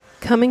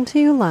Coming to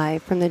you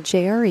live from the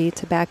JRE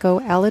Tobacco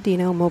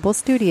Aladino Mobile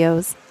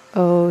Studios.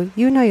 Oh,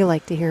 you know you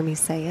like to hear me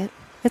say it.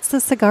 It's the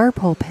Cigar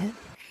Pulpit.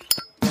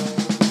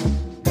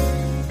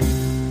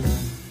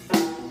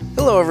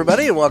 Hello,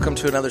 everybody, and welcome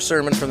to another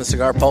sermon from the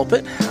Cigar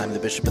Pulpit. I'm the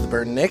Bishop of the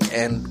Burn, Nick,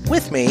 and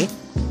with me,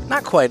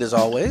 not quite as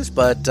always,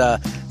 but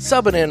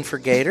subbing in for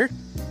Gator,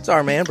 it's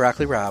our man,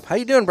 Broccoli Rob. How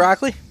you doing,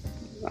 Broccoli?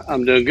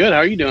 I'm doing good. How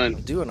are you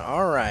doing? Doing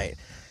all right.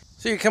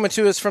 So you're coming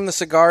to us from the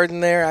cigar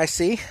garden there, I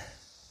see?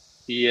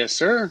 Yes,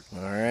 sir.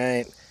 All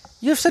right.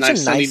 You have such nice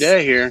a sunny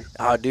day here.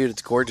 Oh, dude,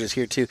 it's gorgeous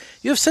here, too.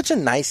 You have such a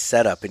nice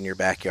setup in your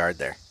backyard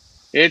there.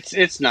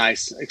 It's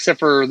nice, except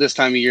for this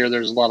time of year,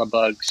 there's a lot of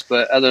bugs.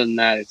 But other than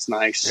that, it's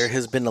nice. There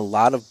has been a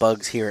lot of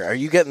bugs here. Are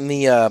you getting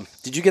the,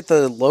 did you get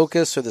the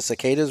locusts or the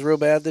cicadas real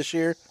bad this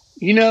year?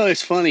 You know,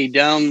 it's funny,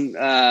 down,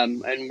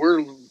 and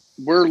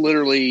we're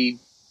literally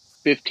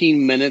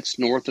 15 minutes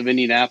northeast of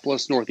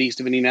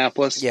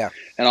Indianapolis. Yeah.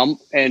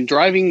 And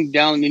driving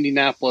down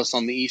Indianapolis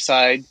on the east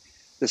side,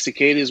 the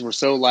cicadas were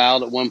so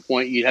loud at one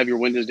point, you'd have your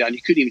windows down.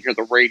 You couldn't even hear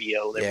the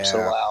radio. They were so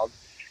loud.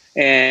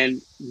 And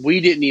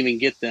we didn't even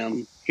get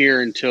them here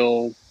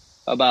until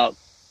about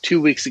 2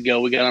 weeks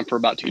ago. We got them for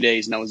about 2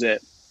 days, and that was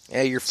it.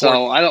 Yeah, you're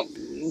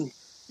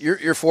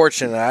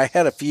fortunate. I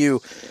had a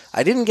few.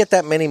 I didn't get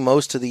that many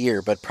most of the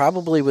year, but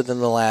probably within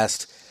the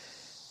last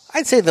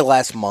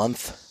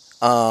month,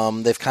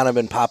 they've kind of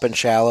been popping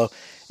shallow,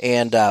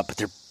 and but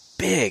they're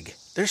big.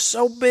 They're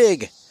so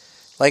big.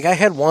 Like, I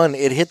had one,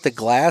 it hit the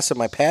glass of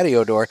my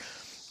patio door,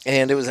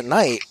 and it was at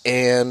night,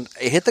 and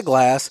it hit the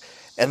glass,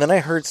 and then I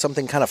heard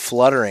something kind of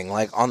fluttering,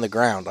 like, on the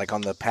ground, like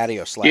on the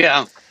patio slab.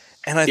 Yeah.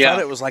 And I thought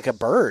it was like a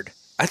bird.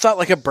 I thought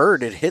like a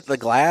bird had hit the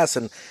glass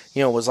and,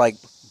 was like,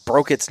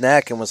 broke its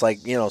neck and was like,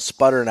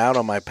 sputtering out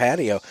on my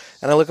patio.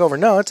 And I look over,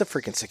 no, it's a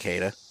freaking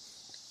cicada.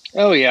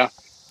 Oh, yeah.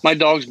 My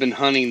dog's been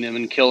hunting them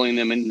and killing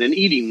them and then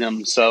eating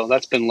them, so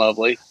that's been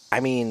lovely. I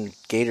mean,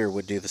 Gator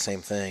would do the same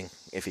thing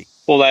if he...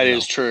 Well, that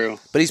is true.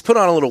 But he's put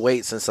on a little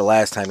weight since the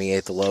last time he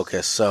ate the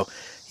locust, so,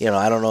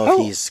 I don't know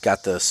if he's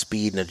got the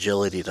speed and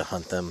agility to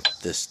hunt them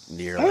this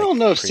year. I don't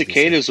know if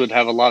cicadas would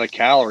have a lot of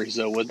calories,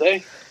 though, would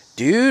they?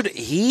 Dude,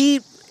 he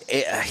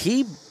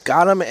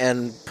got them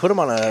and put them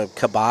on a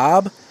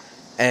kebab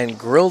and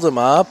grilled them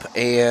up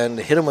and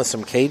hit them with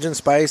some Cajun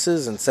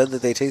spices and said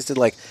that they tasted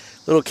like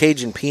little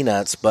Cajun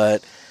peanuts,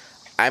 but...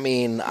 I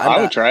mean,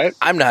 I would try it.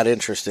 I'm not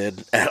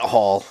interested at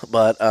all,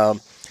 but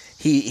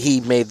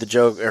he made the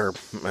joke, or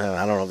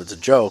I don't know if it's a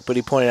joke, but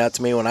he pointed out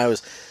to me when I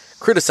was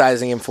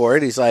criticizing him for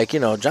it, he's like,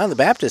 John the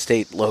Baptist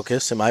ate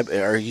locusts.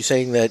 Are you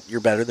saying that you're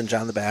better than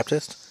John the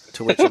Baptist?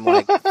 To which I'm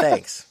like,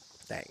 thanks.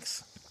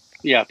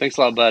 Yeah, thanks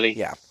a lot, buddy.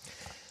 Yeah.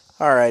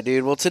 All right,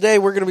 dude. Well, today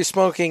we're going to be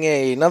smoking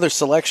another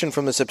selection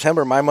from the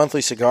September My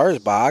Monthly Cigars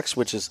box,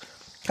 which is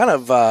kind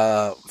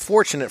of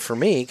fortunate for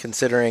me,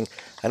 considering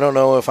I don't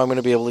know if I'm going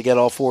to be able to get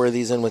all four of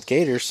these in with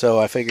Gators, so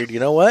I figured, you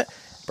know what?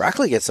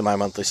 Broccoli gets in My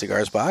Monthly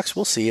Cigars box.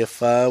 We'll see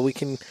if we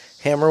can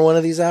hammer one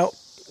of these out,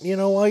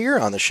 while you're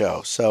on the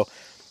show. So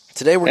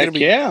today we're going to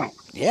be...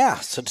 Yeah,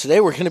 so today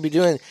we're going to be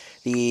doing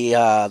the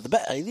I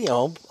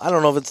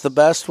don't know if it's the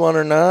best one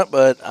or not,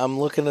 but I'm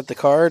looking at the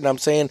card and I'm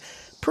saying,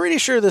 pretty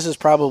sure this is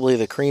probably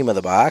the cream of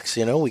the box.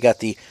 We got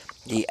the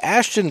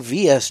Ashton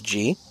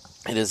VSG.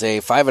 It is a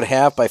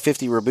 5.5 by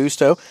 50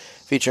 Robusto,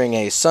 featuring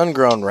a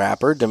sun-grown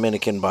wrapper,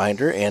 Dominican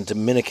binder, and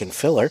Dominican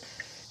filler.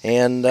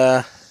 And,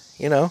 we're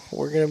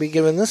going to be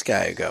giving this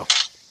guy a go.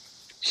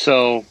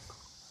 So,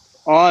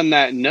 on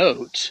that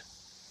note,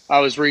 I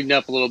was reading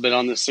up a little bit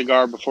on this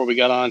cigar before we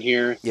got on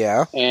here.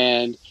 Yeah.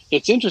 And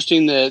it's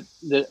interesting that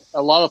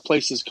a lot of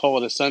places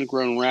call it a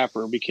sun-grown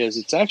wrapper because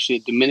it's actually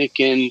a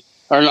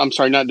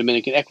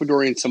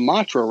Ecuadorian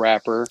Sumatra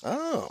wrapper.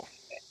 Oh.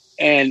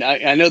 And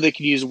I know they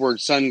could use the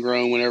word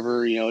sun-grown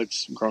whenever,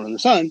 it's grown in the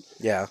sun.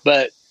 Yeah.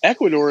 But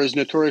Ecuador is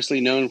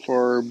notoriously known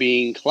for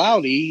being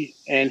cloudy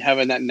and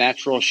having that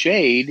natural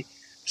shade.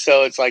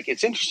 So it's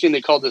interesting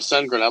they called this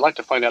sun-grown. I'd like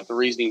to find out the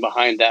reasoning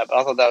behind that, but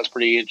I thought that was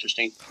pretty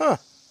interesting. Huh.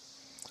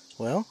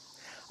 Well,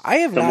 I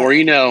have The more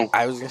you know.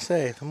 I was going to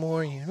say, the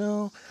more you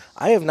know.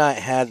 I have not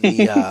had the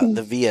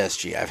the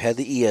VSG. I've had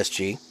the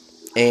ESG.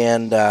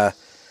 And,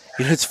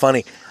 it's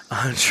funny.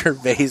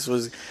 Gervais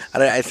was,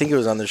 I think it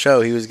was on the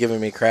show, he was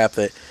giving me crap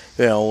that,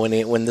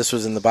 when this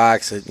was in the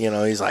box,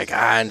 he's like,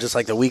 and just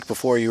like the week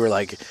before you were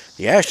like,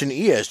 the Ashton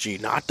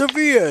ESG, not the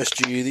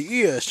VSG,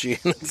 the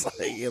ESG. And it's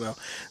like,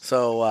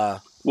 so.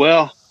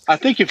 Well, I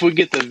think if we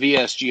get the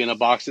VSG in a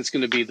box, it's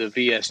going to be the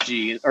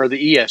VSG, or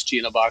the ESG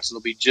in a box,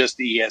 it'll be just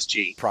the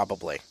ESG.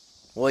 Probably.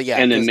 Well, yeah.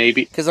 And then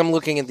maybe. Because I'm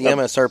looking at the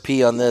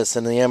MSRP on this,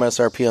 and the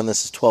MSRP on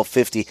this is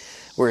 $12.50,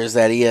 whereas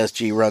that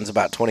ESG runs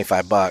about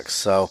 $25,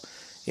 so.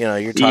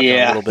 You're talking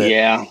a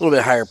little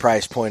bit higher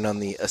price point on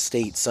the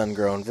estate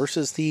sun-grown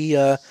versus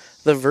the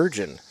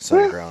virgin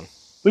sun-grown.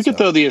 We could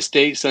throw the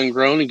estate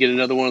sun-grown and get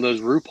another one of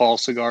those RuPaul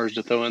cigars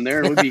to throw in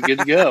there, and we'd be good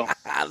to go.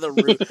 the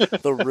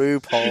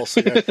RuPaul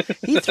cigar.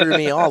 He threw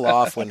me all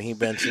off when he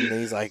mentioned it.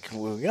 He's like,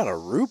 well, we got a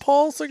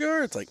RuPaul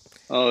cigar? It's like...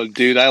 Oh,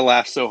 dude, I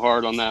laughed so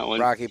hard on that one.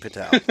 Rocky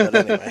Patel. But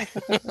anyway.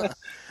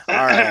 All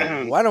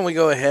right, why don't we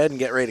go ahead and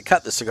get ready to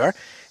cut the cigar?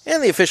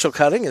 And the official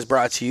cutting is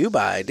brought to you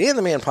by Dan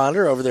the Man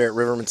Ponder over there at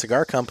Riverman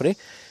Cigar Company.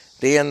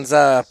 Dan's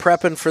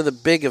prepping for the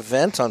big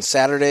event on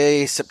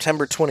Saturday,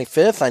 September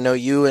 25th. I know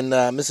you and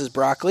Mrs.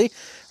 Broccoli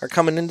are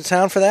coming into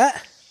town for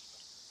that.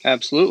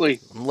 Absolutely.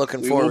 I'm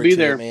looking forward to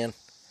it, man.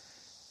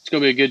 It's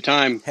going to be a good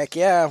time. Heck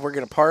yeah, we're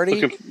going to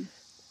party.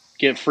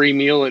 Get free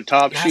meal at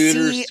Top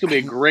Shooters. It's going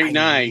to be a great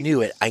night. I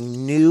knew it. I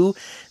knew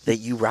that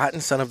you rotten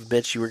son of a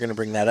bitch, you were going to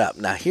bring that up.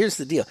 Now, here's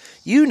the deal.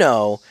 You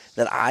know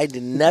that I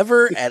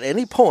never at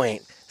any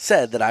point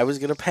said that I was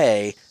going to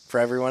pay for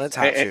everyone at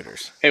Top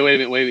Shooters. Hey,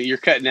 wait a minute. You're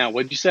cutting out.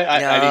 What did you say? I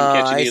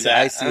didn't catch any of that.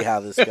 I see how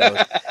this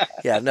goes.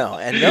 Yeah, no.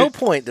 At no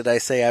point did I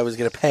say I was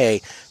going to pay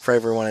for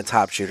everyone at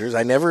Top Shooters.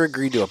 I never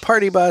agreed to a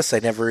party bus. I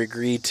never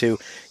agreed to,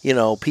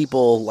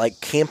 people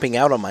like camping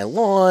out on my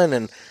lawn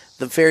and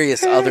the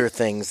various other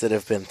things that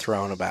have been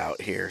thrown about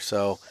here.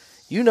 So,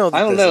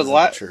 that this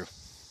isn't true.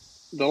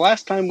 The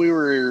last time we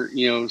were,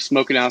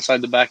 smoking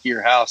outside the back of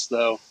your house,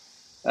 though,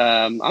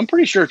 I'm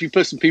pretty sure if you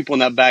put some people in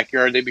that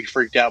backyard, they'd be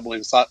freaked out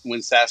when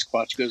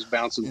Sasquatch goes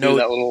bouncing through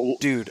that little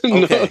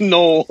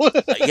knoll.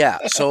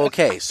 Yeah, so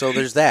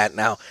there's that.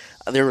 Now,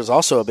 there was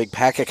also a big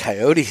pack of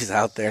coyotes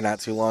out there not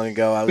too long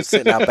ago. I was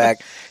sitting out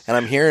back, and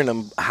I'm hearing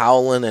them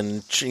howling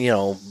and,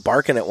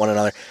 barking at one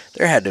another.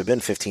 There had to have been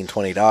 15,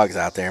 20 dogs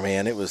out there,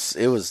 man. It was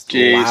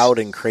loud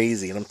and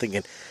crazy, and I'm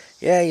thinking,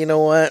 yeah, you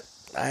know what?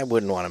 I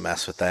wouldn't want to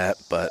mess with that,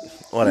 but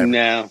whatever.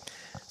 No.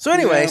 So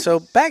anyway,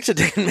 back to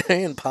Dan the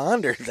Man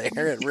Ponder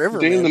there at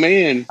Riverman. Dan the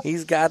Man.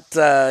 He's got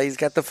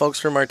the folks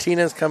from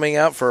Martinez coming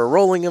out for a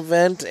rolling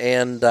event,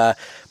 and but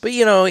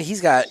he's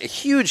got a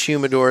huge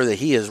humidor that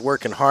he is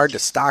working hard to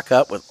stock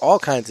up with all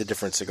kinds of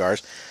different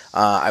cigars.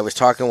 I was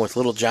talking with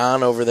Little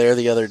John over there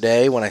the other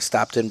day when I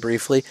stopped in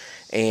briefly,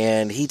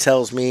 and he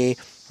tells me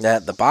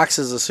that the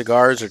boxes of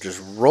cigars are just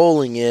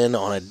rolling in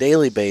on a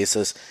daily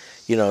basis.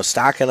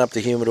 Stocking up the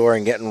humidor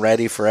and getting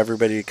ready for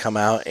everybody to come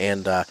out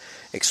and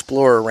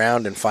explore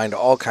around and find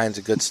all kinds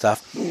of good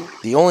stuff.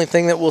 The only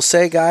thing that we'll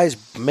say, guys,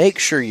 make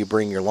sure you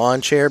bring your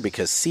lawn chair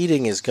because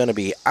seating is going to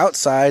be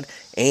outside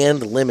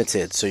and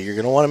limited. So you're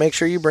going to want to make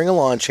sure you bring a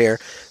lawn chair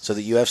so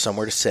that you have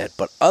somewhere to sit.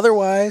 But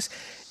otherwise,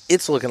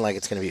 it's looking like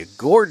it's going to be a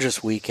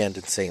gorgeous weekend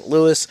in St.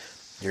 Louis.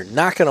 You're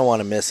not going to want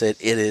to miss it.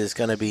 It is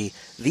going to be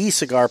the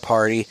cigar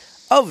party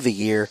of the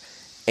year.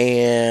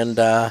 And,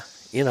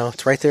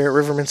 it's right there at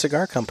Riverman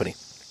Cigar Company.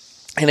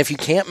 And if you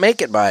can't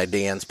make it by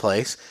Dan's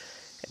place,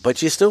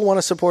 but you still want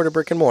to support a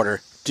brick and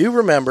mortar, do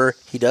remember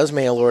he does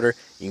mail order.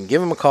 You can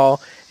give him a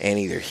call, and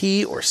either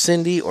he or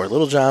Cindy or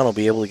Little John will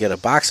be able to get a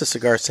box of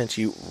cigars sent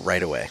to you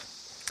right away.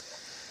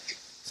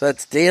 So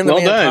that's Dan the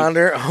Man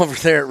Ponder over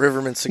there at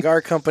Riverman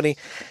Cigar Company,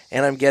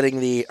 and I'm getting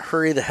the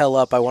hurry the hell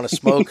up, I want to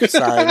smoke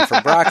sign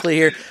from Broccoli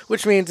here,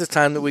 which means it's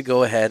time that we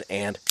go ahead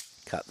and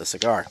cut the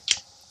cigar.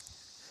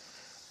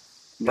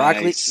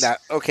 Broccoli. Nice. Now,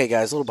 okay,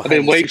 guys, a little behind. I've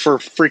been waiting for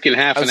freaking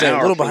half an hour.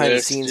 A little behind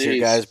the scenes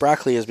here, guys.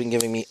 Broccoli has been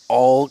giving me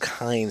all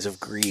kinds of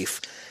grief,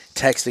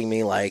 texting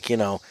me like,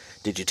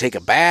 did you take a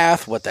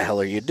bath? What the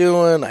hell are you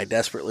doing? I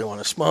desperately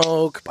want to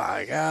smoke.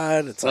 By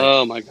God, it's like,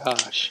 oh my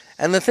gosh.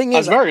 And the thing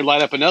is, I was ready to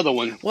light up another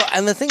one. Well,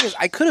 and the thing is,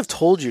 I could have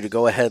told you to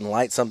go ahead and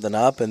light something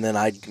up, and then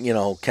I'd,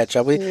 catch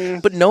up with you. Yeah.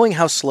 But knowing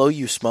how slow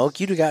you smoke,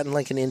 you'd have gotten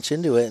like an inch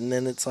into it, and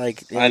then it's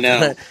like, I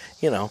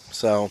know,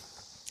 so.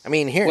 I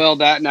mean, here. Well,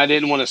 that, and I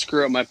didn't want to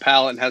screw up my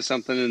palate and have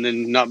something and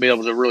then not be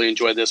able to really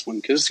enjoy this one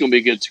because it's going to be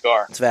a good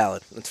cigar. It's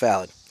valid.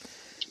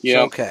 Yeah.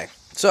 So, okay.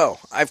 So,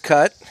 I've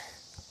cut.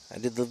 I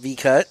did the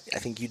V-cut. I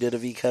think you did a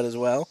V-cut as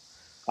well.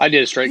 I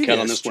did a straight cut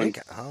on this one.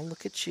 Oh,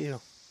 look at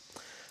you.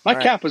 My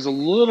cap was a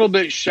little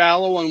bit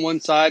shallow on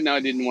one side. Now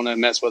I didn't want to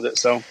mess with it,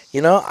 so.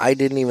 I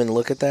didn't even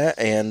look at that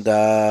and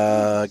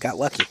got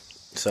lucky.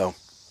 So.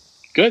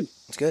 Good.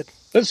 It's good.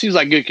 That seems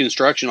like good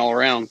construction all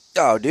around.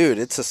 Oh, dude,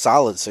 it's a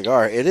solid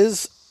cigar. It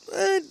is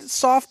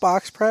soft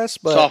box press,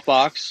 but soft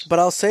box. But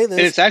I'll say this: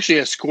 and it's actually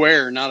a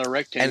square, not a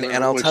rectangle,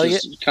 and I'll tell you,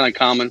 kind of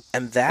common.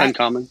 And that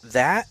uncommon.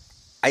 That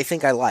I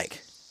think I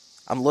like.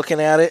 I'm looking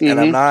at it, and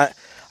I'm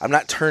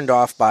not turned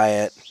off by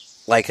it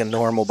like a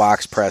normal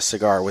box press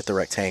cigar with the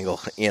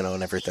rectangle,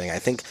 and everything. I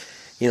think,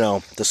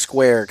 the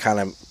square kind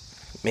of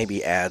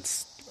maybe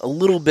adds a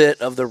little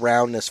bit of the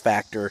roundness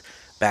factor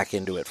back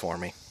into it for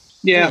me.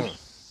 Yeah.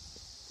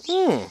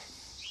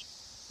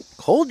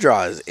 Cold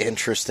draw is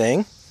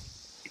interesting.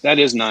 That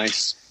is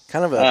nice.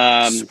 Kind of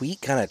a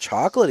sweet, kind of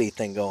chocolatey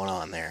thing going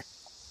on there.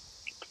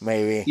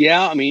 Maybe.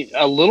 Yeah, I mean,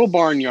 a little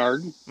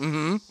barnyard.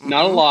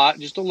 Not a lot,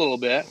 just a little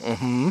bit.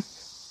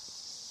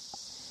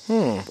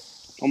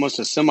 Almost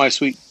a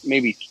semi-sweet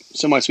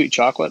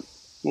chocolate,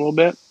 a little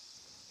bit.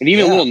 And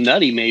even a little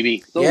nutty,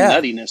 maybe. A little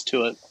nuttiness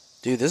to it.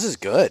 Dude, this is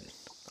good.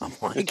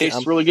 It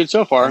tastes really good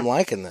so far. I'm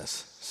liking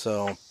this.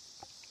 So,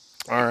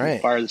 all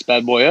right. Fire this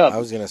bad boy up. I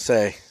was going to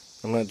say,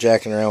 I'm not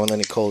jacking around with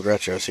any cold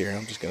retros here.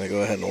 I'm just going to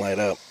go ahead and light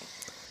up.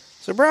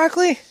 So,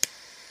 Broccoli,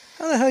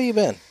 how the hell you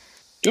been?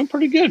 Doing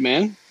pretty good,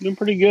 man. Doing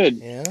pretty good.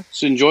 Yeah.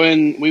 Just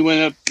enjoying. We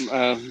went up.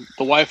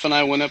 The wife and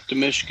I went up to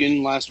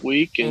Michigan last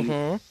week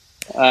and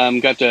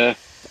got to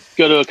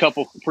go to a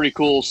couple pretty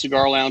cool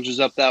cigar lounges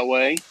up that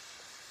way.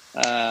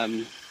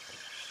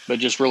 But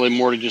just really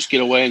more to just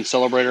get away and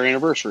celebrate our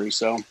anniversary.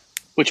 So,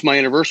 which my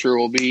anniversary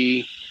will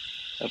be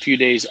a few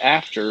days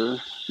after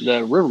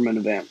the Riverman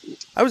event.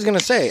 I was going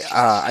to say,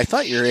 I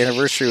thought your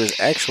anniversary was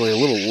actually a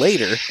little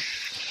later.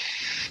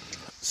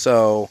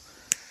 So,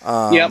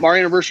 yeah, our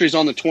anniversary is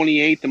on the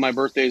 28th and my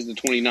birthday is the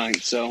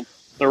 29th. So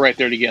they're right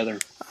there together.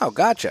 Oh,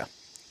 gotcha.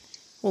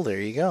 Well,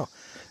 there you go.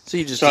 So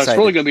you just it's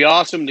really going to be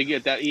awesome to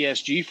get that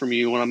ESG from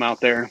you when I'm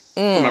out there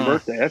for my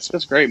birthday.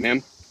 That's great,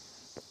 man.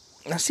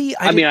 Now, see,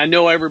 I mean, I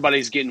know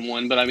everybody's getting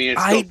one, but I mean,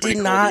 it's still I did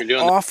not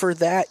offer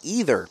that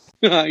either.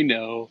 I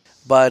know.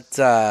 But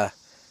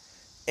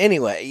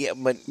anyway, yeah,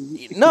 but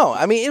no,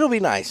 I mean, it'll be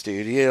nice,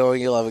 dude. You know,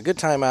 you'll have a good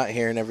time out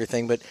here and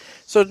everything. But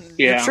so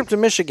your trip to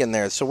Michigan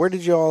there. So where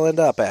did you all end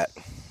up at?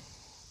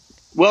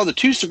 Well, the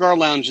 2 cigar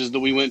lounges that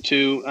we went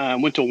to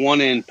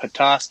one in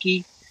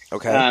Petoskey,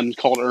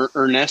 called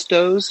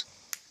Ernesto's,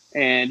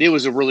 and it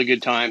was a really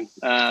good time.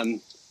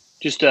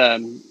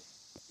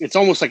 It's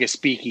almost like a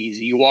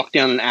speakeasy. You walk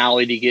down an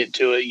alley to get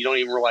to it. You don't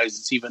even realize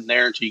it's even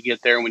there until you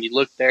get there. And when you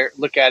look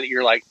at it,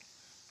 you're like,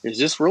 is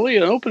this really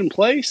an open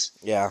place?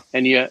 Yeah.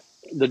 And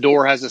the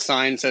door has a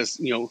sign that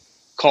says,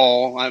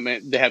 call. I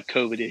mean, they have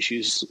COVID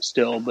issues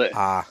still, but,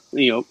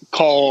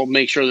 call,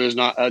 make sure it's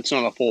not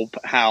a full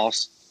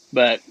house.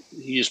 But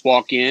you just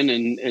walk in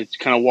and it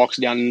kind of walks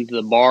down into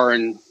the bar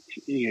and,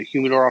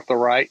 humidor off the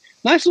right.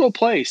 Nice little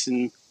place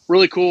and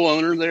really cool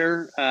owner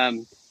there.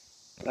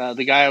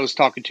 The guy I was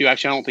talking to,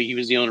 actually, I don't think he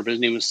was the owner, but his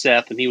name was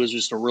Seth, and he was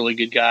just a really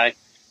good guy.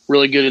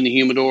 Really good in the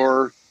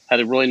humidor,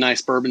 had a really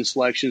nice bourbon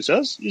selection. So it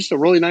was just a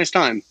really nice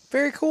time.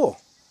 Very cool.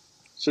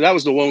 So that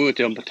was the one we went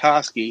to in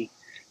Petoskey.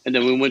 And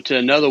then we went to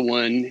another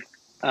one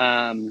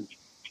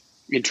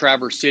in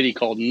Traverse City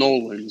called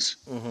Nolan's.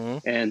 Mm-hmm.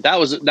 And that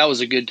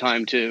was a good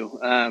time,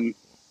 too.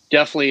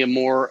 Definitely a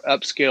more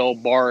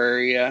upscale bar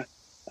area.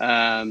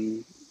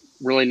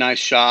 Really nice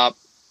shop.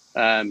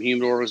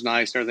 Humidor was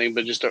nice and everything,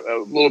 but just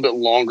a little bit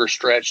longer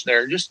stretch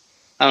there. Just,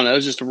 I don't know, it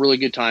was just a really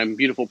good time.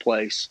 Beautiful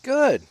place.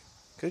 Good.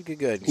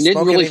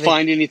 Didn't really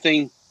find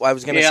anything. Well, I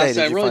was going to say,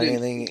 did you find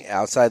anything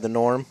outside the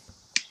norm?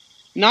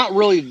 Not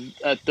really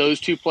at those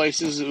 2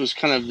 places. It was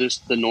kind of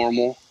just the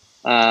normal.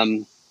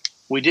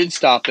 We did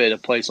stop at a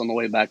place on the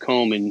way back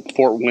home in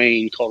Fort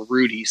Wayne called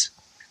Rudy's.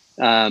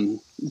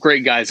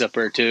 Great guys up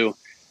there too.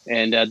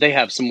 And they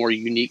have some more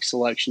unique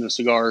selection of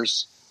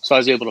cigars. So I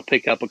was able to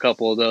pick up a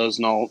couple of those,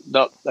 and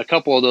a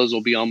couple of those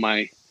will be on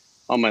my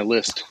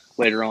list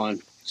later on.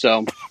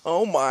 So,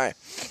 oh my!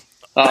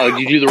 Did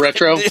you do the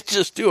retro?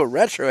 Just do a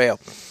retro ale.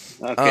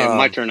 Okay,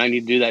 my turn. I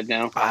need to do that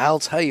now. I'll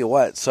tell you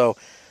what. So,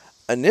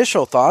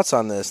 initial thoughts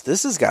on this.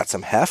 This has got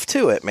some heft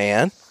to it,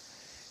 man.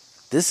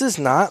 This is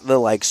not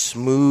the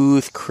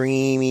smooth,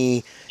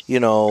 creamy,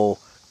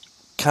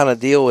 kind of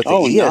deal with the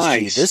ESG.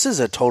 Nice. This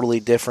is a totally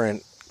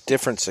different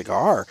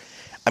cigar.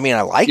 I mean,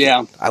 I like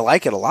it. I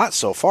like it a lot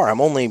so far.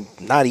 I'm only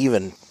not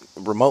even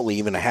remotely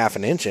even a half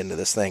an inch into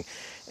this thing.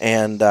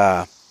 And,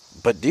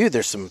 but dude,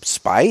 there's some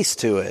spice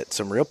to it,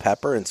 some real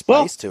pepper and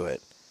spice to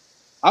it.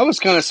 I was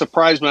kind of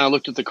surprised when I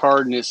looked at the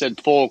card and it said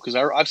full, because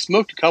I've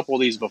smoked a couple of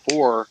these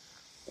before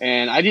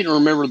and I didn't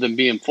remember them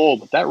being full,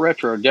 but that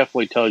retro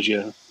definitely tells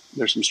you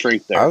there's some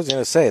strength there. I was going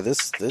to say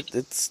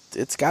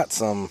it's got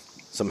some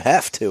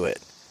heft to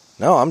it.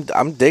 No,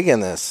 I'm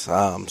digging this,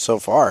 so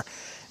far.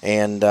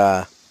 And,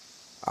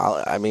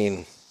 I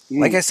mean,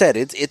 like I said,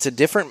 it's a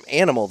different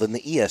animal than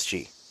the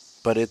ESG,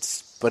 but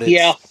it's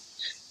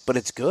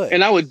good.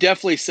 And I would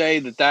definitely say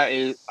that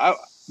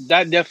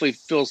definitely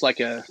feels like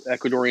a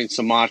Ecuadorian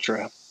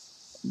Sumatra,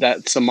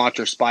 that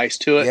Sumatra spice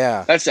to it.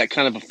 Yeah, that's that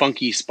kind of a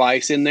funky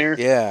spice in there.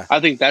 Yeah, I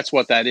think that's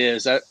what that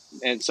is.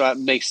 And so that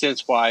makes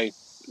sense why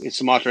it's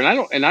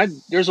Sumatra.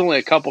 And there's only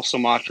a couple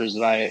Sumatras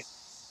that I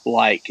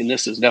like, and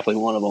this is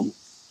definitely one of them.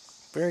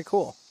 Very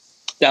cool.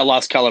 That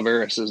Las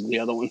Calaveras is the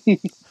other one.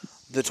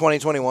 The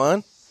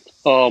 2021?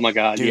 Oh, my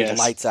God, dude, yes.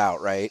 Lights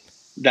out, right?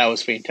 That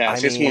was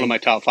fantastic. It's one of my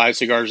top 5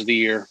 cigars of the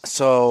year.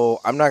 So,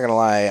 I'm not going to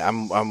lie.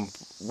 I'm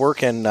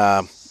working...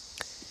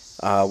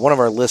 one of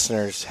our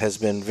listeners has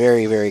been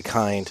very, very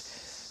kind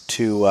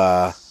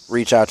to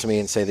reach out to me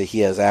and say that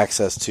he has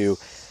access to...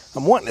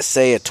 I'm wanting to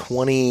say a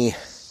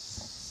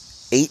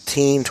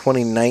 2018,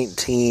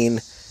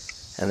 2019,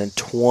 and then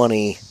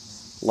 20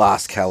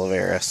 Las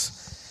Calaveras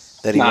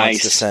that he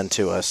wants to send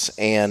to us.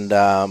 And...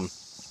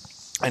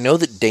 I know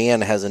that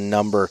Dan has a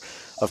number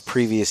of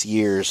previous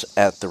years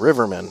at the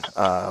Riverman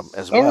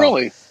as well. Oh,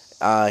 really?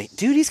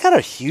 Dude, he's got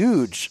a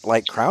huge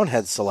crown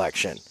head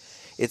selection.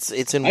 It's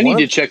in. I need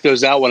to check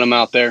those out when I'm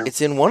out there.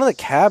 It's in one of the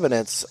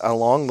cabinets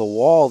along the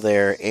wall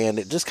there, and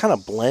it just kind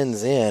of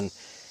blends in.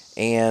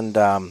 And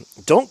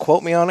don't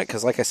quote me on it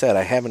because, like I said,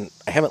 I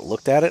haven't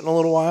looked at it in a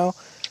little while.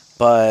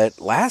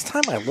 But last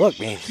time I looked,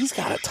 man, he's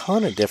got a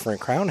ton of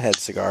different crown head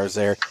cigars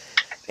there.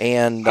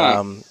 And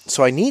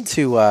so I need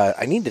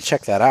to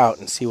check that out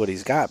and see what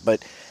he's got.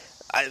 But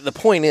the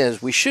point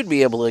is, we should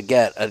be able to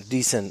get a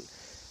decent,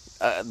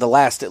 the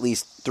last at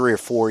least 3 or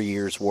 4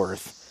 years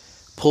worth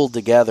pulled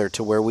together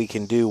to where we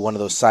can do one of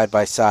those side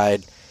by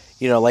side,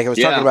 like I was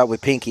talking about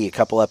with Pinky a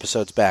couple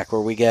episodes back,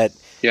 where we get,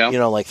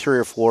 like 3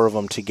 or 4 of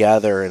them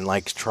together and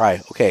like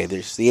try, okay,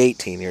 there's the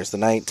 18, here's the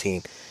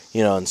 19,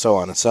 and so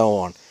on and so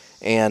on.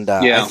 And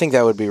I think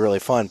that would be really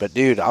fun. But,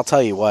 dude, I'll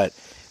tell you what,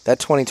 that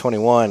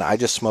 2021, I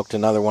just smoked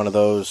another one of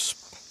those,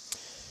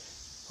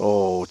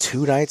 2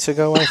 nights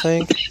ago, I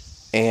think.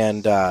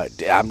 And,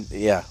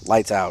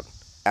 lights out.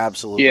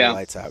 Absolutely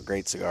lights out.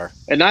 Great cigar.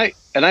 And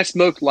I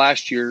smoked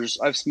last year's.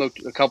 I've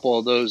smoked a couple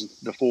of those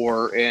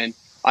before, and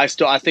I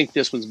think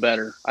this one's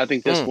better. I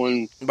think this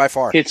one by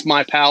far hits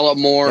my palate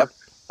more.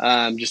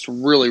 Yep. Just a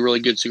really,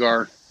 really good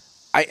cigar.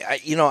 I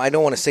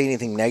don't want to say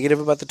anything negative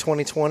about the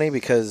 2020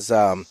 because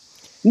no,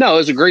 it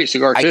was a great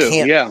cigar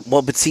too.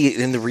 Well, but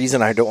see, and the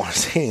reason I don't want to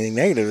say anything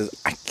negative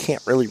is I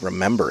can't really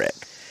remember it,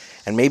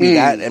 and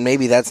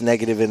maybe that's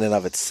negative in and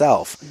of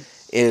itself.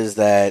 Is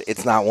that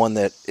it's not one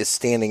that is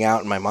standing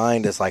out in my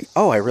mind as like,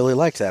 oh, I really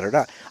liked that or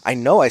not. I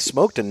know I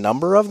smoked a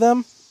number of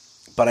them,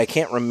 but I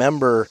can't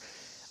remember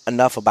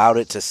enough about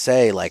it to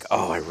say like,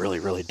 oh, I really,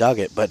 really dug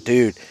it. But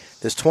dude,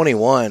 this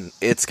 21,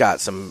 it's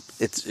got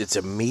it's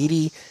a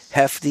meaty,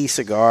 hefty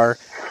cigar,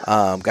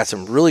 got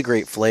some really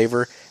great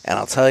flavor. And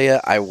I'll tell you,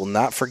 I will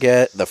not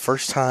forget the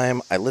first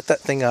time I lit that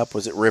thing up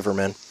was at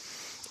Riverman,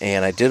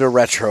 and I did a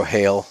retro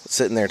hail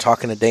sitting there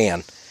talking to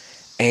Dan,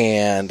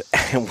 and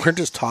we're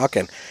just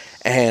talking.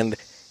 And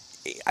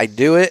I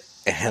do it,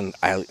 and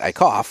I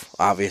cough,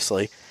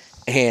 obviously,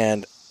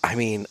 and I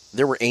mean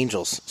there were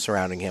angels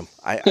surrounding him.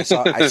 I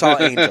saw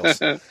angels.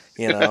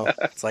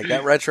 It's like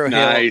that retro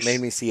hail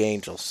made me see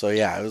angels. So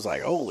yeah, it was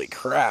like holy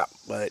crap.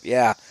 But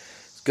yeah,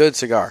 good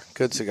cigar.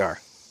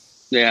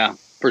 Yeah,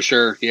 for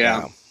sure.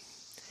 Yeah.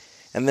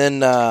 And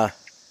then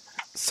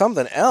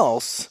something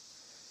else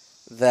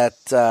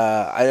that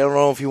I don't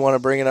know if you want to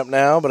bring it up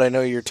now, but I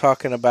know you're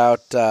talking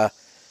about.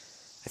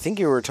 I think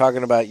you were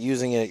talking about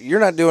using it. You're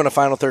not doing a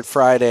Final Third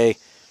Friday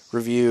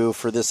review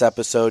for this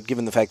episode,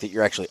 given the fact that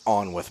you're actually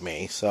on with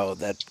me. So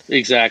that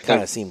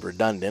kind of seemed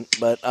redundant.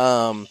 But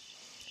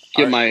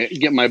get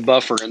my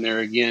buffer in there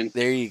again.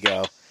 There you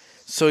go.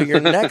 So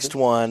your next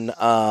one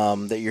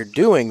that you're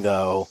doing,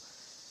 though,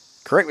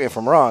 correct me if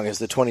I'm wrong, is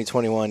the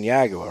 2021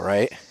 Jaguar,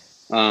 right?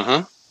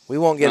 Uh-huh. We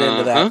won't get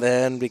into that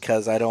then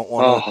because I don't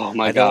want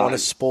to. I don't want to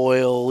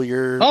spoil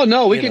your. Oh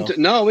no, we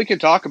can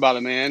talk about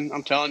it, man.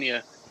 I'm telling you.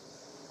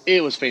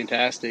 It was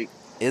fantastic,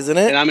 isn't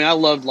it? And I mean, I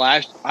loved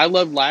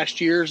last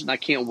year's, and I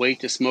can't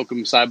wait to smoke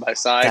them side by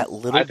side.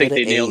 I think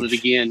they nailed it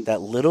again. That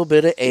little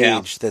bit of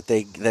age that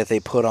they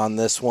put on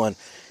this one,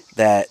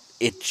 that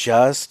it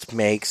just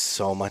makes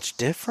so much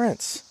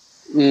difference.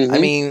 Mm-hmm. I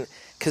mean,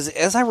 because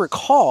as I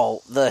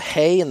recall, the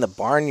hay and the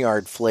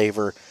barnyard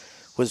flavor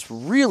was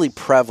really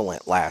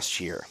prevalent last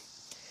year,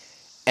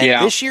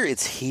 and this year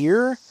it's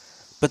here.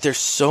 But there's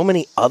so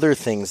many other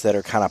things that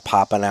are kind of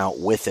popping out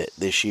with it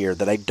this year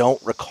that I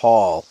don't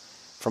recall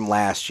from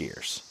last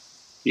year's.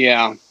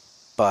 Yeah.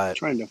 But I'm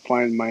trying to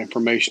find my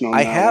information on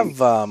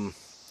that.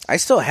 I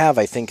still have,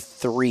 I think,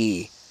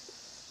 3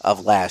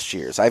 of last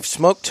year's. I've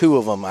smoked 2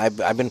 of them. I've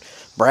been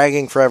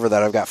bragging forever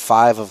that I've got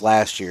 5 of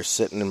last year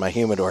sitting in my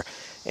humidor.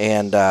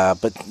 And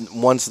but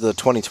once the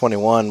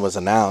 2021 was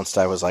announced,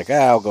 I was like,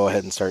 I'll go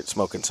ahead and start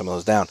smoking some of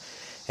those down.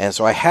 And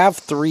so I have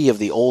 3 of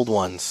the old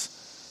ones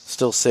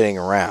still sitting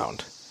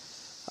around.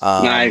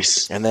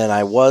 Nice. And then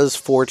I was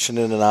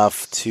fortunate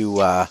enough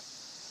to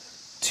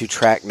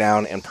track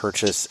down and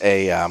purchase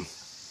a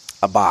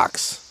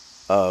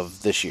box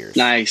of this year's.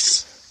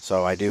 Nice.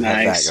 So I do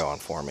have that going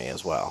for me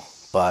as well.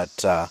 But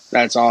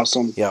that's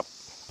awesome. Yep.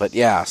 But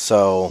yeah,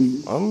 so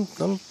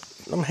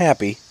I'm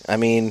happy. I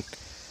mean,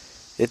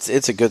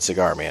 it's a good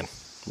cigar, man.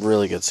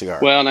 Really good cigar.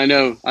 Well, and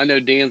I know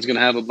Dan's going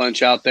to have a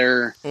bunch out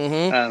there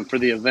for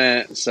the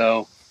event.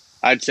 So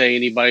I'd say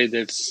anybody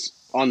that's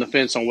on the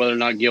fence on whether or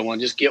not get one,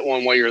 just get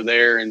one while you're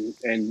there and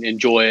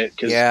enjoy it.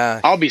 Cause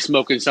I'll be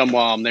smoking some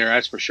while I'm there.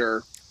 That's for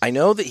sure. I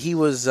know that he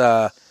was,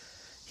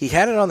 he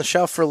had it on the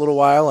shelf for a little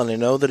while, and I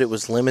know that it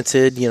was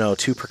limited, 2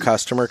 per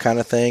customer kind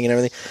of thing and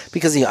everything,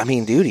 because he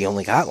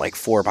only got like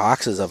 4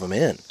 boxes of them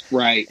in.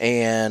 Right.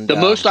 And the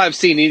most I've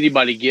seen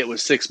anybody get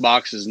was 6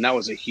 boxes, and that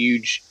was a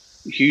huge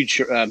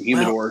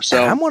humidor. Well,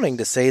 so I'm wanting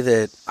to say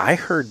that I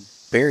heard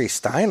Barry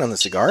Stein on the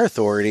Cigar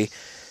Authority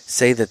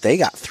say that they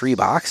got 3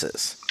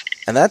 boxes.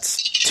 And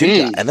that's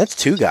 2 and that's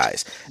 2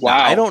 guys. Wow,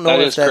 now, I don't know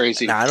if that's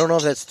crazy. Now, I don't know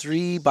if that's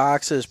 3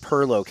 boxes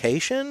per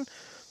location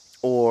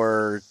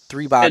or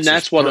 3 boxes. And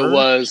that's what it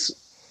was.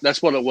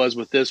 That's what it was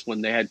with this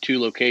one. They had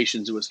 2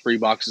 locations. It was 3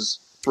 boxes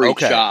for each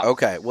shop.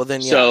 Okay. Well,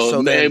 then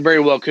So then it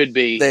very well could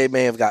be. They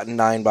may have gotten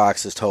 9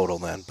 boxes total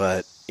then,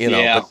 but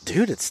but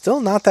dude, it's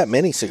still not that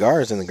many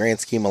cigars in the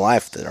grand scheme of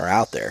life that are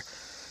out there.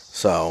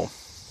 So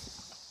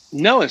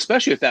no,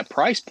 especially at that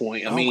price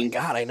point. I mean, my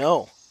God, I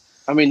know.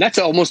 I mean, that's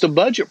almost a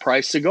budget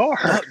price cigar.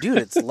 No, dude,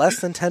 it's less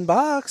than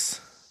 $10.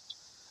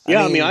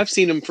 I mean, I've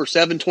seen them for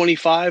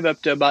 $7.25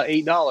 up to about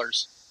 $8,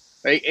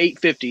 $8.50.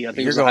 I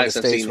think you're going to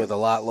states with a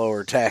lot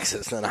lower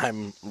taxes than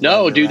I'm.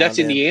 No, dude, that's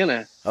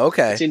Indiana.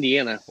 Okay, it's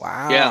Indiana.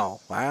 Wow, yeah,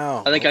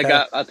 wow.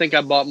 I think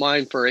I bought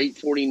mine for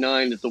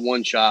 $8.49 at the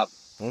one shop.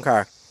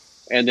 Okay,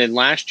 And then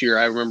last year,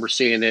 I remember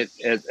seeing it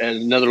at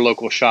another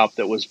local shop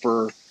that was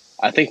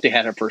I think they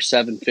had it for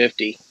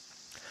 $7.50.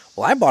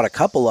 Well, I bought a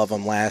couple of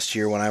them last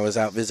year when I was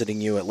out visiting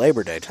you at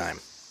Labor Day time.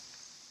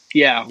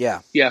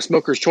 Yeah.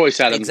 Smoker's Choice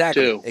had them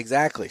too.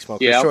 Exactly.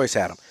 Smoker's Choice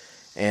had them.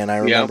 And I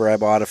remember I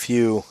bought a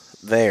few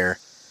there.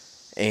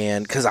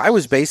 And because I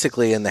was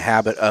basically in the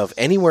habit of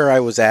anywhere I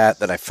was at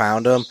that I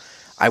found them,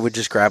 I would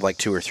just grab like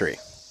 2 or 3.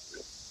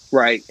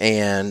 Right.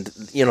 And,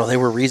 they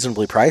were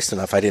reasonably priced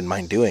enough. I didn't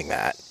mind doing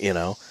that,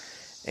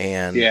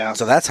 And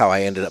so that's how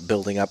I ended up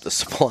building up the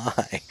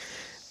supply.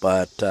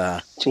 But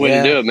it's the way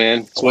to do it,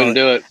 man. It's the way to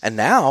do it. And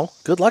now,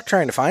 good luck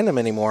trying to find them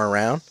anymore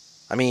around.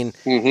 I mean,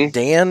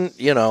 Dan,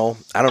 I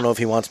don't know if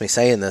he wants me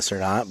saying this or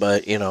not,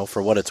 but,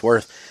 for what it's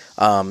worth,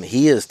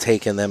 he has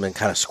taken them and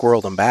kind of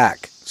squirreled them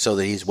back so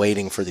that he's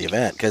waiting for the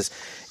event. Because,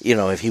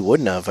 if he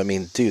wouldn't have, I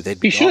mean, dude, they'd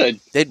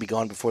be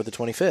gone before the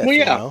 25th,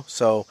 well,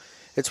 So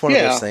it's one of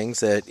those things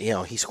that,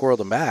 he squirreled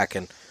them back.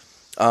 And,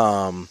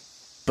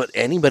 but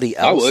anybody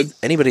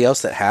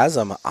else that has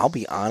them, I'll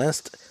be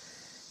honest,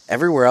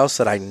 everywhere else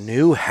that I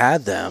knew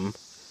had them,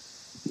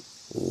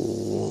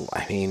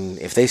 I mean,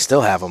 if they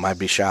still have them, I'd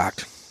be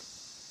shocked.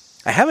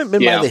 I haven't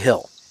been by the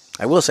hill.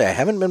 I will say I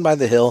haven't been by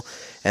the hill,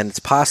 and it's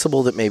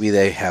possible that maybe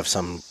they have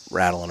some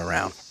rattling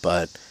around.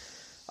 But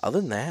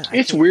other than that,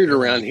 it's weird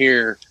around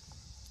here.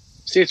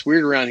 See, it's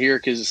weird around here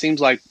because it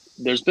seems like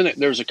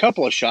there's a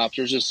couple of shops.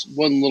 There's this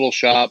one little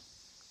shop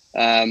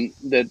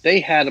that they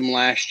had them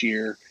last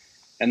year,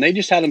 and they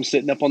just had them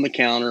sitting up on the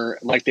counter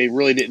like they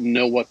really didn't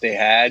know what they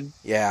had.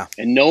 Yeah,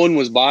 and no one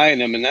was buying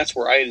them, and that's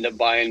where I ended up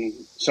buying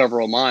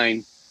several of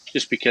mine,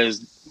 just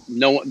because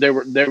there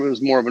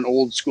was more of an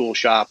old school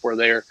shop where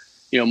they're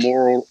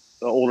more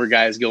older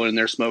guys going in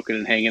there smoking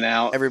and hanging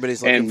out.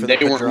 Everybody's looking for they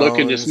weren't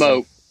looking to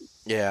smoke.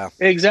 Yeah,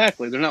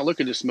 exactly. They're not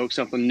looking to smoke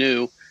something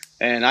new.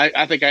 And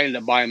I think I ended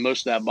up buying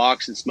most of that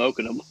box and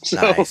smoking them.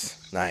 So,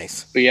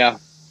 nice. But yeah,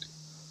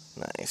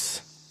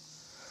 nice.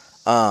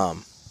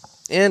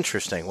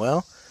 Interesting.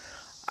 Well,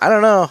 I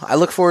don't know. I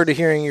look forward to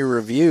hearing your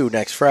review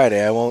next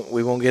Friday.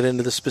 We won't get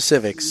into the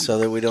specifics so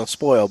that we don't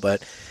spoil.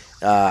 But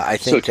I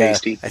think so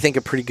tasty. I think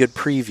a pretty good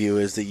preview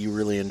is that you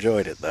really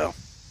enjoyed it, though.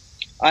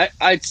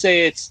 I'd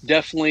say it's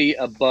definitely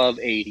above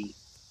 80.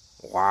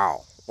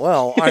 Wow.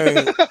 Well,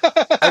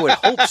 I would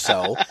hope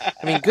so.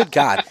 I mean, good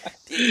God.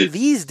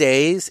 These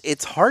days,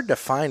 it's hard to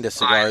find a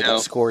cigar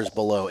that scores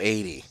below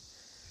 80.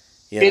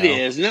 It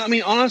is. No, I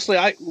mean, honestly,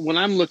 when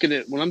I'm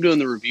doing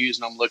the reviews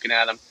and I'm looking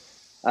at them,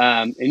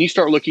 and you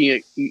start looking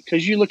at,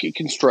 because you look at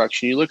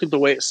construction, you look at the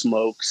way it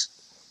smokes,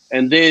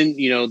 and then,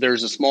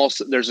 there's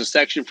a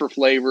section for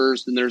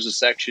flavors, then there's a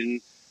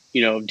section,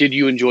 did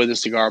you enjoy the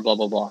cigar, blah,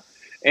 blah, blah.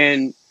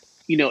 And,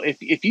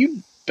 if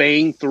you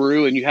bang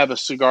through and you have a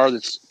cigar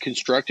that's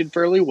constructed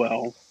fairly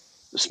well,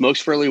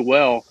 smokes fairly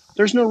well,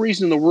 there's no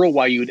reason in the world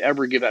why you would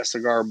ever give that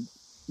cigar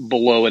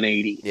below an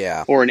 80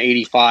 or an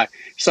 85.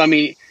 So, I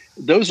mean,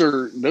 those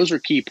are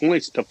key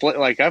points to play.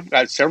 Like, I've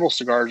got several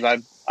cigars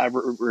I've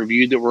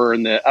reviewed that were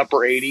in the upper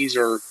 80s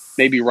or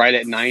maybe right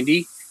at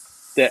 90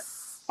 that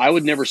I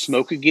would never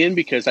smoke again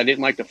because I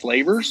didn't like the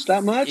flavors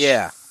that much.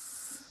 Yeah.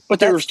 But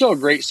they were still a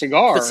great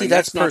cigar. But see,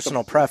 that's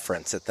personal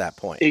preference at that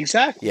point.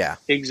 Exactly. Yeah.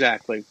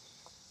 Exactly.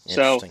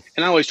 So,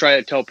 and I always try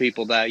to tell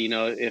people that,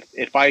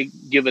 if I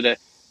give it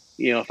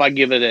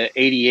a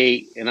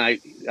 88 and I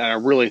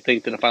really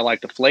think that if I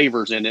like the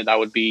flavors in it, I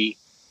would be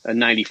a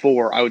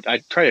 94. I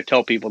try to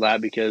tell people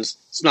that because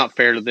it's not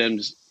fair to them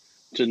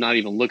to not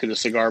even look at a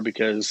cigar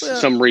because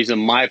some reason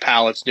my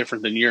palate's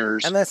different than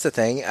yours. And that's the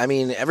thing. I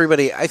mean,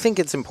 I think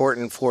it's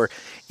important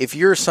if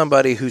you're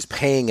somebody who's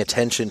paying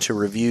attention to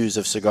reviews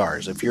of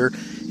cigars, if you're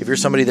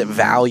somebody that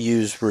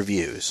values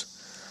reviews,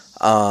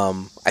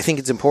 I think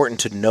it's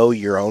important to know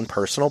your own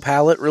personal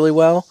palate really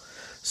well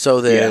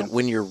so that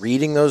when you're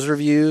reading those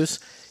reviews,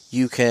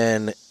 you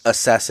can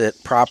assess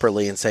it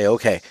properly and say,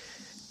 okay,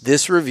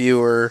 this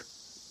reviewer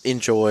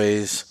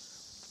enjoys,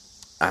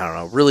 I don't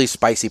know, really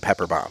spicy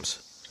pepper bombs.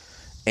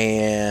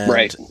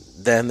 And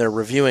then they're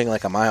reviewing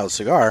like a mild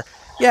cigar.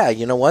 Yeah,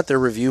 you know what? Their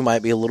review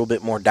might be a little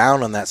bit more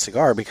down on that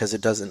cigar because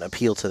it doesn't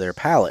appeal to their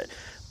palate.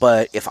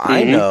 But if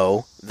I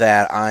know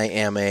that I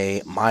am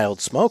a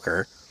mild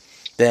smoker,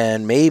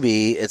 then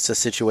maybe it's a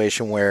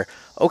situation where,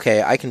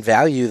 okay, I can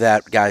value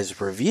that guy's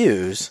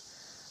reviews,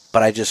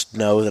 but I just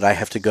know that I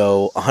have to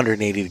go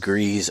 180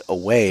 degrees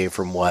away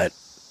from what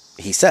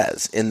he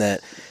says. In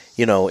that,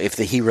 if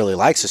he really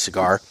likes a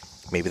cigar,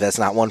 maybe that's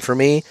not one for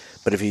me,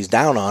 but if he's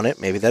down on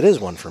it, maybe that is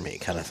one for me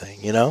kind of thing,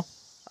 I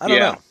don't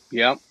know.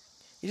 Yeah.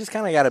 You just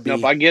kind of got to be...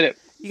 Nope, I get it.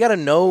 You got to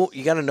know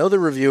the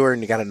reviewer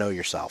and you got to know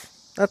yourself.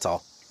 That's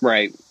all.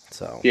 Right.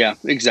 So. Yeah,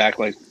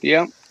 exactly.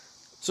 Yeah.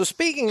 So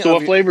So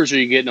what flavors are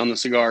you getting on the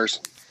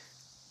cigars?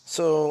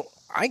 So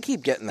I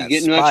keep getting that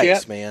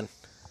spice, man.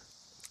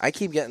 I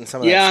keep getting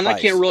some of that spice. Yeah, and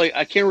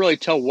I can't really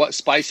tell what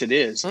spice it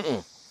is.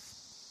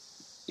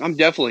 I'm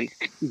definitely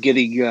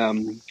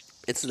getting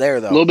it's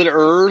there though. A little bit of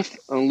earth,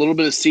 a little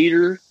bit of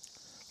cedar.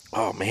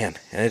 Oh man,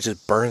 and it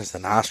just burns the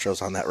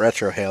nostrils on that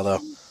retrohale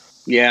though.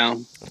 Yeah.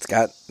 It's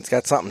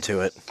got something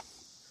to it.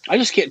 I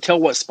just can't tell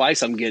what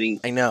spice I'm getting.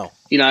 I know.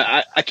 You know,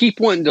 I keep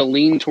wanting to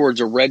lean towards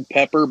a red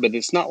pepper, but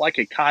it's not like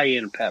a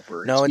cayenne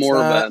pepper. No, it's more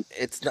not. of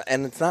a. It's not,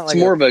 and it's not It's like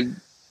more of a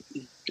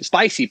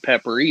spicy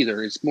pepper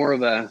either. It's more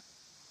of a.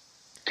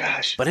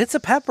 Gosh, but it's a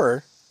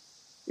pepper.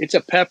 it's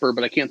a pepper,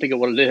 but I can't think of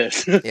what it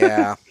is.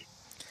 Yeah,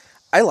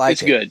 I like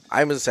It's it. good.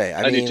 I would say.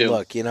 I do mean, too.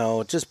 look,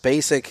 just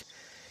basic,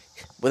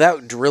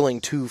 without drilling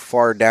too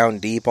far down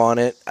deep on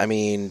it. I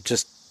mean,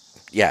 just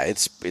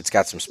it's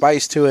got some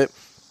spice to it.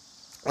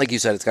 Like you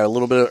said, it's got a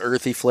little bit of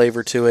earthy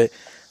flavor to it.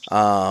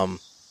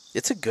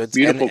 It's a good,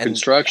 Beautiful and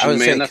construction, man.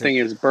 say, That thing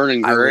is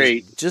burning I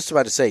great. was just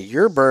about to say,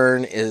 your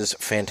burn is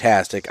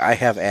fantastic. I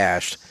have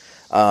ashed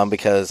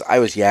because I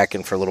was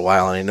yakking for a little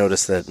while, and I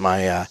noticed that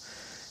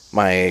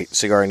my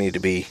cigar needed to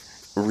be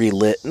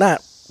relit.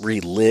 Not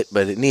relit,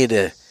 but it needed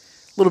a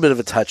little bit of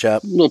a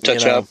touch-up. A little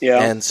touch-up, yeah.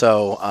 And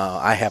so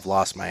I have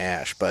lost my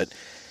ash. But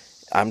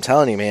I'm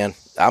telling you, man,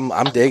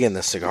 I'm digging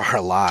this cigar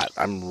a lot.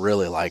 I'm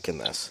really liking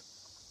this.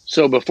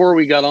 So before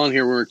we got on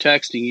here, we were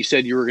texting. You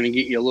said you were going to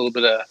get you a little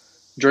bit of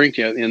drink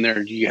in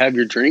there. Do you have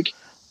your drink?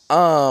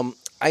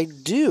 I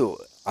do.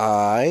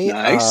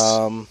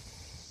 Nice.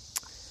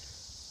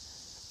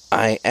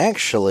 I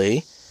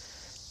actually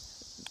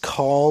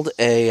called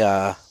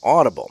a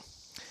audible.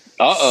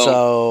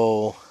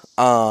 Uh-oh.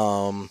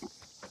 So,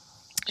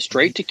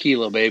 straight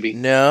tequila, baby.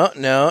 No.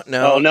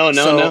 Oh,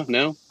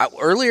 no.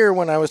 Earlier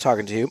when I was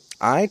talking to you,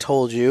 I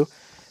told you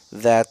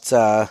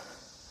that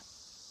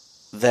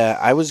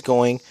that I was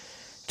going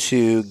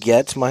to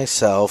get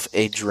myself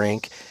a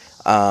drink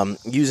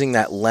using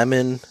that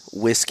lemon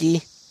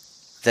whiskey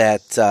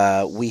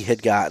that we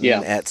had gotten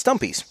at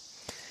Stumpy's,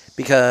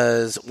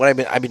 because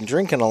I've been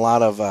drinking a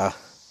lot of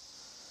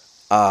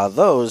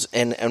those,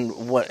 and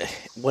what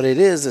it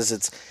is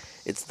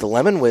it's the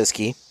lemon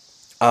whiskey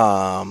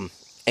and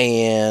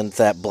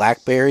that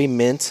blackberry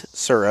mint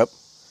syrup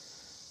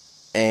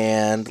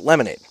and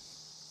lemonade,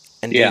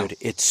 and dude,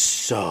 it's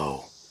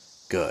so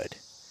good.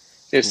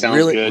 It sounds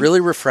really good. really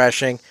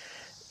refreshing.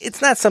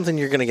 It's not something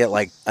you're going to get,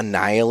 like,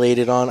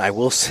 annihilated on. I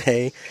will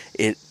say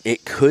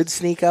it could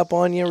sneak up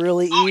on you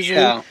really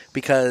easily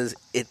because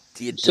it's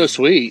so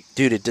sweet.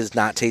 Dude, it does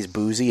not taste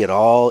boozy at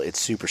all. It's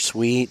super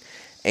sweet.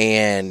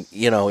 And,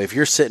 if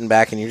you're sitting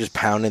back and you're just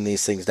pounding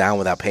these things down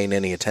without paying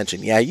any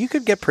attention, you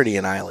could get pretty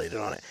annihilated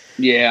on it.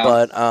 Yeah.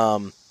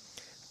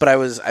 But I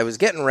was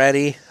getting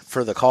ready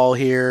for the call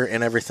here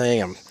and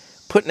everything. I'm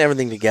putting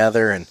everything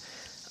together, and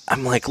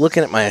I'm, like,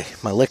 looking at my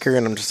liquor,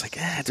 and I'm just like,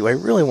 do I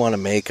really want to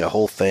make a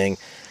whole thing?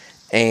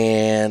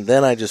 And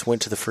then I just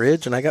went to the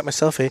fridge and I got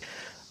myself a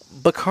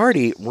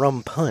Bacardi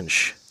rum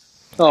punch.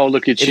 Oh,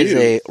 look at you. It is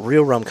a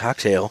real rum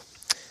cocktail.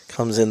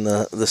 Comes in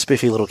the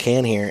spiffy little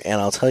can here,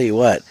 and I'll tell you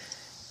what,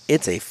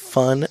 it's a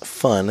fun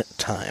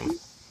time.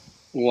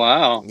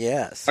 Wow.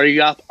 Yes. Are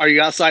you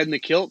outside in the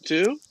kilt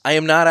too? I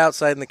am not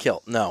outside in the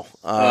kilt, no.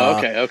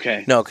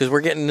 Okay. No, because we're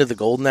getting into the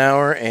golden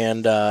hour,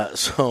 and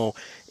so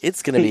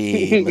it's going to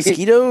be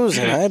mosquitoes,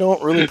 and I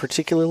don't really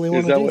particularly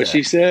want to do that. Is that what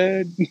she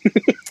said?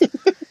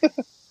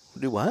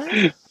 Do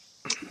what?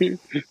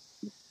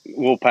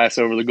 We'll pass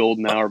over the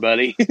golden hour,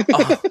 buddy.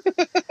 Oh,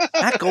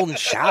 not golden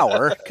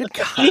shower. Good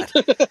God.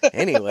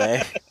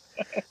 Anyway,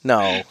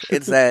 no,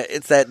 it's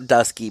that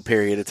dusky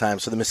period of time,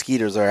 so the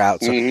mosquitoes are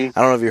out. So I don't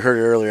know if you heard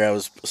it earlier. I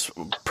was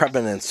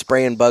prepping and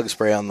spraying bug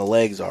spray on the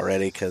legs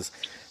already because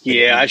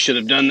I should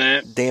have done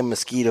that. Damn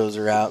mosquitoes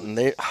are out, and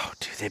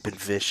they've been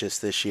vicious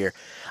this year.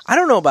 I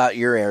don't know about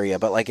your area,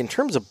 but like in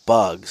terms of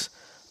bugs,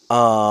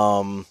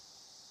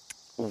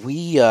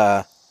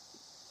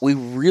 we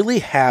really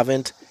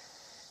haven't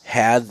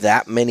had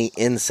that many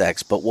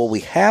insects, but what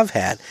we have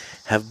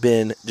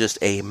been just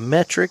a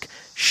metric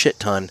shit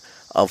ton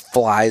of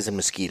flies and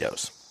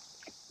mosquitoes.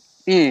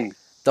 The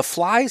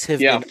flies have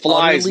been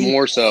utterly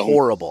more so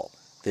horrible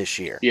this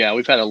year. Yeah,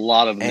 we've had a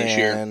lot of them this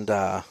year. And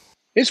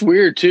it's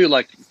weird too,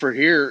 like for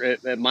here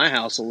at my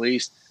house at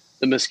least,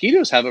 the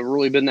mosquitoes haven't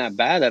really been that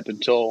bad up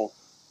until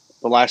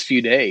the last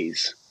few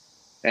days.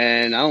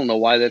 And I don't know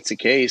why that's the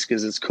case,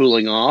 because it's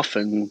cooling off,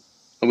 and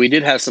we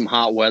did have some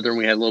hot weather, and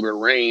we had a little bit of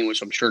rain,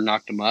 which I'm sure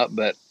knocked them up.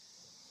 But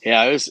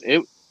I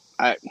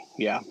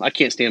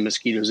can't stand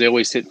mosquitoes. They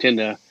always tend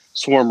to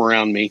swarm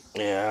around me.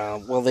 Yeah,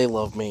 well, they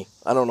love me.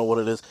 I don't know what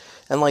it is.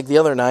 And like the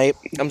other night,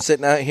 I'm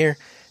sitting out here,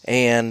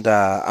 and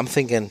I'm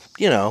thinking,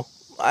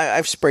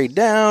 I've sprayed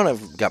down,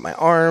 I've got my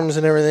arms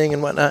and everything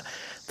and whatnot.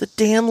 The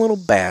damn little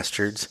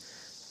bastards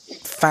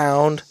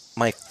found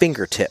my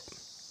fingertip.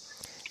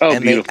 Oh,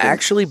 and beautiful. They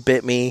actually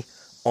bit me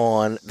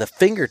on the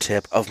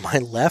fingertip of my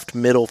left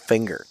middle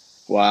finger.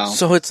 Wow.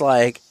 So it's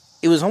like,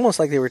 it was almost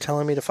like they were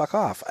telling me to fuck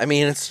off. I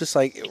mean, it's just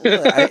like,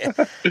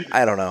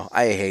 I don't know.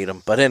 I hate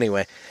them. But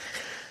anyway.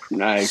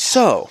 Nice.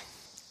 So,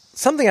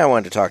 something I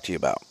wanted to talk to you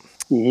about.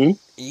 Mm-hmm.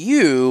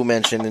 You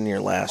mentioned in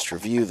your last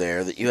review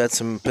there that you had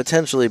some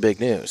potentially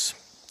big news.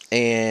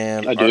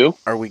 And I do.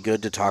 Are we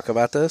good to talk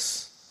about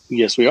this?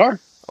 Yes, we are.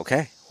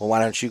 Okay. Well,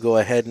 why don't you go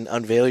ahead and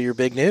unveil your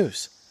big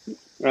news?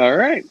 All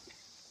right.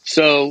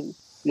 So,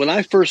 when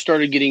I first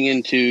started getting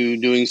into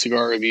doing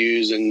cigar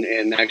reviews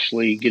and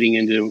actually getting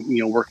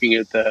into, working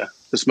at the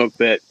the smoke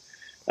pit.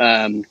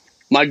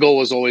 My goal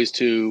was always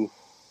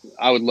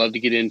I would love to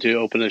get into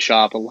open a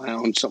shop, a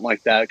lounge, something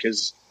like that,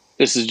 because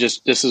this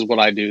is what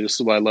I do. This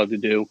is what I love to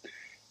do.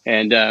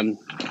 And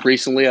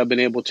recently I've been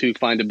able to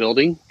find a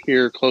building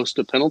here close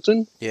to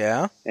Pendleton.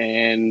 Yeah.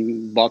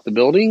 And bought the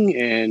building,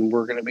 and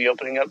we're going to be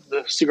opening up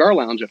the cigar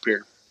lounge up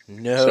here.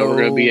 No so we're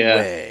going to be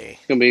way.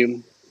 It's going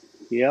to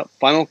be,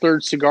 Final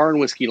Third Cigar and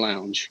Whiskey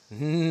Lounge.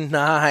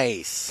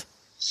 Nice.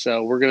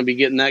 So we're going to be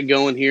getting that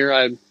going here.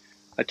 I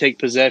take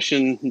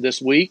possession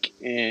this week,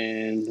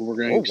 and we're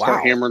going to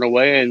start hammering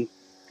away. And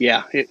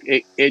yeah,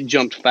 it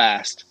jumped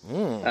fast.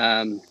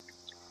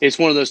 It's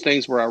one of those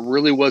things where I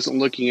really wasn't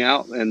looking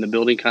out, and the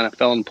building kind of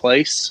fell in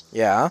place.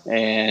 Yeah.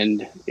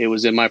 And it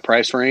was in my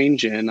price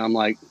range, and I'm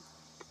like,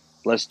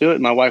 let's do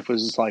it. My wife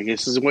was just like,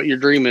 this is what your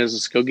dream is.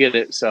 Let's go get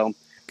it. So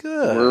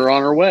good. We're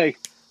on our way.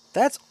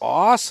 That's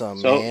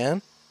awesome,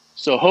 man.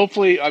 So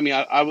hopefully, I mean,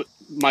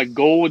 my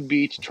goal would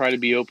be to try to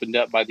be opened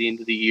up by the end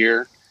of the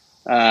year.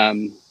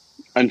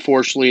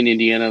 Unfortunately, in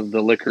Indiana,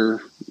 the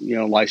liquor,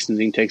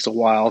 licensing takes a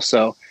while.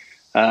 So,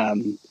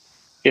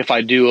 if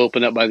I do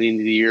open up by the end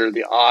of the year,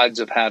 the odds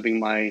of having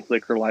my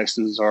liquor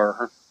license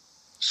are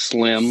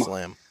slim.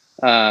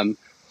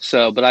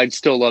 But I'd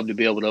still love to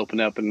be able to open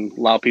up and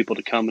allow people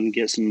to come and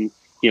get some,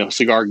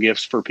 cigar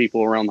gifts for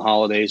people around the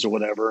holidays or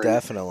whatever.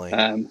 Definitely.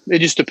 It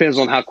just depends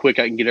on how quick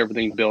I can get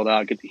everything built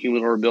out, get the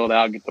humidor built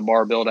out, get the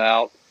bar built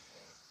out.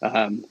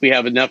 We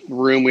have enough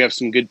room. We have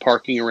some good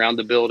parking around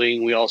the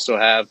building. We also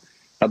have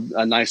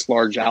a nice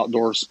large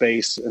outdoor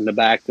space in the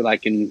back that I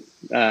can,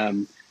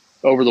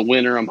 over the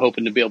winter, I'm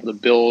hoping to be able to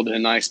build a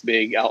nice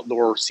big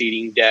outdoor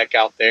seating deck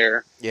out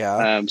there.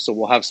 Yeah. So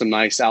we'll have some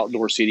nice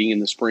outdoor seating in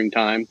the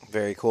springtime.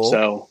 Very cool.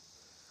 So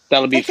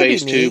that'll be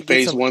phase 2.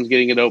 Phase 1's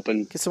getting it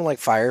open. Get some like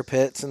fire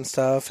pits and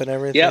stuff and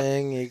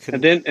everything. Yep.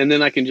 And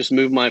then I can just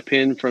move my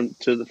pin from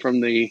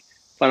the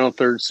Final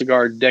Third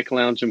Cigar Deck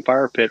Lounge and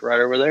Fire Pit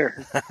right over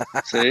there.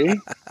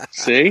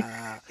 See,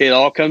 it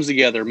all comes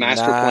together.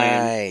 Master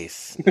plan.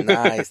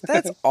 Nice.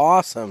 That's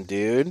awesome,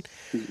 dude.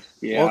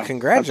 Yeah. Well,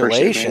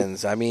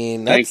 congratulations. I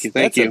mean,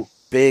 thank you. A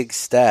big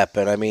step,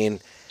 and I mean,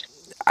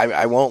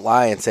 I won't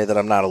lie and say that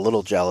I'm not a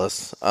little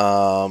jealous.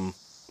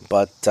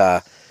 But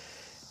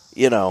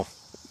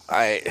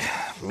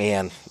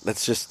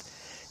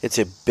it's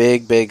a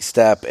big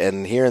step,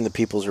 and here in the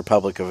People's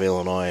Republic of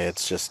Illinois,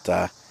 it's just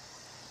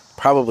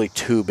probably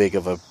too big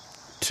of a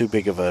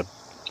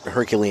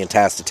Herculean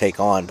task to take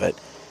on. But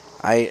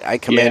I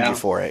commend you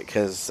for it,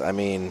 because I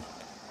mean,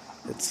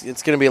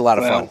 it's going to be a lot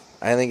of fun.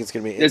 I think it's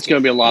going to be. It's going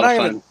to be a lot of fun. I'm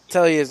not going to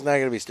tell you it's not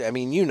going to be. I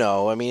mean,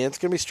 it's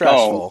going to be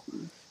stressful.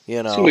 It's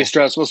going to be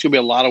stressful. It's going to be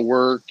a lot of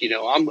work.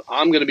 I'm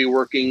going to be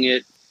working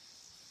it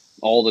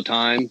all the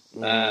time.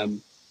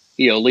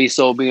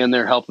 Lisa will be in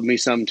there helping me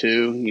some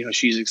too.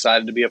 She's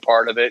excited to be a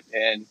part of it,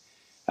 and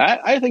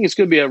I think it's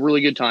going to be a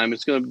really good time.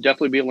 It's going to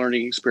definitely be a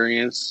learning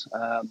experience.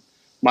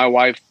 My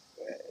wife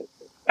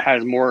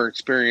has more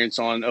experience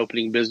on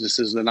opening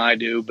businesses than I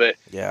do, but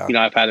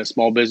I've had a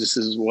small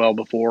businesses as well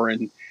before,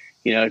 and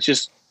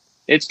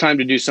it's time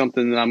to do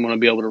something that I'm going to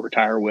be able to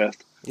retire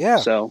with. Yeah.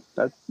 So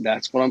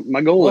that's what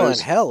my goal is. Well, and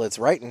hell, it's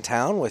right in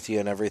town with you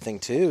and everything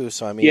too.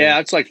 So I mean,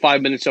 it's like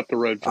 5 minutes up the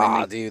road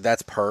from me. Dude,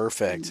 that's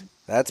perfect.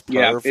 That's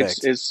perfect.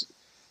 Yeah,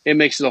 it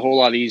makes it a whole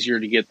lot easier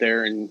to get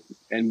there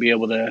and be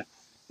able to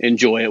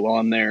enjoy it while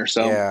I'm there.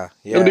 So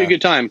it'll be a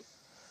good time.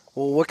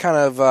 Well, what kind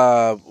of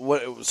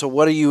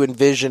what are you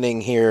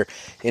envisioning here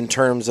in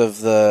terms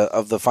of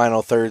the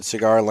Final Third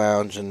Cigar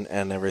Lounge and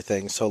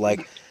everything? So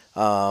like,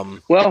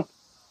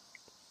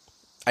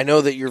 I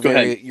know that you're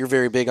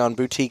very big on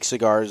boutique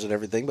cigars and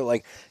everything, but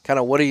like, kind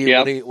of what are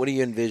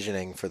you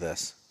envisioning for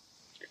this?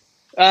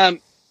 That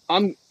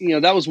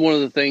was one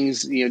of the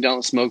things down at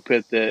the Smoke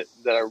Pit that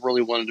I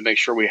really wanted to make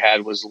sure we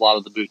had was a lot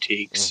of the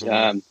boutiques,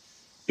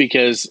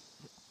 because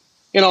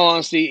in all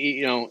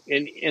honesty,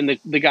 and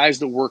the guys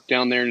that work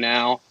down there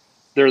now,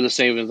 they're the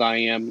same as I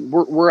am.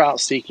 We're out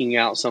seeking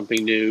out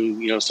something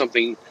new,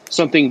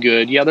 something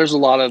good. Yeah, there's a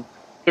lot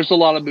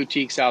of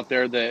boutiques out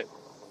there that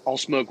I'll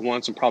smoke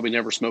once and probably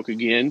never smoke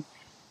again.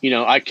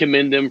 I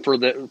commend them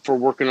for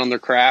working on their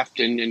craft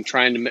and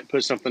trying to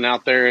put something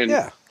out there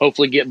and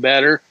hopefully get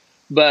better.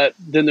 But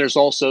then there's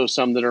also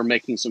some that are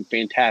making some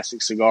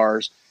fantastic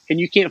cigars, and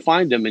you can't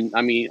find them. And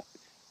I mean,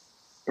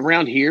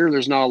 around here,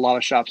 there's not a lot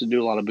of shops that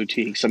do a lot of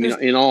boutiques. I mean,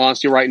 in all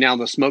honesty, right now,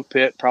 the Smoke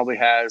Pit probably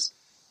has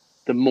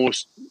the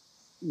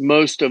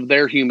most of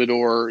their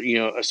humidor,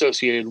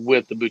 associated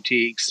with the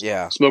boutiques.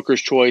 Yeah.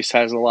 Smoker's Choice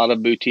has a lot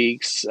of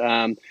boutiques.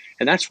 And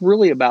that's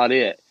really about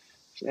it.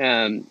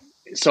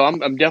 So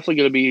I'm definitely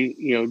going to be,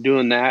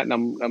 doing that. And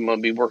I'm going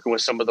to be working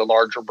with some of the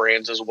larger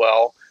brands as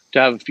well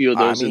to have a few of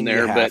those in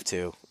there. You have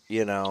to.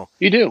 You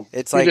do.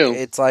 It's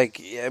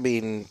like, I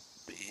mean,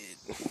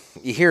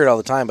 you hear it all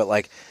the time, but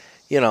like,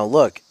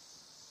 look,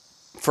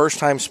 first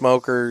time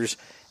smokers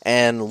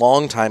and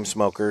long time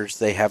smokers,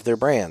 they have their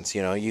brands.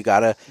 You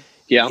gotta,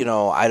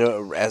 I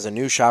don't, as a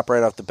new shop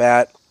right off the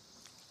bat,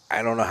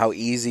 I don't know how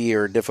easy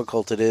or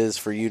difficult it is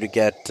for you to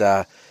get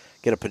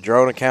get a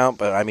Padron account,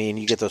 but I mean,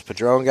 you get those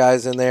Padron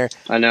guys in there.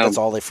 I know. That's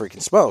all they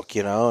freaking smoke,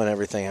 you know, and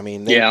everything. I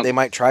mean, they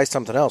might try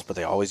something else, but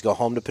they always go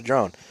home to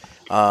Padron.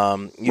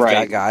 You've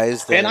got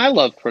guys that, and I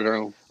love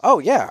Padron. Oh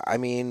yeah, I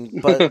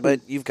mean,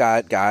 but you've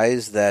got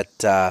guys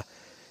that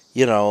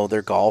you know,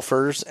 they're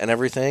golfers and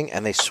everything,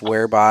 and they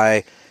swear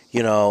by,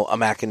 you know, a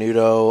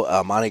Macanudo,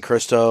 a Monte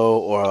Cristo,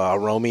 or a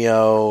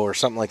Romeo, or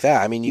something like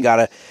that. I mean, you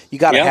gotta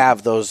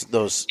have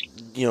those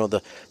you know,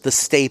 the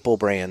staple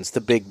brands,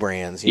 the big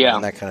brands, you know,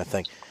 and that kind of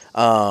thing.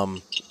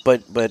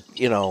 But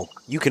you know,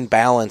 you can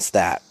balance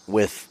that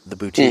with the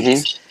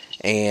boutiques,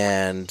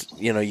 and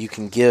you know, you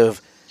can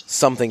give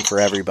something for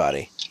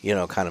everybody, you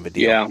know, kind of a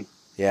deal.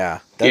 Yeah,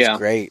 that's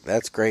great.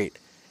 That's great.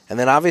 And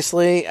then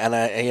obviously, and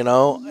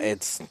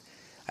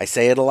I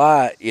say it a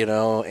lot, you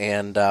know,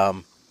 and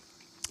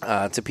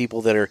to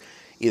people that are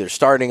either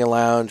starting a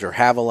lounge or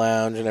have a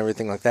lounge and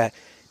everything like that,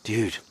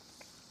 dude,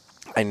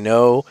 I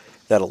know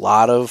that a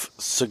lot of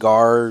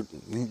cigar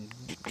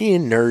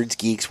nerds,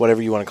 geeks,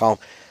 whatever you want to call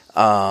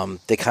them,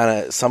 they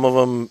kind of, some of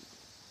them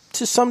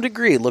to some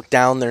degree look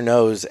down their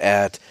nose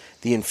at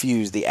the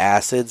infused, the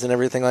acids and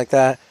everything like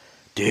that.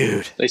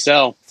 Dude, they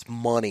sell. It's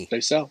money.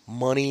 They sell.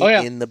 Money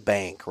in the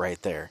bank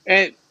right there.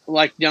 And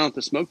like down at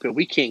the smoke pit,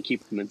 we can't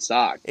keep them in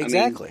stock.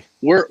 Exactly.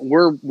 I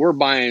mean, we're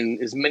buying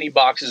as many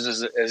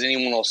boxes as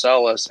anyone will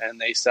sell us,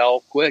 and they sell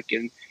quick.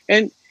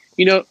 And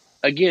you know,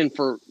 again,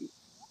 for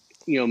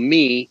you know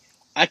me,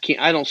 I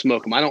don't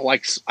smoke them. I don't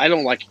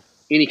like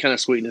any kind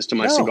of sweetness to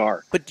my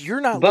cigar. But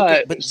you're not.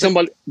 But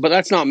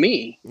that's not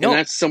me. No. And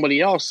that's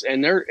somebody else.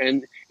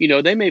 And you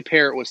know, they may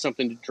pair it with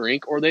something to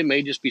drink, or they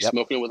may just be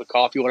smoking it with a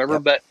coffee, or whatever.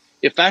 But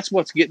if that's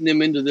what's getting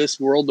them into this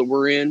world that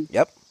we're in,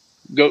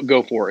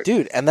 go for it,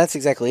 dude. And that's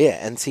exactly it.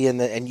 And see,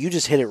 and you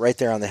just hit it right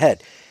there on the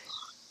head.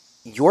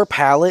 Your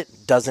palate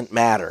doesn't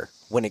matter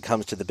when it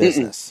comes to the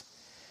business.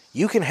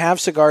 You can have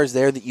cigars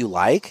there that you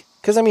like,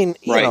 because I mean,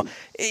 you know,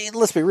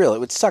 let's be real. It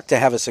would suck to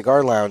have a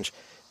cigar lounge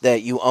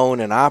that you own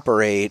and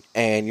operate,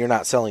 and you're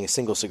not selling a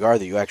single cigar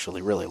that you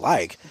actually really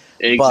like.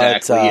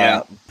 Exactly.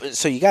 But,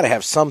 so you got to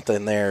have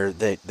something there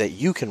that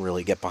you can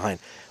really get behind.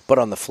 But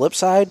on the flip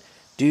side,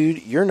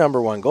 dude, your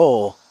number one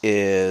goal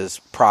is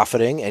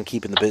profiting and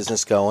keeping the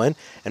business going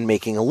and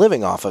making a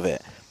living off of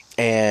it.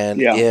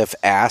 And if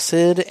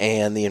acid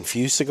and the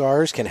infused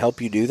cigars can help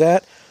you do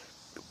that,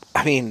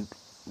 I mean,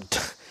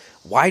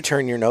 why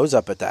turn your nose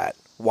up at that?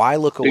 Why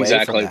look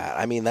away from that?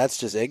 I mean, that's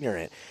just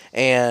ignorant.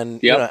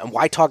 And you know, and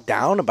why talk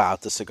down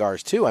about the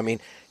cigars too? I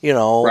mean, you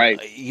know,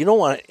 you don't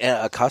want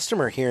a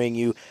customer hearing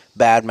you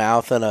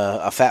badmouth and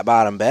a Fat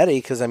Bottom Betty,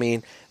 because I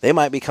mean, they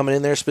might be coming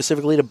in there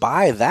specifically to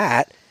buy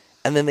that,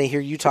 and then they hear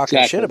you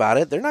talking shit about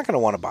it. They're not going to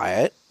want to buy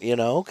it, you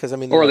know, because I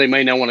mean, or they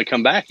may not want to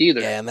come back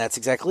either. And that's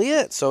exactly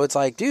it. So it's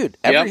like, dude,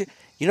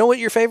 you know what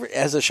your favorite,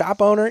 as a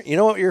shop owner, you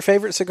know what your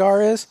favorite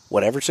cigar is?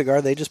 Whatever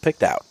cigar they just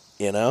picked out,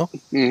 you know?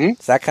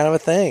 It's that kind of a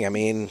thing. I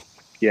mean,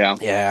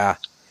 yeah.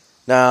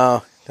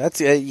 No,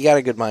 that's you got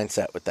a good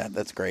mindset with that.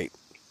 That's great.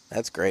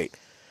 That's great.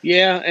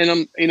 Yeah,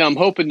 and I'm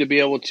hoping to be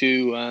able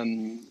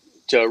to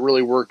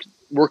really work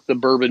the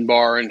bourbon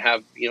bar and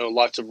have, you know,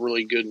 lots of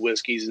really good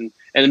whiskeys,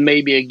 and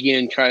maybe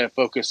again try to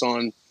focus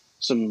on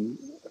some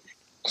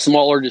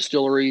smaller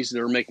distilleries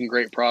that are making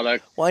great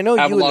product. Well, I know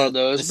have you a lot and of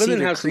those, but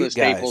then have some of the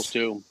staples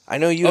too. I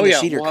know you and the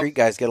Cedar Creek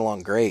guys get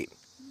along great.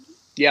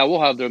 Yeah,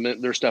 we'll have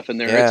their stuff in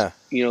there. Yeah. It's,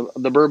 you know,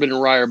 the bourbon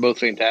and rye are both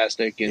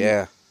fantastic,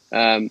 and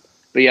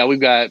but yeah, we've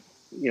got,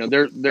 you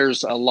know,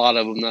 there's a lot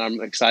of them that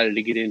I'm excited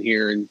to get in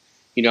here, and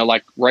you know,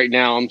 like right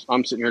now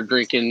I'm sitting here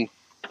drinking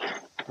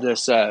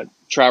this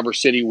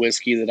Traverse City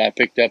whiskey that I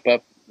picked up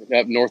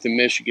north in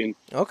Michigan.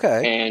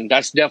 Okay, and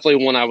that's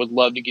definitely one I would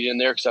love to get in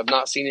there because I've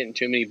not seen it in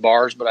too many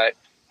bars, but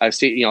I've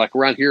seen, you know, like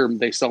around here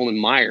they sell them in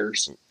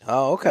Myers.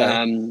 Oh,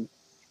 okay.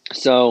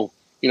 So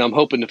you know, I'm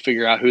hoping to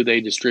figure out who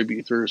they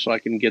distribute through so I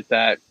can get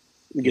that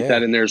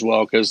in there as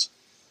well, because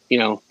you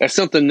know, that's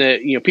something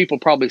that, you know, people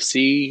probably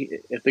see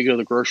if they go to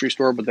the grocery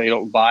store, but they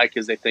don't buy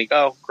because they think,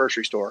 oh,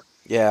 grocery store.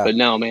 Yeah. But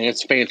no, man,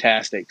 it's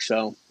fantastic.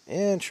 So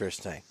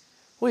interesting.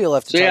 Well, you'll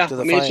have to talk to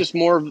the it's just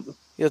more. You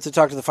have to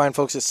talk to the fine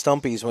folks at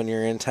Stumpy's when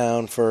you're in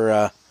town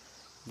for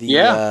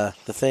the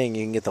thing.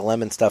 You can get the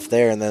lemon stuff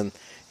there, and then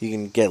you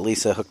can get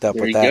Lisa hooked up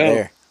with that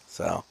there.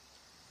 So.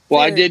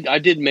 Well, I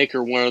did make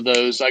her one of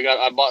those.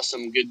 I bought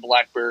some good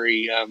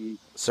blackberry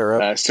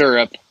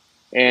syrup.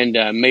 And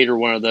made her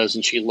one of those,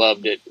 and she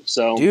loved it.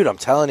 So, dude, I'm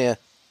telling you,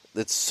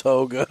 it's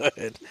so good.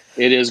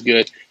 It is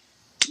good.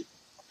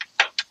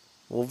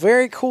 Well,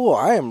 very cool.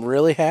 I am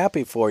really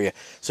happy for you.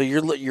 So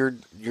your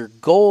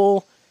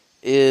goal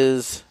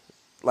is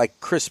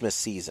like Christmas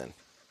season.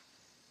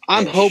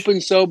 I'm hoping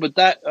so, but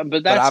that's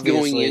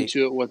going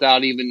into it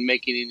without even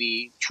making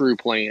any true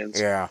plans.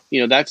 Yeah,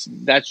 you know, that's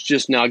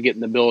just now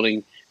getting the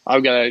building.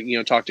 I've got to, you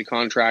know, talk to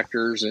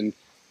contractors and,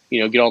 you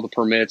know, get all the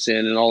permits in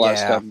and all that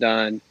stuff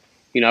done.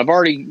 You know, I've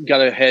already got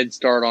a head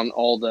start on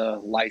all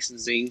the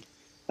licensing.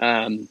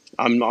 I'm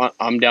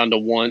down to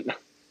one.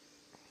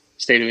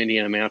 State of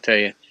Indiana, man, I'll tell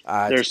you.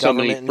 There's so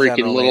many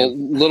freaking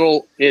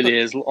little. It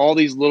is all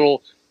these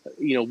little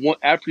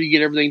after you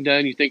get everything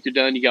done, you think you're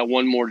done, you got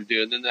one more to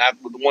do, and then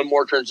one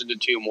more turns into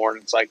two more,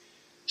 and it's like,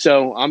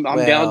 so I'm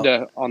down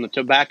to, on the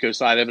tobacco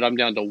side of it, I'm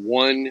down to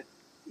one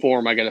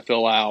form I got to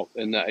fill out,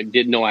 and I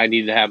didn't know I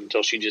needed to have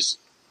until she just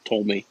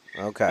told me.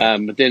 Okay.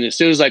 But then as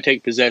soon as I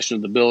take possession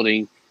of the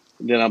building,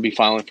 then I'll be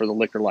filing for the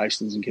liquor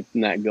license and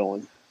getting that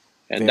going,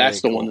 and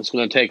that's the one that's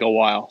going to take a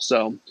while.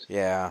 So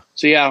yeah.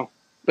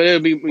 But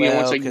it'll be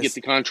once I can get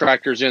the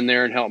contractors in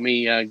there and help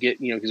me get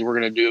because we're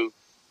going to do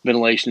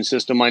ventilation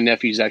system. My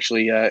nephew's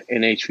actually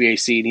in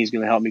HVAC, and he's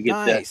going to help me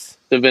get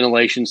the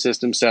ventilation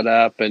system set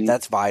up, and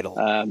that's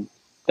vital.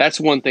 That's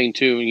one thing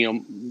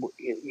too.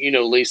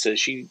 Lisa,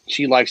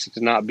 she likes it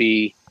to not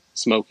be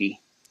smoky.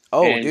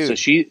 Oh, and dude,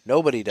 so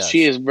nobody does.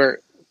 She is but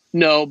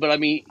I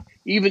mean,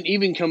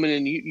 even coming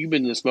in, you've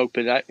been in the smoke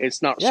pit.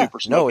 It's not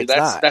super smoky. No, it's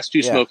not. That's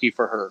too smoky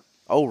for her.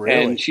 Oh,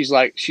 really? And she's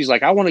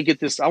like, I want to get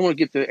this. I want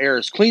to get the air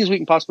as clean as we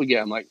can possibly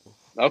get. I'm like,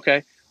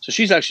 okay. So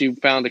she's actually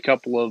found a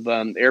couple of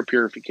air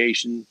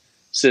purification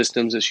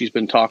systems that she's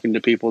been talking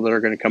to people that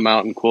are going to come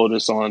out and quote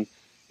us on,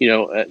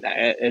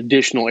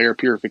 additional air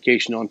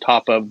purification on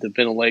top of the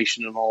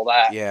ventilation and all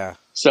that. Yeah.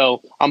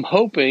 So I'm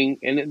hoping,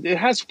 and it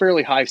has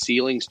fairly high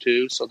ceilings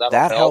too, so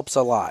that helps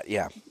a lot.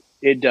 Yeah,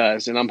 it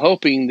does. And I'm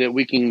hoping that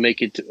we can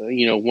make it,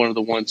 one of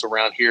the ones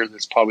around here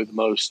that's probably the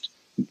most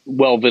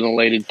well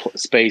ventilated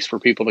space for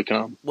people to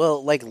come.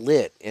 Well, like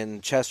Lit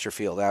in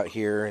Chesterfield out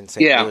here in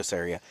St. Louis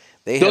area,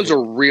 those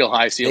are real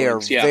high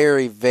ceilings. They are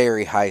very,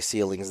 very high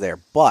ceilings there,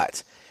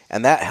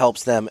 and that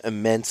helps them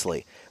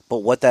immensely.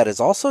 But what that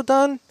has also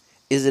done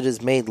is it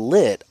has made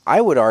Lit,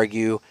 I would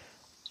argue,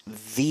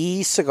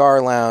 the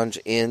cigar lounge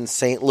in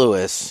St.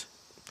 Louis.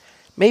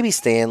 Maybe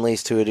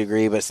Stanley's to a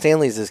degree, but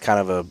Stanley's is kind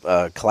of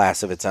a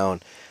class of its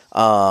own.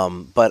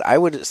 But I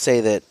would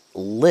say that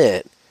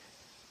Lit,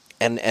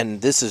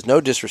 and this is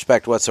no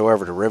disrespect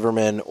whatsoever to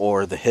Riverman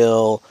or The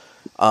Hill,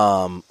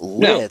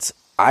 Lit,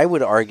 I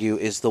would argue,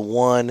 is the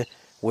one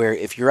where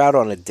if you're out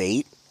on a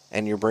date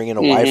and you're bringing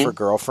a wife or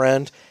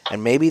girlfriend,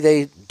 and maybe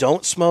they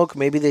don't smoke,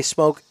 maybe they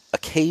smoke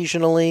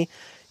occasionally,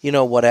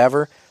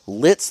 whatever,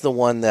 Lit's the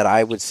one that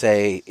I would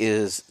say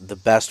is the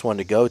best one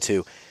to go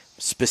to,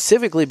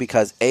 specifically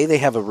because A, they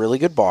have a really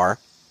good bar,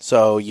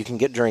 so you can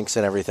get drinks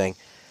and everything,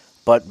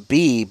 but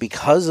B,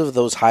 because of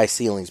those high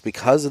ceilings,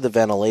 because of the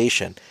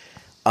ventilation,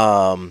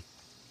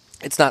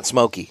 it's not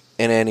smoky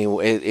in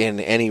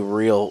any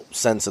real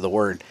sense of the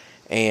word,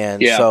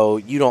 and so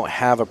you don't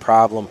have a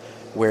problem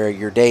where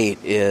your date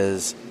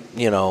is,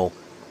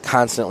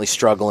 constantly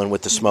struggling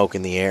with the smoke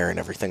in the air and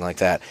everything like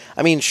that.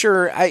 I mean,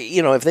 sure,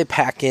 if they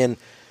pack in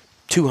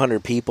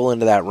 200 people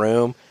into that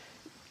room,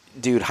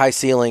 dude, high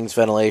ceilings,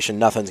 ventilation,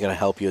 nothing's going to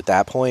help you at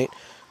that point.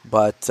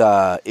 But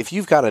if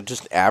you've got a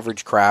just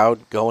average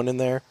crowd going in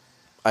there,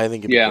 I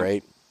think it'd be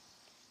great.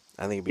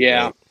 I think it'd be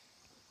great.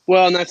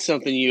 Well, and that's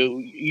something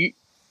you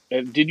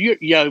did you?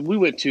 Yeah, we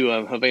went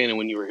to Havana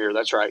when you were here.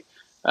 That's right.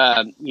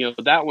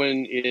 That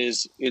one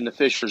is in the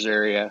Fishers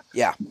area.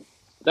 Yeah,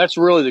 that's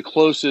really the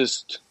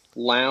closest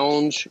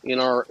lounge in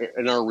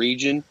our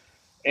region,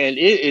 and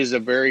it is a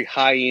very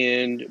high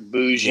end,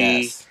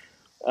 bougie,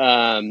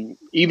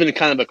 even a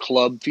kind of a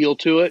club feel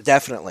to it.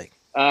 Definitely.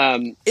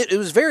 It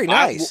was very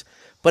nice,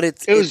 but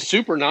it was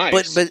super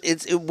nice. But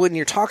when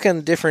you're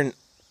talking different,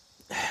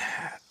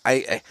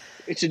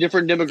 it's a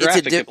different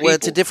demographic.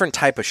 It's a different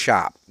type of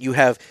shop. You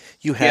have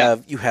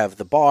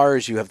the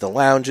bars, you have the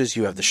lounges,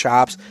 you have the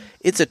shops.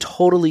 It's a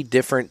totally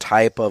different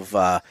type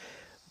of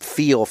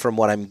feel from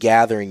what I'm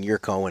gathering you're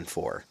going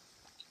for.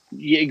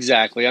 Yeah,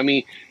 exactly. I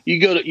mean, you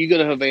go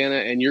to Havana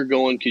and you're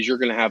going because you're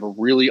going to have a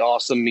really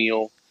awesome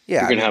meal. Yeah,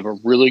 you're going to have a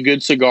really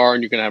good cigar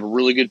and you're going to have a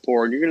really good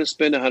pour and you're going to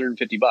spend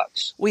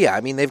 $150. Well, yeah, I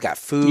mean, they've got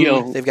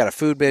food. They've got a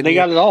food menu. They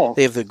got it all.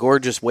 They have the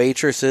gorgeous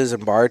waitresses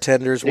and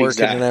bartenders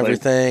working and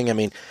everything. I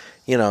mean,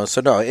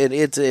 so no,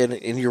 it's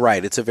and you're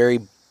right. It's a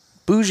very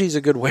bougie's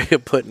a good way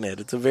of putting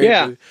it. It's a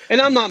very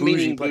and I'm not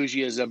meaning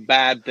bougie as a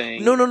bad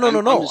thing. No.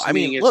 I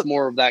mean, it's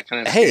more of that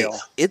kind of scale.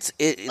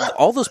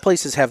 All those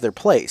places have their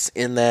place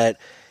in that.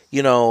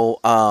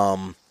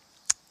 When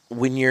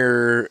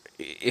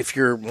if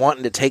you're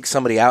wanting to take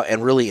somebody out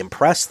and really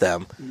impress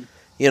them,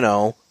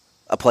 a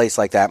place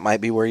like that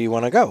might be where you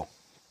want to go.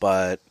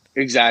 But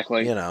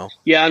exactly,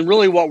 and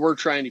really what we're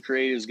trying to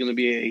create is going to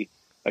be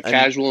a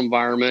casual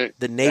environment,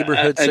 the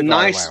neighborhood cigar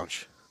nice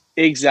lounge.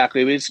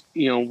 Exactly, it's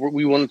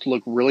we want it to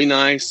look really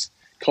nice,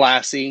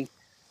 classy,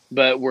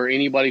 but where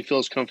anybody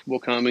feels comfortable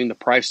coming. The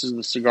prices of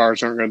the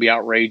cigars aren't going to be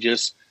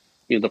outrageous.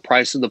 The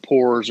price of the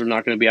pours are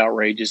not going to be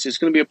outrageous. It's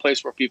going to be a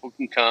place where people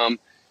can come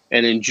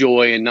and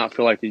enjoy and not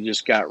feel like they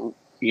just got,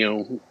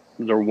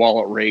 their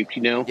wallet raped,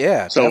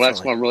 Yeah. So definitely.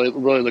 That's what I'm really,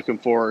 really looking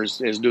for is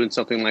doing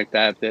something like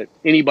that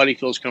anybody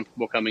feels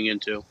comfortable coming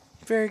into.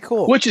 Very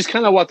cool. Which is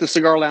kind of what the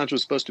cigar lounge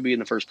was supposed to be in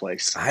the first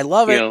place. I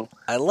love it.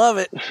 I love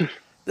it.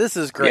 This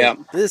is great. Yeah.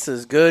 This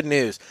is good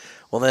news.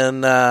 Well,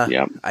 then,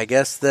 I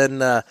guess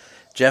then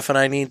Jeff and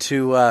I need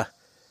to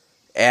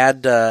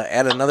add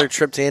another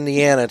trip to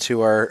Indiana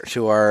to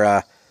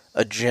our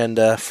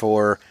agenda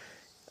for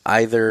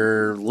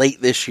either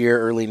late this year,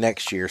 early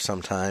next year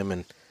sometime,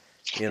 and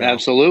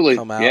Absolutely.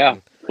 Come out. Yeah.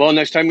 Well,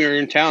 next time you're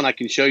in town, I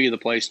can show you the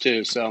place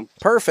too. So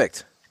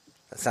Perfect.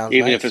 That sounds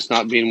even nice. if it's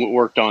not being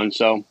worked on.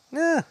 So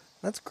yeah,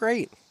 that's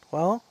great.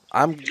 Well,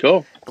 I'm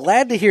cool.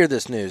 Glad to hear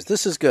this news.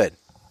 This is good.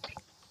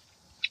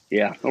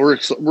 Yeah, we're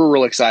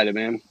real excited,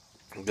 man.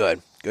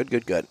 Good.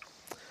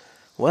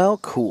 Well,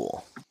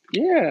 cool.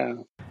 Yeah.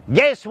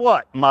 Guess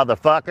what,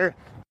 motherfucker?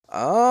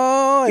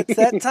 Oh, it's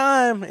that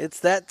time.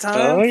 It's that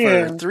time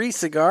yeah. for 3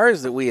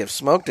 cigars that we have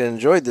smoked and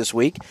enjoyed this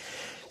week.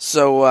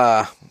 So,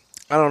 I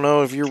don't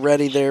know if you're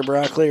ready there,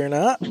 Broccoli, or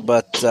not,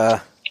 but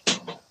I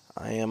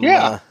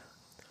am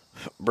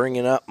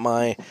bringing up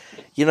my...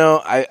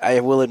 I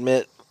will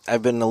admit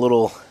I've been a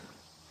little...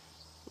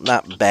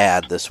 not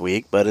bad this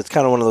week, but it's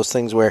kind of one of those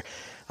things where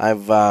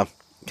I've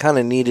kind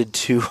of needed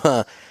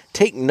to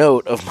take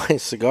note of my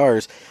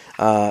cigars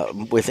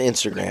with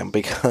Instagram,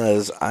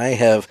 because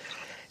I've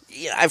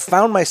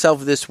found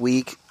myself this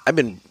week, I've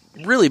been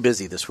really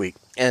busy this week,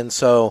 and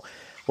so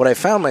what I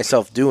found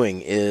myself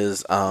doing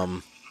is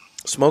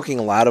smoking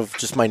a lot of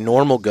just my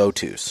normal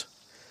go-tos,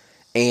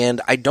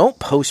 and I don't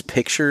post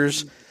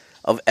pictures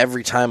of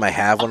every time I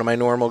have one of my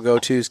normal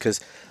go-tos, because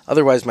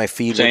otherwise my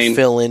feed would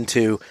fill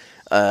into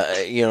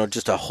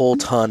just a whole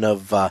ton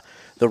of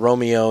the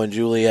Romeo and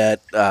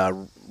Juliet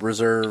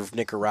Reserve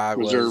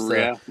Nicaragua,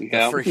 the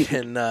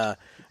freaking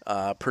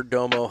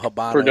Perdomo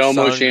Habano,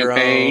 Perdomo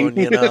champagne.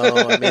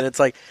 I mean, it's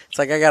like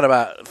I got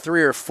about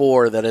 3 or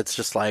 4 that it's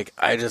just like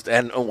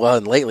and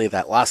lately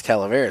that Las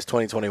Calaveras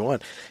 2021,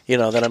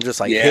 that I'm just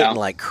like hitting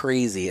like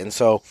crazy, and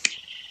so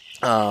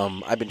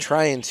I've been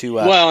trying to.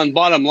 And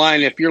bottom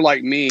line, if you're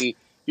like me,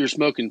 you're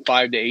smoking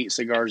 5 to 8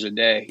 cigars a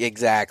day.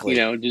 Exactly.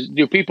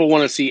 Do people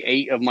want to see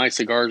 8 of my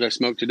cigars I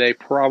smoked today?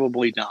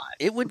 Probably not.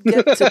 It would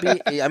get to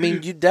be. I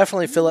mean, you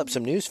definitely fill up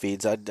some news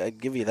feeds.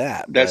 I'd give you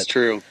that. That's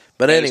true.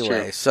 But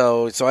anyway,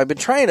 so I've been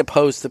trying to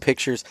post the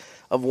pictures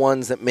of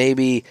ones that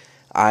maybe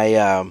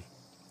I'm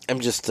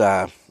just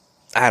I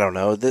don't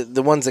know,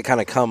 the ones that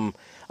kind of come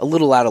a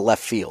little out of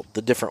left field,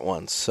 the different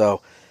ones.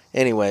 So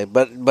anyway,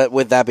 but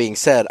with that being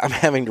said, I'm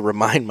having to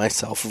remind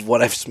myself of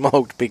what I've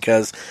smoked,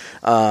 because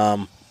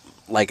I'm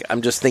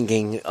just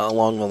thinking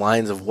along the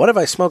lines of what have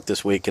I smoked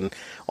this week, and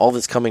all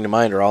that's coming to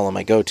mind are all of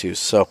my go-tos.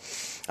 So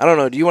I don't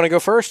know. Do you want to go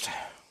first?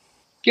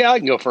 Yeah, I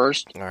can go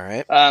first. All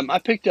right. I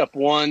picked up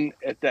one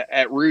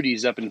at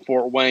Rudy's up in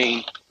Fort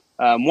Wayne.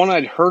 One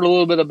I'd heard a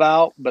little bit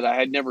about, but I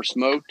had never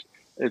smoked.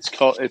 It's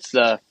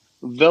the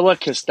Villa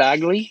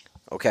Castagli.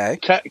 Okay.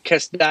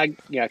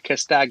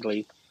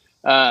 Castagli.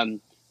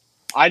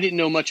 I didn't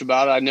know much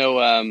about it. I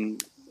know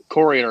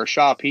Corey at our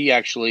shop.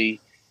 He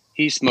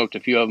smoked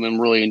a few of them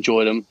and really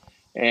enjoyed them.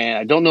 And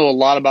I don't know a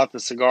lot about the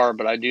cigar,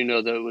 but I do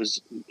know that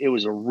it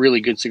was a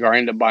really good cigar. I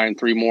ended up buying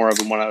 3 more of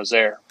them when I was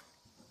there.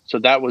 So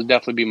that would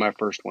definitely be my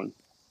first one.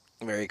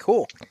 Very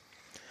cool.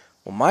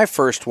 Well, my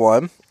first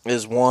one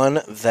is one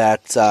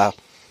that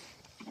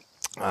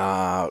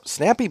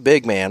Snappy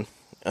Big Man,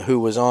 who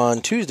was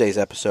on Tuesday's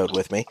episode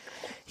with me,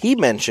 he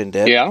mentioned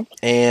it. Yeah.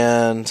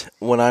 And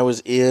when I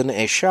was in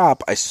a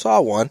shop, I saw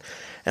one,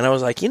 and I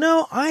was like,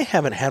 I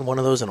haven't had one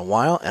of those in a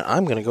while, and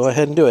I'm going to go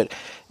ahead and do it.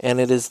 And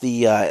it is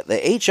the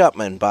H.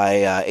 Upmann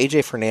by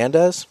AJ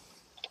Fernandez.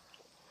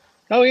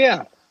 Oh,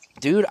 yeah.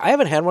 Dude, I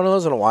haven't had one of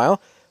those in a while.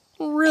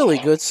 Really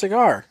good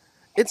cigar.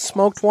 It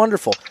smoked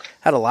wonderful.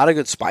 Had a lot of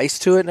good spice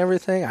to it and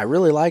everything. I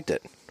really liked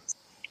it.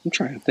 I'm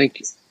trying to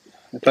think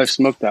if I've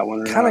smoked that one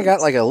or not. Kind of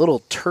got like a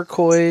little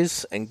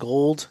turquoise and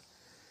gold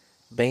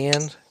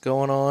band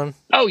going on.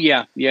 Oh,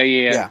 yeah.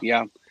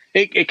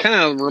 It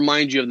kind of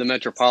reminds you of the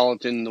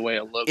Metropolitan, the way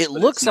it looks. It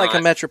looks like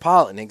a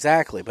Metropolitan,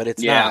 exactly, but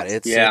it's not.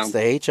 It's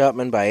the H.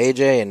 Upmann by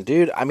AJ, and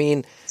dude, I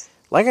mean,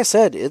 like I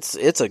said,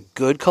 it's a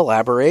good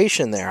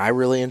collaboration there. I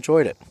really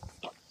enjoyed it.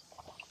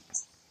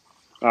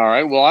 All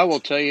right. Well, I will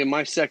tell you,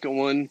 my second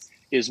one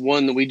is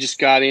one that we just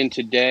got in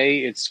today.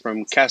 It's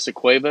from Casa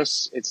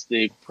Cuevas. It's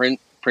the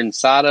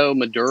Prensado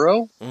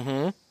Maduro.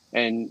 Mm-hmm.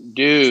 And,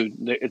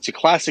 dude, it's a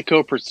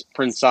Classico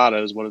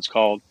Prensado is what it's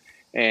called.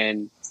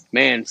 And,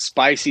 man,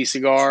 spicy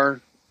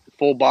cigar,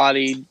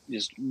 full-bodied,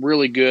 just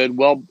really good.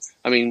 Well,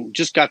 I mean,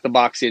 just got the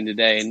box in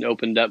today and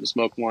opened up and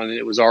smoked one, and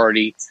it was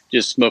already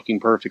just smoking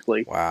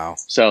perfectly. Wow.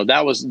 So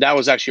that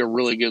was actually a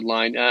really good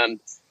line.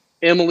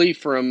 Emily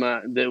from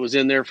that was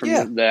in there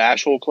from the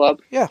Asheville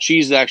Club. Yeah,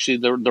 she's actually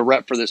the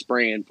rep for this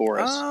brand for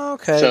us. Oh,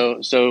 okay.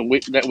 So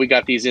we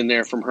got these in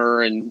there from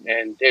her, and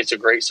it's a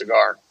great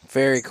cigar.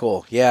 Very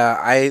cool.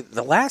 Yeah,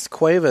 the last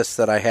Cuevas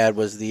that I had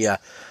was their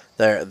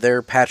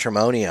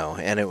Patrimonio,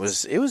 and it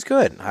was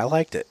good. I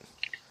liked it.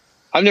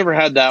 I've never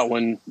had that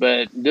one,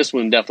 but this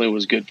one definitely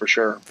was good for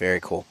sure. Very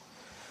cool.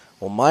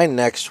 Well, my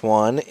next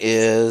one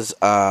is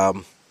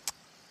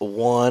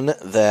one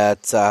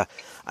that.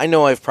 I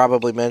know I've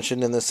probably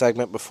mentioned in this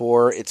segment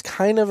before. It's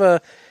kind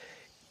of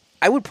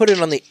I would put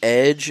it on the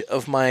edge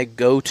of my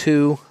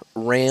go-to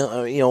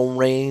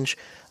range,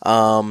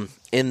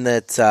 in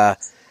that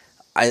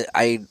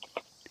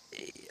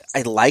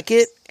I like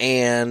it,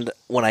 and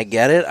when I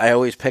get it, I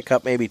always pick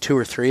up maybe 2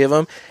 or 3 of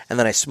them, and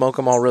then I smoke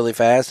them all really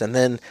fast, and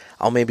then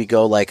I'll maybe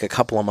go like a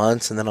couple of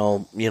months, and then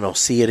I'll,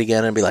 see it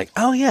again and be like,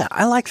 oh yeah,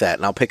 I like that,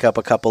 and I'll pick up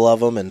a couple of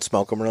them and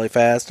smoke them really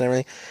fast and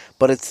everything.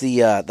 But it's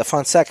the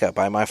Fonseca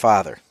by my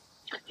father.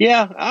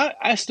 Yeah,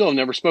 I still have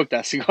never smoked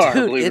that cigar.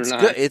 Dude, believe it's it or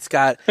good.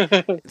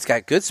 not. It's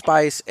got good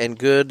spice and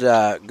good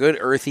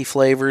earthy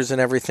flavors and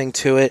everything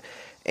to it,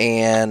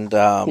 and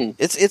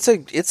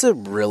it's a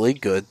really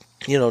good.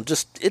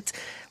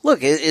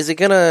 Look, is it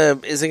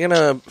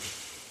gonna?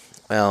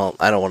 Well,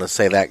 I don't want to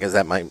say that because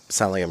that might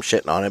sound like I'm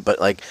shitting on it, but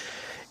like,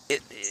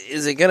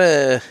 is it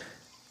gonna?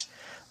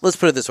 Let's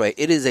put it this way: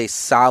 it is a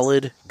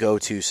solid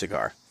go-to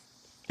cigar.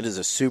 It is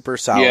a super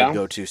solid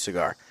go-to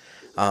cigar.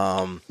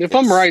 If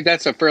I'm right,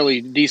 that's a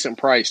fairly decent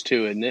price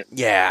too, isn't it?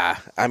 Yeah,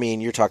 I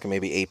mean, you're talking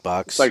maybe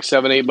 $8. It's like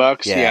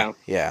 $7-8.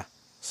 Yeah.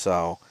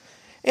 So,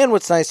 and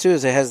what's nice too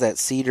is it has that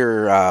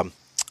cedar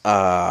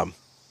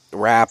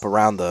wrap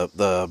around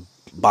the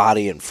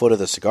body and foot of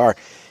the cigar.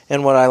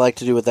 And what I like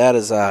to do with that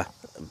is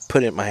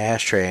put it in my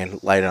ashtray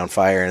and light it on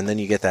fire, and then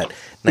you get that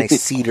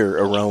nice cedar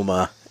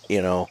aroma,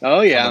 coming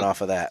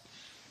off of that.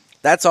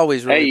 That's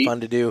always really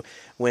fun to do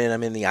when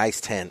I'm in the ice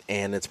tent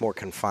and it's more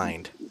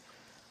confined.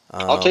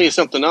 I'll tell you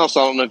something else.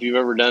 I don't know if you've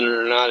ever done it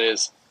or not.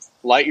 Is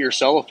light your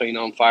cellophane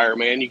on fire,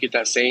 man. You get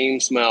that same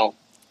smell.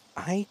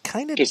 I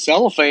kind of because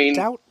cellophane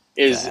doubt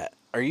is. That.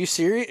 Are you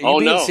serious?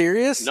 Are you being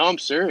serious? No, I'm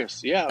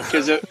serious. Yeah,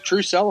 because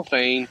true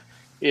cellophane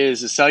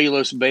is a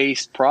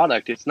cellulose-based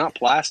product. It's not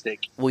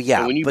plastic. Well, yeah.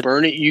 And when you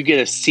burn it, you get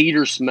a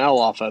cedar smell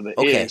off of it.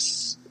 Okay.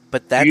 It's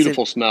but that's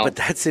beautiful smell. But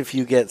that's if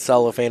you get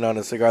cellophane on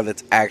a cigar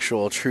that's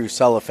actual true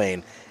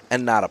cellophane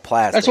and not a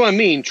plastic. That's what I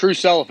mean. True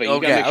cellophane. You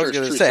okay, I was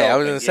going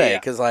to say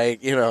because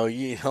like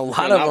a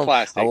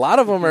lot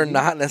of them are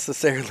not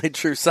necessarily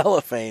true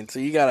cellophane, so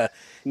you gotta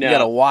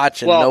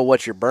watch and know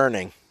what you're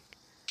burning.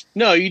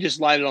 No, you just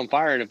light it on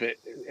fire, and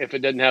if it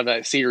doesn't have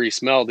that cedary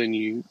smell, then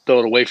you throw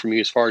it away from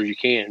you as far as you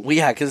can. Well,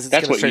 yeah, because it's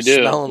going to start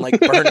smelling like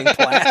burning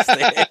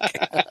plastic.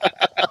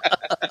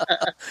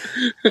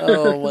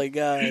 Oh my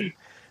god!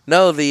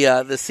 No,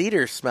 the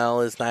cedar smell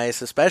is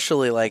nice,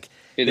 especially like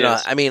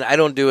I mean, I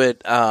don't do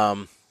it.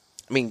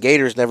 I mean,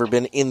 Gator's never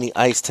been in the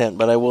ice tent,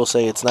 but I will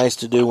say it's nice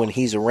to do when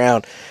he's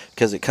around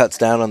because it cuts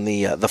down on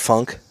the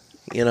funk.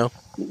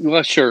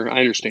 Well, sure, I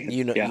understand.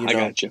 I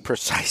got you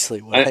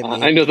precisely what I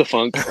mean. I know the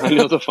funk.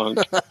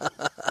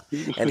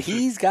 And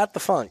he's got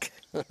the funk.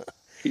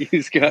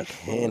 He's got.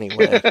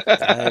 Anyway,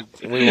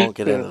 we won't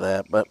get into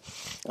that, but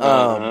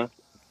all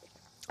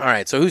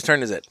right. So whose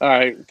turn is it? All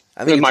right,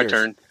 I think it's my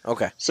turn.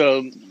 Okay.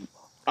 So,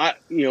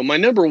 my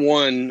number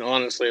one,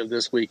 honestly, of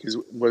this week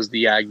was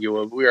the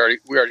Agua. We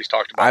already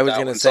talked about. I was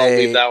going to say so I'll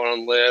leave that one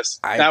on the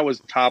list. That was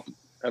top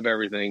of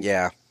everything.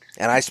 Yeah,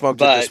 and I smoked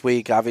it this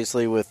week,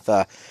 obviously with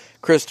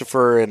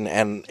Christopher,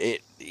 and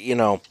it.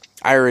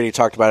 I already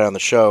talked about it on the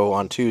show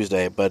on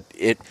Tuesday, but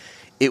it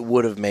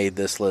would have made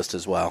this list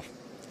as well.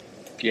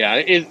 Yeah,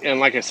 and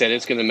like I said,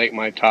 it's going to make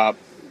my top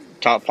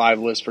 5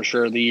 list for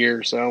sure of the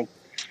year. So,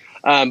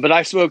 but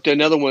I smoked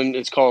another one.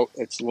 It's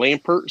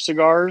Lampert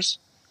cigars,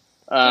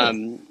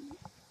 and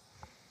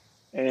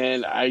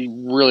I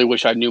really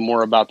wish I knew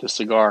more about this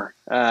cigar.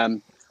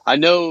 I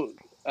know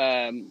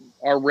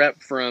our rep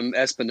from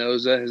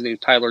Espinosa, his name's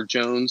Tyler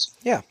Jones.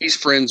 Yeah, he's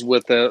friends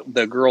with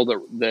the girl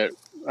that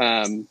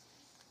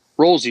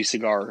rolls these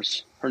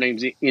cigars. Her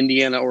name's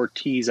Indiana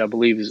Ortiz, I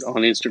believe, is on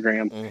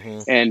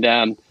Instagram,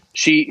 and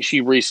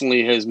she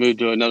recently has moved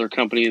to another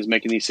company, is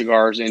making these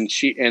cigars, and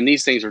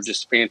these things are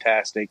just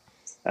fantastic.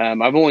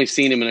 I've only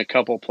seen them in a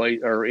couple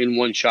places or in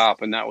one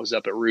shop, and that was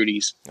up at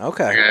Rudy's.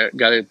 Okay, I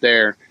got it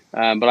there,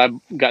 but I've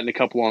gotten a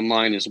couple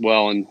online as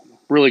well, and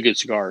really good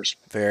cigars.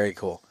 Very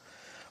cool.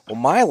 Well,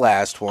 my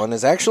last one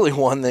is actually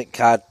one that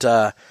got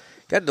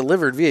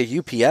delivered via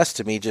UPS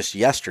to me just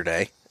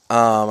yesterday.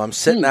 I'm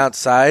sitting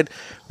outside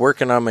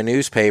working on my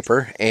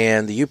newspaper,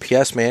 and the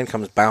UPS man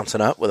comes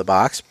bouncing up with a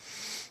box.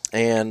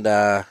 And,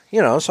 so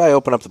I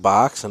open up the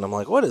box, and I'm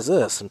like, what is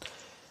this? And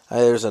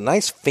there's a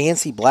nice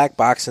fancy black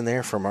box in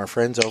there from our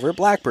friends over at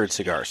Blackbird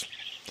Cigars.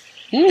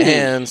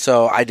 And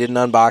so I did an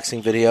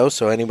unboxing video,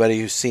 so anybody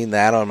who's seen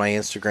that on my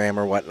Instagram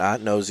or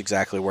whatnot knows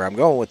exactly where I'm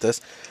going with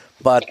this.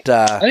 But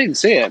I didn't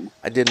see it.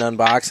 I did an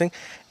unboxing,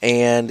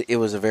 and it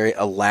was a very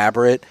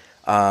elaborate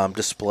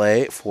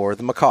display for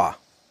the macaw.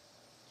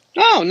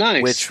 Oh,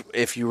 nice. Which,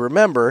 if you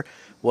remember,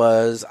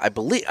 was,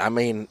 I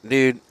mean,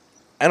 dude,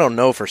 I don't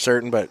know for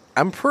certain, but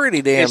I'm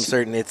pretty damn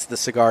certain it's the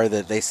cigar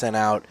that they sent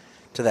out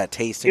to that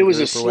tasting group. It was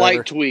a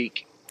slight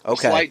tweak.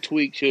 Okay. A slight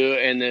tweak to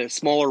it, and the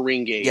smaller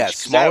ring gauge. Yeah,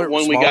 smaller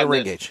ring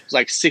gauge. It was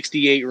like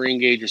 68 ring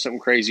gauge or something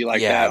crazy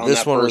like that. Yeah,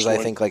 this one was, I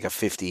think, like a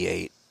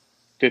 58.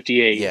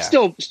 58. Yeah.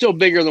 Still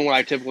bigger than what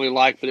I typically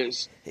like, but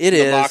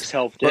the box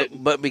helped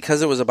it. But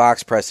because it was a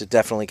box press, it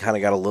definitely kind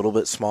of got a little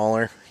bit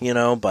smaller,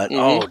 But,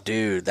 oh,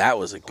 dude, that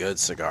was a good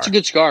cigar. It's a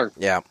good cigar.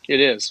 Yeah. It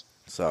is.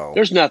 So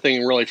there's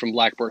nothing really from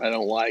Blackbird I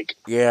don't like.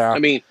 Yeah. I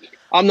mean,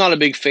 I'm not a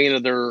big fan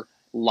of their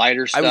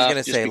lighter stuff. I was going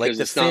to just say, like, because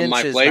the it's not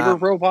my Finch is flavor not,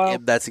 profile.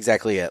 that's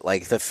exactly it.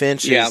 Like, the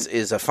Finch Yeah.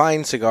 is a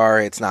fine cigar.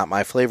 It's not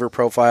my flavor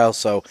profile,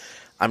 so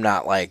I'm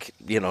not, like,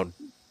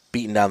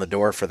 beating down the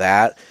door for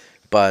that.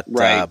 But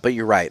Right. but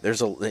you're right.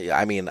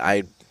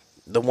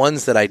 The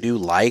ones that I do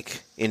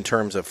like in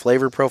terms of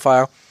flavor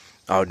profile,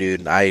 oh,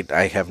 dude,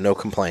 I have no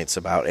complaints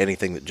about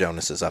anything that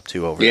Jonas is up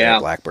to over there at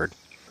Blackbird.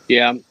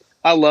 Yeah,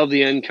 I love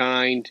the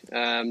Unkind.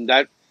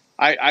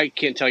 I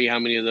can't tell you how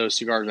many of those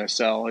cigars I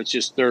sell. It's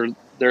just they're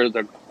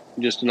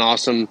just an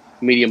awesome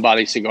medium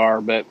body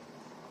cigar. But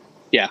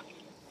yeah,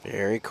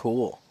 Very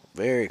cool.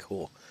 Very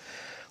cool.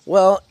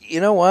 Well,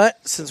 you know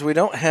what? Since we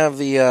don't have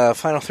the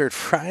Final Third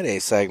Friday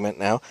segment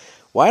now,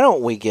 why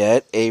don't we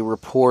get a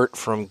report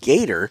from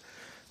Gator,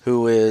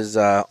 who is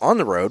on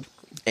the road,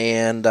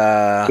 and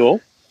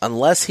cool.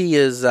 Unless he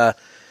is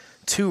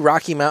too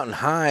Rocky Mountain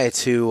high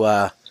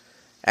to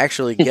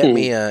actually get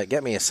me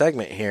a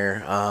segment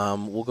here,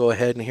 we'll go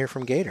ahead and hear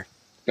from Gator.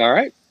 All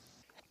right.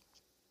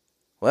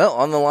 Well,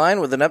 on the line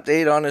with an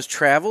update on his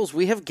travels,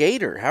 we have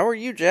Gator. How are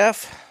you,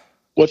 Jeff?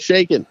 What's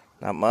shaking?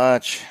 Not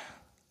much.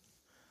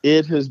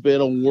 It has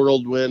been a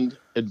whirlwind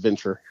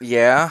adventure.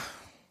 Yeah?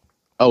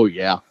 Oh,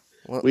 yeah.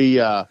 Well,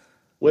 we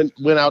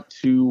went out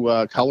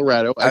to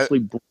Colorado,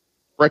 actually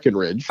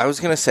Breckenridge. I was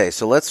going to say,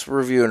 so let's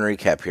review and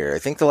recap here. I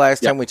think the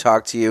last time we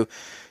talked to you,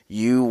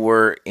 you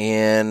were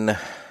in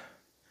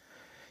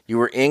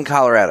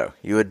Colorado.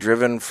 You had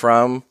driven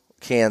from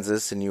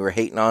Kansas, and you were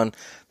hating on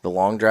the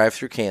long drive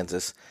through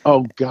Kansas.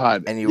 Oh,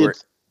 God. And you were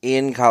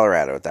in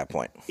Colorado at that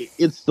point.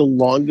 It's the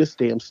longest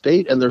damn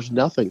state, and there's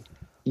nothing.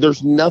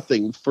 There's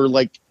nothing for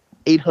like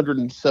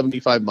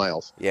 875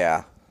 miles.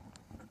 Yeah.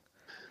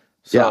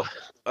 So,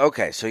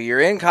 okay, so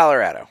you're in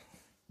Colorado.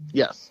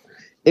 Yes,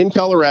 in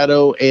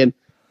Colorado, and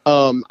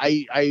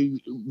I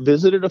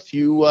visited a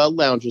few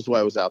lounges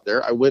while I was out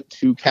there. I went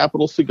to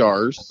Capital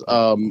Cigars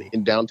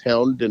in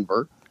downtown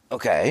Denver.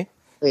 Okay.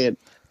 And,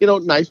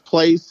 nice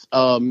place.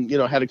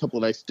 Had a couple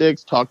of nice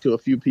sticks, talked to a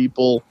few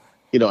people,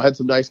 had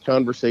some nice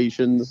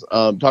conversations,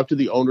 talked to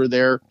the owner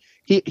there.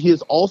 He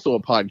is also a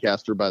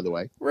podcaster, by the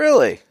way.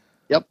 Really?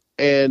 Yep.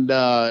 And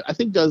I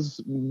think does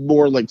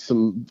more like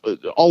some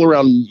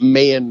all-around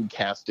man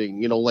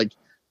casting, like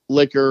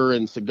liquor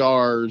and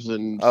cigars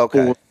and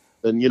sports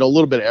and, a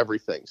little bit of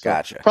everything. So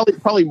gotcha.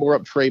 Probably more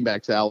up Trey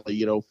Mac's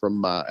alley,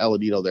 from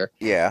Aladino there.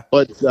 Yeah.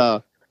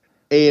 But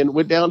and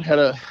went down, had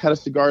a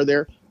cigar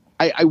there.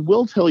 I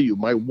will tell you,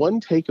 my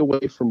one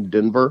takeaway from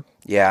Denver.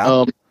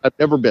 Yeah. I've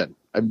never been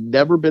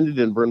to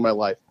Denver in my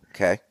life.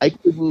 Okay. I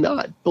could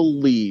not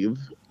believe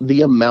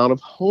the amount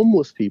of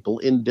homeless people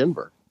in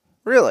Denver.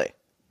 Really?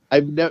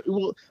 I've never.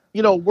 Well,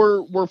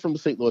 we're from the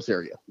St. Louis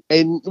area,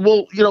 and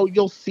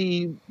you'll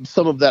see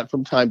some of that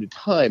from time to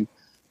time.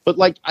 But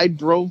like, I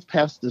drove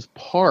past this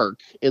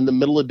park in the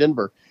middle of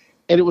Denver,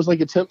 and it was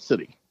like a tent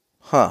city.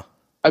 Huh.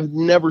 I've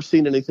never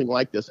seen anything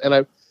like this,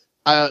 and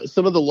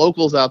some of the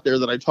locals out there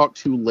that I talked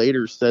to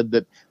later said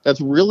that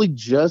that's really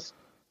just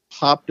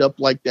popped up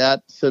like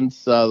that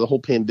since the whole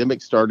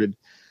pandemic started.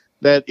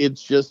 That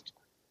it's just,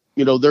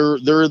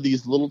 there are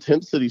these little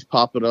tent cities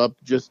popping up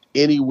just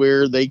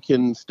anywhere they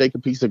can stake a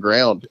piece of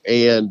ground.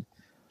 And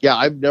yeah,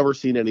 I've never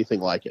seen anything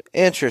like it.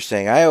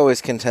 Interesting. I always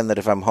contend that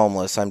if I'm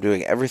homeless, I'm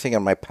doing everything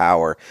in my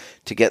power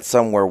to get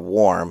somewhere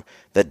warm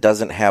that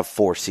doesn't have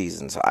 4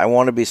 seasons. I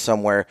want to be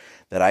somewhere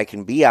that I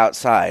can be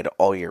outside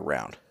all year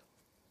round.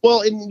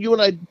 Well, and you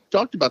and I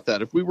talked about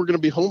that. If we were going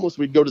to be homeless,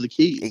 we'd go to the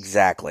Keys.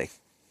 Exactly.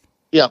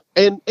 Yeah.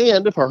 And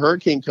if a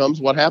hurricane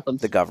comes, what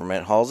happens? The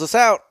government hauls us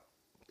out.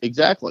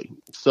 Exactly.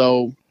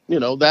 So,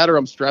 that or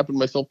I'm strapping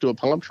myself to a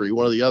palm tree,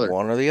 one or the other.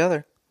 One or the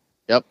other.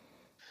 Yep.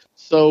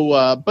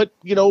 So, but,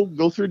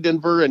 go through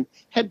Denver and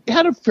had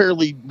a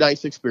fairly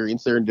nice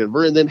experience there in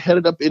Denver, and then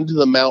headed up into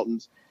the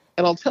mountains.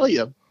 And I'll tell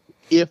you,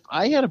 if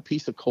I had a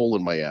piece of coal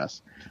in my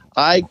ass,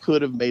 I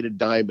could have made a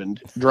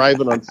diamond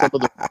driving on some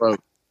of the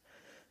roads,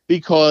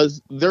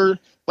 because there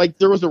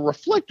was a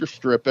reflector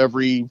strip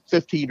every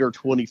 15 or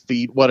 20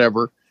 feet,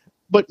 whatever,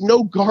 but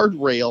no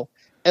guardrail.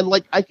 And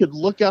I could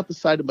look out the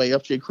side of my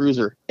FJ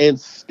Cruiser and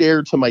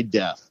stare to my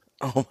death.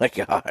 Oh my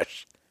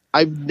gosh.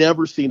 I've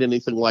never seen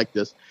anything like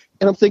this.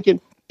 And I'm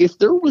thinking, if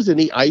there was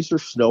any ice or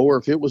snow, or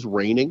if it was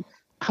raining,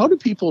 how do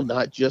people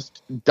not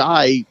just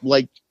die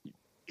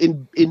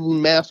in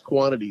mass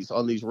quantities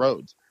on these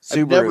roads?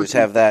 Subarus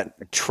have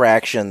that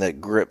traction that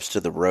grips to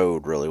the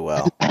road really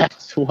well.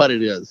 That's what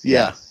it is.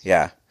 Yes.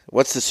 Yeah.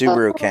 What's the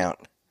Subaru count?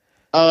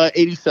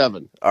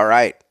 87. All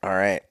right.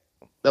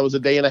 That was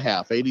a day and a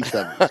half,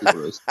 87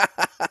 Subarus.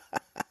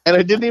 And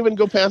I didn't even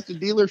go past a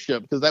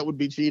dealership because that would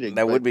be cheating.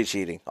 That would be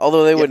cheating.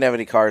 Although they wouldn't have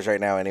any cars right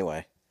now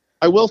anyway.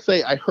 I will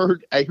say I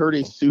heard a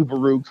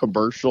Subaru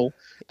commercial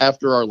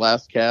after our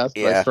last cast.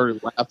 Yeah. I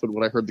started laughing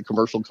when I heard the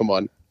commercial come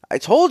on. I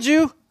told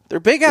you. They're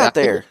big out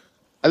there.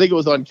 I think it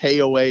was on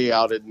KOA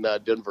out in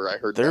Denver. I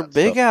heard they're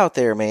big out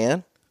there,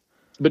 man.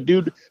 But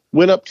dude,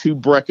 went up to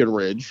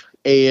Breckenridge,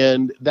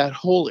 and that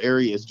whole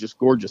area is just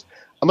gorgeous.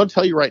 I'm going to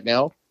tell you right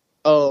now.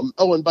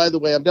 And by the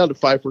way, I'm down to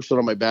 5%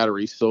 on my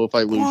battery, so if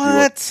I lose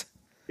what?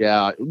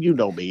 Yeah, you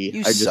know me.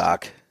 You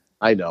suck.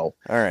 I know.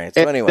 All right.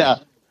 So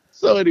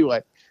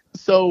anyway.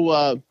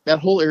 That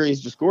whole area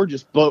is just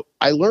gorgeous. But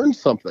I learned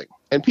something,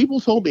 and people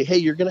told me, "Hey,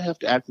 you're going to have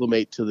to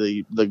acclimate to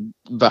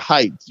the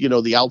height,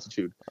 the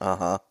altitude."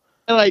 Uh-huh.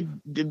 And I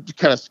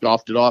kind of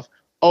scoffed it off.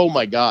 Oh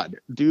my God,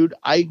 dude!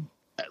 I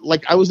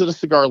was at a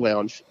cigar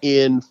lounge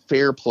in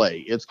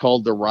Fairplay. It's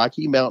called the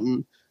Rocky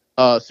Mountain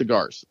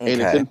Cigars,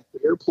 and it's in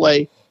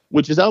Fairplay,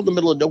 which is out in the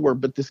middle of nowhere.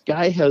 But this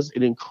guy has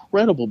an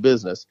incredible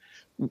business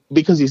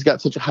because he's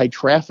got such a high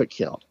traffic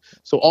count.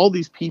 So all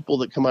these people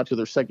that come out to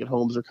their second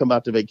homes or come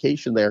out to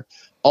vacation there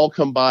all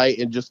come by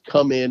and just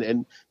come in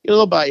and,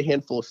 they'll buy a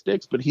handful of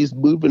sticks, but he's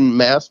moving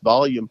mass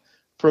volume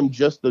from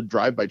just the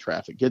drive-by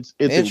traffic. It's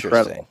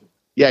incredible.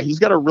 Yeah, he's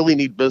got a really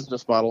neat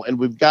business model, and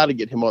we've got to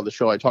get him on the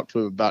show. I talked to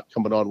him about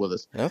coming on with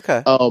us.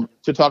 Okay.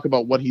 To talk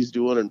about what he's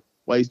doing and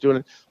why he's doing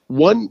it.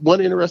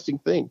 One interesting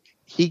thing,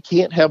 he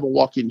can't have a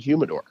walk-in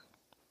humidor.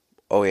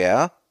 Oh,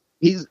 yeah?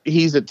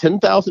 He's at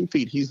 10,000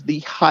 feet. He's the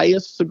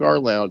highest cigar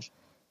lounge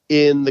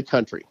in the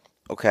country.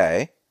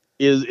 Okay.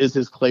 Is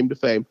his claim to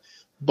fame.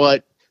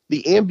 But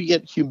the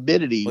ambient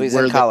humidity. Well, he's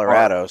in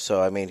Colorado,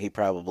 so I mean, he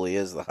probably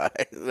is the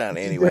highest.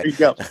 Anyway. There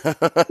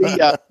you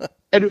go.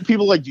 And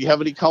people are like, do you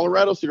have any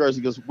Colorado cigars?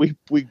 He goes,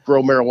 we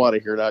grow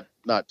marijuana here,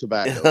 not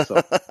tobacco.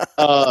 So,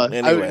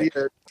 anyway.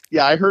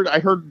 I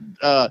heard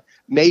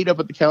Nate up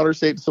at the counter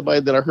say to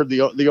somebody, then I heard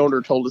the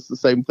owner told us the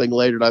same thing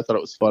later, and I thought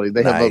it was funny.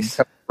 They have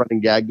a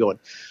running gag going.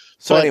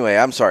 So anyway,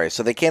 I'm sorry.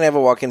 So they can't have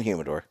a walk-in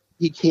humidor.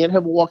 He can't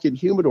have a walk-in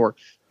humidor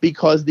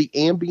because the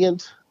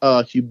ambient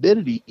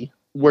humidity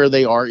where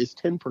they are is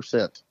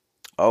 10%.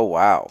 Oh,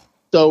 wow.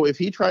 So if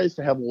he tries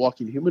to have a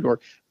walk-in humidor,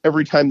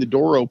 every time the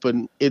door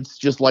open, it's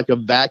just like a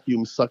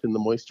vacuum sucking the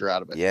moisture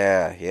out of it.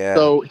 Yeah, yeah.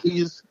 So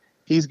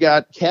he's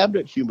got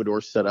cabinet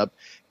humidors set up,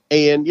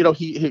 and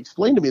he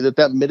explained to me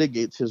that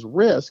mitigates his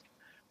risk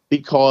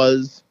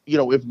because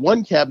if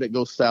one cabinet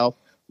goes south,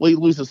 well, he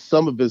loses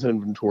some of his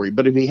inventory.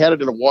 But if he had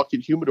it in a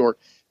walk-in humidor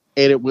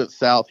and it went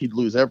south, he'd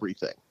lose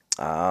everything.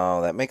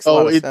 Oh, that makes a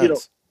lot of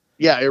sense.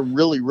 Yeah, it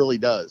really, really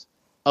does.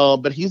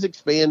 But he's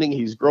expanding.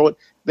 He's growing.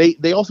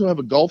 They also have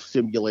a golf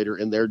simulator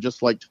in there,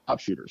 just like Top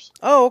Shooters.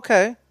 Oh,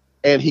 okay.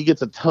 And he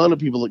gets a ton of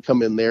people that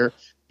come in there,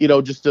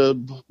 just to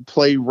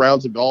play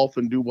rounds of golf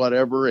and do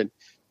whatever. And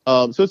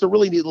so it's a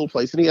really neat little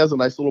place. And he has a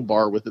nice little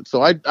bar with it.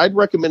 So I'd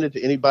recommend it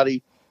to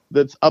anybody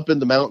that's up in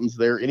the mountains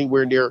there,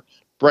 anywhere near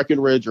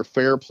Breckenridge or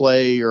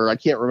Fairplay, or I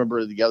can't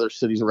remember the other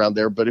cities around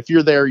there. But if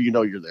you're there,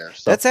 you're there.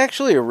 So. That's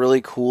actually a really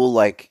cool,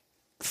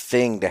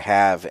 thing to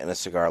have in a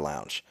cigar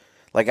lounge.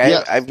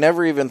 I've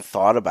never even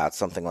thought about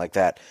something like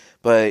that.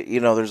 But,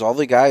 there's all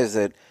the guys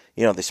that,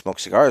 they smoke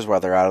cigars while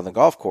they're out on the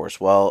golf course.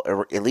 Well,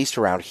 at least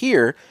around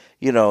here,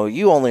 you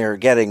only are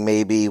getting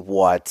maybe,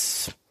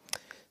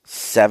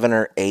 7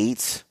 or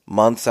 8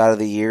 months out of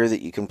the year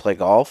that you can play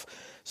golf.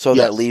 So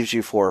that leaves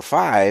you 4 or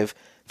 5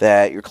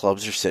 that your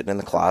clubs are sitting in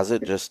the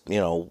closet just,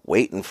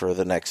 waiting for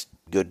the next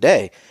good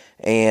day.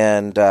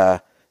 And,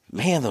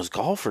 man, those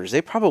golfers,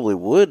 they probably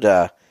would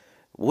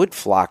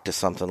flock to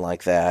something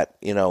like that,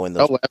 in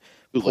those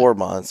poor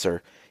months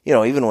or,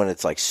 even when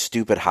it's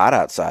stupid hot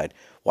outside.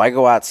 Why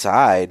go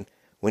outside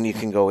when you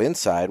can go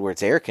inside where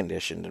it's air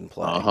conditioned and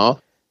play? Uh-huh.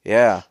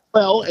 Yeah.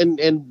 Well,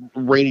 and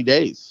rainy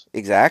days.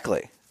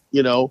 Exactly.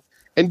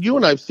 And you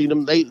and I've seen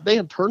them. They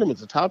have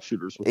tournaments of Top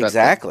Shooters with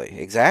Exactly.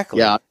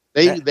 Yeah.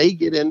 They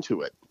get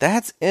into it.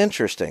 That's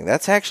interesting.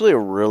 That's actually a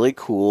really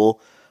cool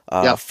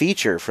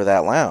feature for that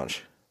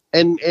lounge.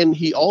 And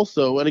he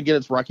also, and again,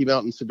 it's Rocky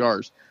Mountain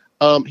Cigars.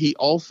 He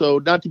also,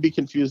 not to be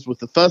confused with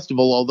the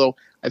festival, although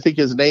I think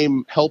his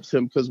name helps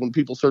him because when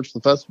people search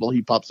the festival,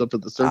 he pops up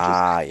at the searches.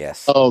 Ah, yes.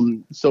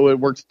 So it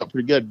works out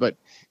pretty good. But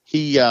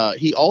he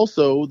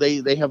also,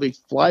 they have a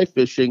fly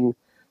fishing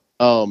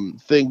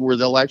thing where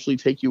they'll actually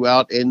take you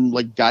out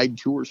and guide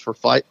tours for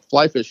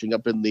fly fishing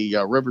up in the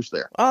rivers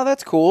there. Oh,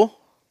 that's cool.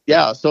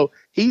 Yeah, so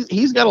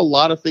he's got a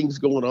lot of things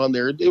going on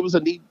there. It was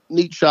a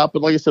neat shop,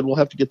 but like I said, we'll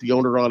have to get the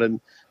owner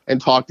on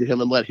and talk to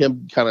him and let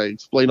him kind of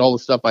explain all the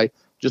stuff I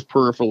just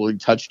peripherally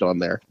touched on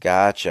there.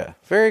 Gotcha.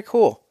 Very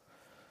cool.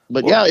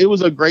 But yeah, it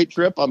was a great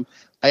trip.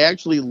 I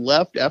actually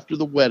left after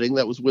the wedding.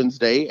 That was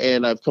Wednesday,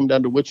 and I've come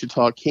down to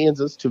Wichita,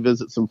 Kansas to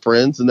visit some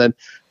friends, and then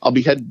I'll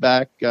be heading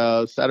back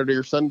Saturday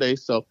or Sunday.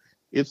 So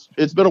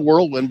it's been a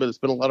whirlwind, but it's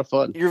been a lot of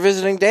fun. You're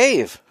visiting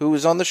Dave, who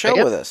was on the show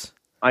with us.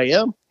 I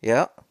am.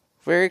 Yeah.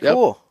 Very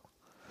cool.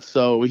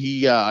 So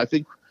I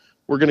think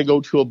we're going to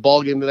go to a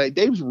ball game tonight.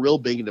 Dave's real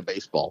big into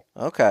baseball.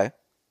 Okay.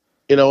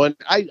 And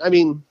I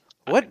mean,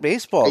 what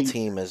baseball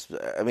team is?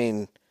 I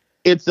mean,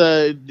 it's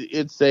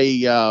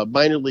a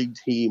minor league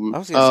team. I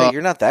was going to say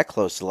you're not that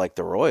close to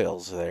the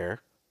Royals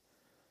there.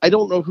 I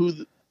don't know who.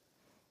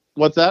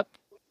 What's that?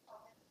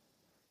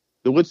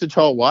 The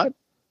Wichita what?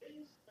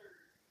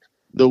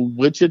 The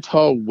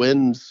Wichita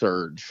Wind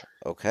Surge.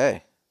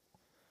 Okay.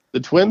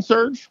 The Twin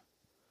Surge?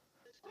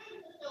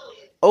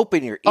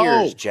 Open your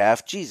ears,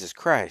 Jeff. Jesus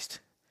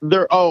Christ.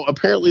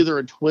 Apparently they're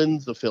a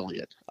Twins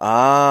affiliate.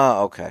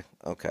 Ah, okay.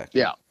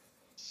 Yeah.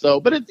 So,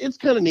 but it's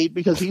kind of neat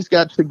because he's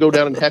got to go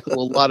down and heckle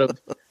a lot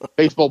of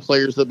baseball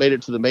players that made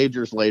it to the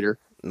majors later.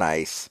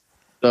 Nice.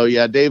 So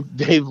yeah,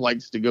 Dave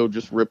likes to go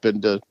just rip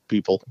into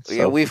people. So.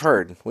 Yeah, we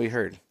heard.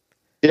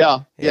 Yeah.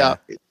 Well,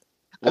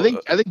 I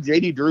think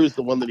JD Drew is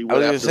the one that he I went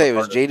was after. going to say it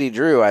was JD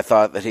Drew. I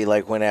thought that he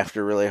went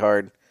after really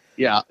hard.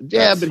 Yeah,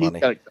 That's but funny.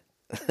 he's got it.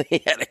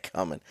 He had it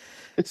coming.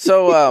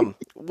 So,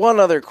 one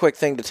other quick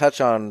thing to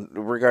touch on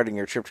regarding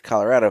your trip to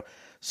Colorado.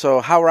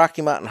 So, how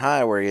Rocky Mountain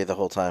High were you the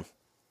whole time?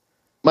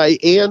 My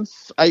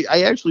aunts,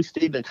 I actually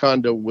stayed in a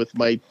condo with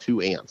my 2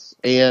 aunts,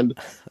 and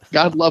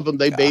God love them,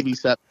 they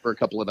babysat for a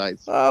couple of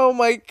nights. Oh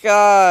my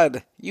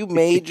God! You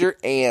made your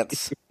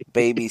aunts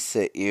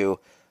babysit you.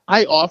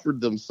 I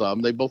offered them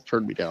some. They both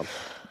turned me down.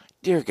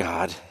 Dear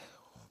God.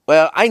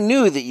 Well, I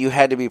knew that you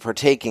had to be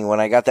partaking when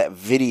I got that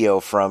video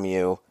from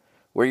you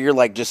where you're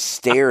like just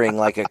staring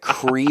like a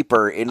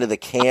creeper into the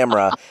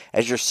camera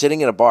as you're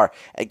sitting in a bar.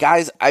 And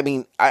guys, I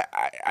mean,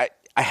 I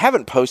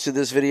haven't posted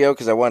this video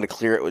because I wanted to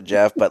clear it with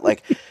Jeff, but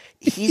like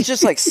he's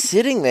just like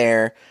sitting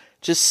there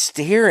just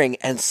staring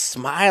and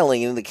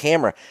smiling into the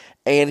camera.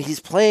 And he's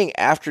playing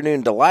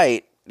Afternoon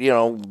Delight,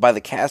 by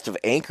the cast of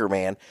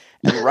Anchorman.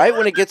 And right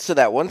when it gets to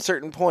that one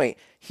certain point,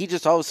 he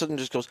just all of a sudden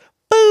just goes,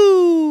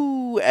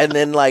 boo! And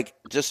then like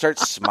just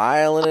starts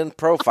smiling and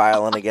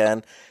profiling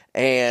again.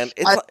 And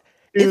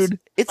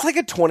it's like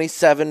a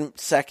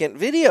 27-second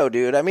video,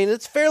 dude. I mean,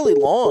 it's fairly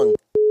long.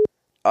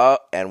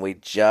 And we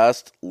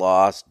just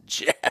lost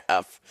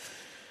Jeff.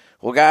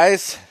 Well,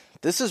 guys,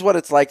 this is what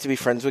it's like to be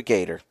friends with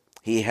Gator.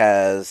 He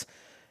has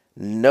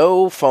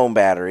no phone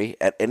battery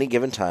at any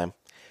given time,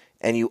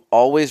 and you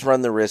always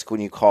run the risk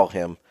when you call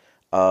him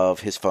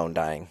of his phone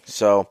dying.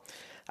 So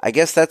I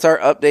guess that's our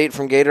update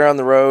from Gator on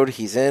the road.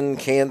 He's in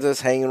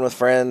Kansas hanging with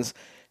friends,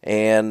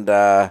 and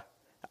I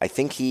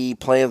think he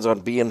plans on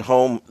being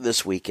home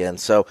this weekend.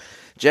 So,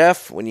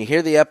 Jeff, when you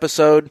hear the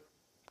episode,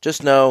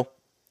 just know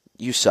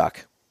you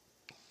suck.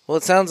 Well,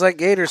 it sounds like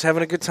Gator's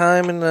having a good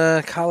time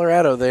in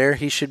Colorado there.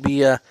 He should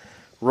be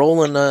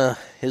rolling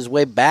his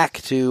way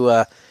back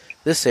to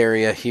this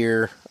area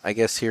here, I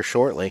guess, here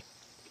shortly.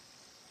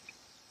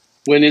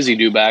 When is he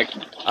due back?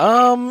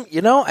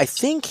 I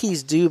think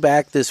he's due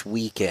back this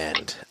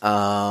weekend.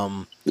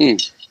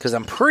 Because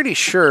I'm pretty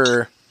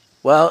sure,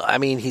 well, I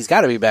mean, he's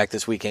got to be back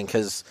this weekend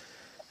because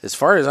as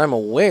far as I'm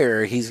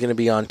aware, he's going to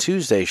be on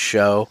Tuesday's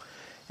show.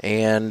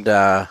 And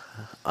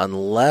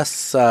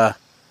unless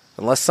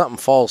something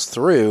falls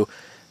through,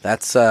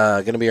 that's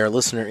going to be our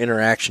Listener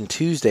Interaction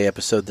Tuesday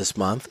episode this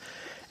month.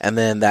 And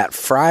then that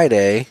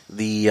Friday,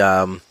 the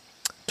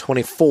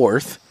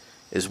 24th,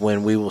 is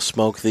when we will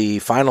smoke the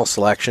final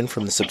selection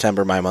from the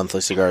September My Monthly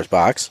Cigars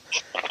box.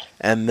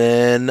 And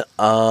then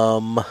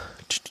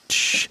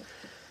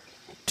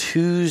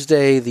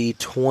Tuesday the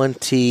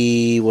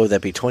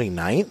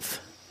 29th?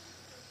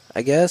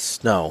 I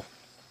guess? No.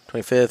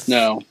 25th?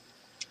 No.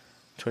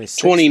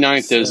 26th?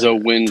 29th is a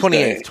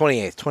Wednesday.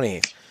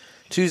 28th.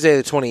 Tuesday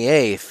the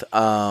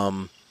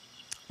 28th,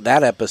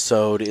 that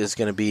episode is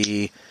going to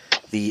be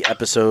the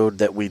episode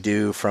that we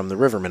do from the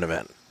Riverman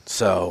event.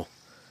 So,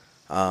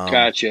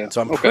 gotcha.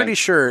 So I'm pretty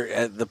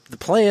sure the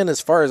plan, as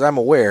far as I'm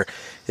aware,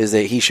 is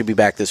that he should be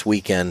back this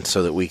weekend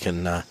so that we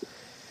can,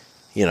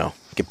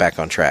 get back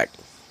on track.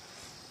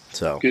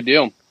 So good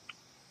deal.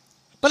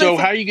 But so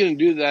how are you going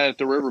to do that at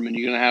the Riverman?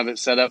 You going to have it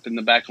set up in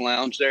the back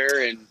lounge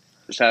there and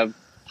just have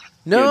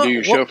do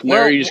your show from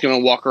there? Or are you just going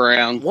to walk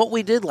around? What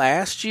we did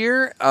last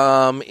year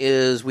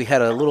is we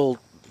had a little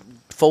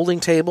folding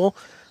table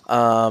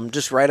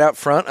just right out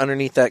front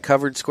underneath that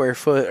covered square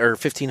foot or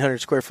 1,500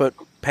 square foot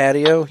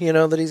patio,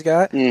 that he's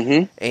got.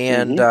 Mm-hmm.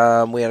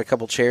 And we had a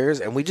couple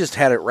chairs, and we just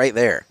had it right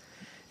there.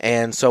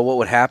 And so what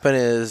would happen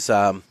is,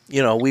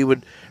 we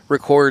would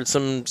record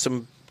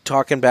some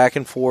talking back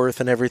and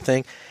forth and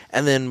everything,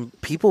 and then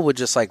people would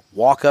just like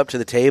walk up to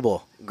the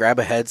table, grab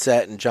a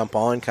headset, and jump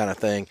on kind of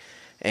thing.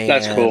 And,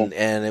 that's cool.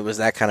 And it was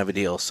that kind of a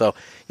deal. So,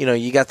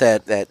 you got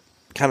that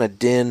kind of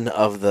din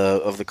of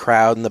the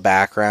crowd in the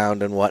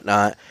background and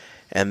whatnot.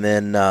 And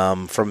then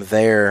from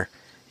there,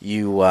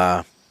 we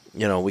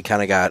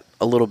kind of got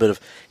a little bit of,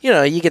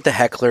 you get the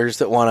hecklers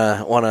that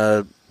want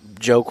to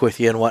joke with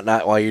you and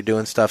whatnot while you're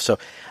doing stuff. So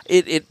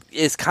it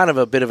is kind of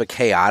a bit of a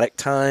chaotic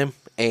time.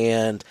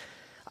 And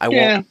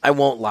I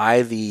won't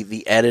lie,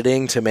 the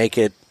editing to make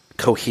it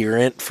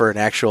coherent for an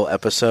actual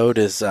episode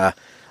is a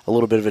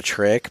little bit of a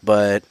trick,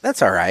 but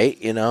that's all right.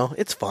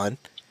 It's fun.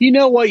 You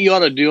know what you ought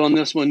to do on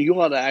this one?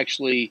 You ought to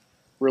actually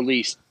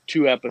release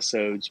 2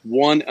 episodes,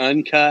 one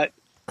uncut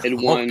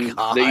and one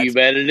that you've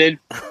edited,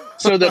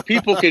 so that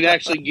people can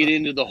actually get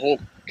into the whole.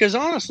 Because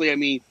honestly, I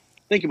mean,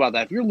 think about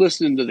that. If you're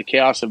listening to the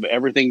chaos of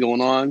everything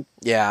going on,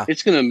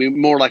 it's going to be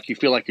more like you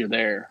feel like you're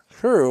there.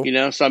 True.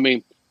 So I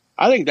mean,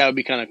 I think that would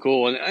be kind of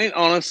cool. And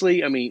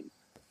honestly, I mean,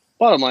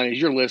 bottom line is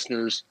your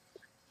listeners.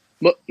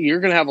 But you're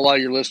going to have a lot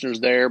of your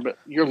listeners there, but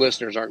your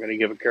listeners aren't going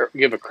to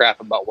give a crap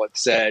about what's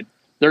said.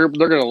 They're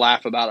going to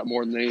laugh about it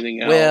more than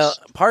anything else. Well,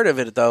 part of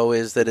it though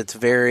is that it's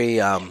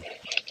very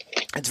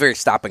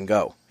stop and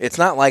go. It's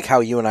not like how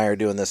you and I are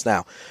doing this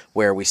now,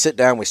 where we sit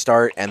down, we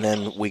start, and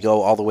then we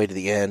go all the way to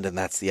the end, and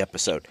that's the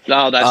episode.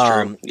 No, that's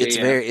true.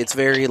 It's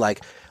very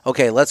like,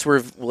 okay, let's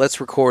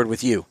record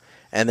with you,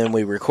 and then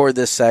we record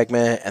this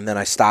segment, and then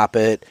I stop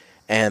it,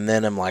 and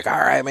then I'm like, all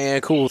right,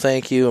 man, cool,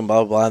 thank you, and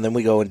blah, blah, blah, and then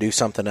we go and do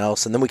something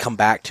else, and then we come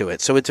back to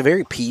it. So it's a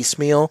very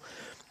piecemeal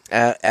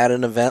at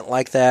an event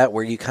like that,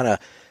 where you kind of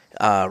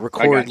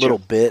record little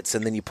bits,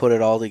 and then you put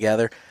it all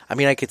together. I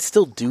mean, I could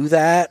still do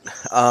that,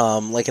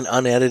 like an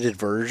unedited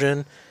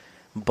version,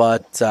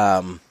 but,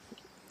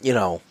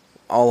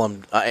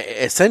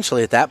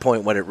 essentially at that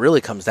point, what it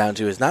really comes down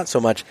to is not so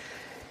much,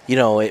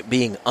 it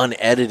being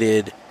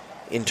unedited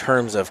in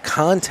terms of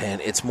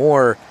content. It's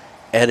more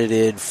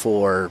edited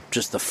for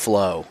just the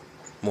flow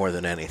more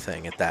than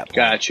anything at that point.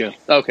 Gotcha.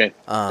 Okay.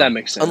 That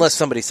makes sense. Unless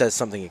somebody says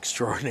something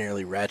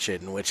extraordinarily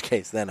wretched, in which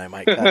case then I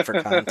might cut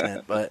for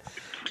content. But,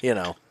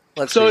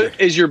 let's So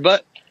is your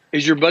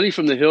buddy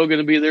from the Hill going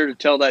to be there to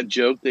tell that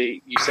joke that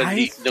you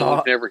said no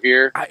one could ever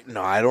hear?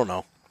 No, I don't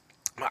know.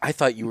 I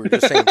thought you were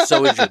just saying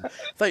so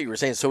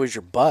is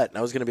your butt. And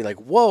I was going to be like,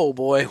 whoa,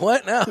 boy,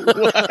 what now?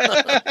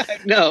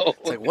 No.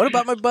 It's like, what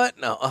about my butt?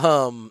 No.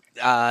 No,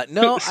 I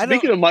don't.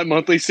 Speaking of my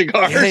monthly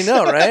cigars. I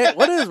know, right?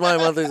 What is my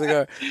monthly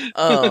cigar?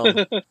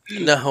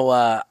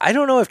 No, I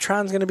don't know if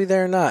Tron's going to be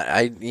there or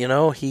not.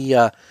 He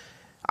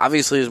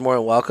obviously is more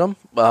than welcome.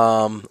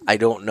 I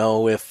don't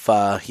know if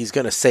he's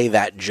going to say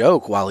that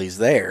joke while he's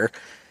there.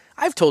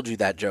 I've told you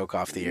that joke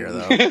off the air,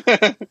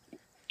 though.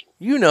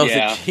 You know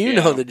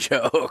the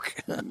joke.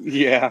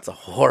 Yeah, it's a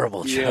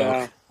horrible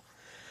joke.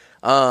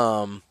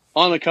 On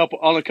a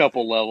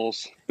couple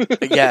levels.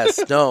 Yes,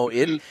 no,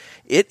 it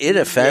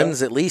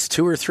offends at least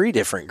 2 or 3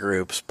 different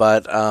groups,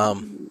 but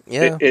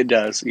it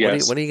does.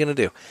 Yes. What are you gonna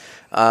do?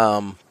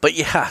 But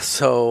yeah,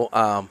 so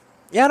I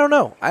don't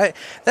know.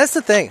 That's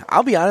the thing.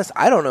 I'll be honest.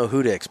 I don't know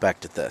who to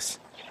expect at this.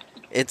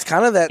 It's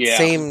kind of that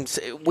same.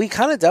 We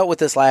kind of dealt with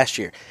this last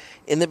year,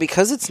 in that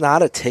because it's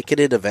not a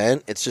ticketed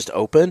event, it's just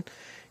open.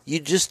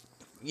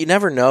 You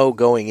never know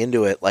going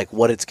into it, like,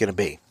 what it's going to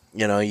be.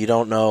 You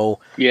don't know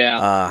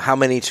how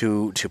many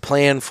to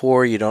plan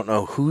for. You don't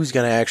know who's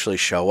going to actually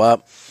show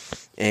up.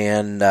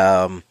 And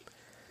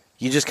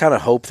you just kind of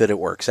hope that it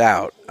works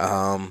out.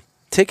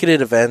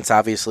 Ticketed events,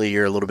 obviously,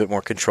 you're a little bit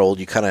more controlled.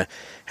 You kind of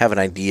have an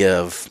idea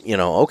of,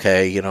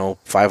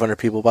 500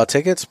 people bought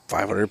tickets,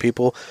 500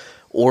 people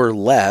or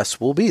less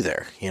will be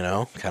there,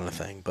 kind of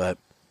thing. But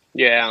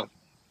yeah.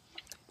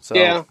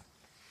 So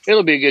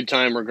it'll be a good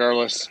time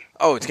regardless.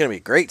 Oh, it's going to be a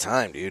great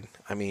time, dude.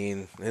 I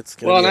mean, it's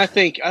going to be... Well, and I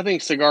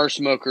think cigar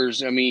smokers,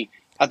 the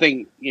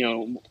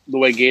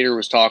way Gator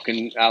was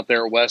talking out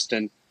there at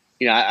Weston,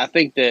 I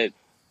think that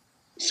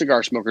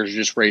cigar smokers are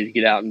just ready to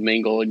get out and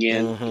mingle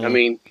again. Mm-hmm. I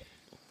mean,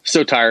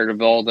 so tired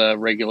of all the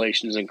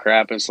regulations and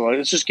crap. And so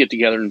let's just get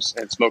together and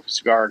smoke a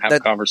cigar and have a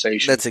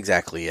conversation. That's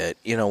exactly it.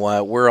 You know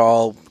what? We're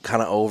all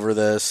kind of over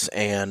this.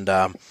 And,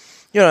 and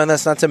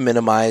that's not to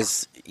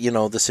minimize,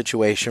 the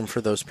situation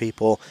for those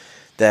people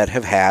that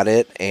have had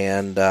it,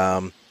 and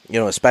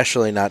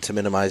especially not to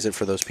minimize it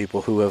for those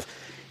people who have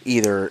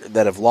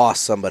that have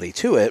lost somebody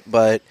to it,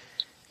 but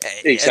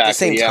at the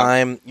same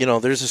time,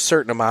 there's a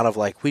certain amount of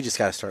we just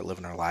got to start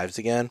living our lives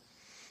again,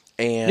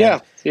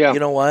 and you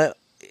know what?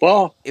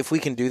 Well, if we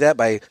can do that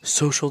by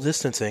social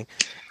distancing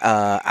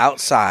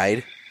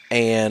outside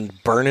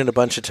and burning a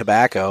bunch of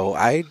tobacco,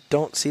 I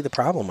don't see the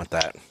problem with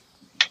that.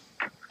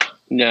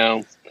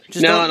 No.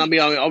 And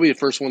I'll be the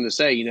first one to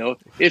say,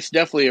 it's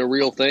definitely a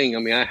real thing. I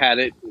mean, I had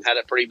it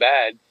pretty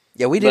bad.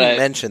 Yeah, we didn't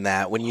mention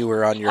that when you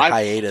were on your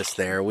hiatus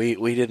there. We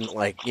didn't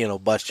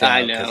bust you out.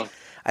 I know.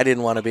 I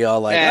didn't want to be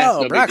all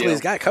no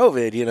Broccoli's got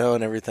COVID,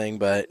 and everything.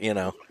 But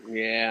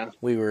yeah,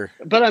 we were.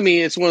 But I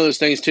mean, it's one of those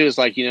things too. It's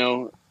like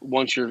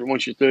once you're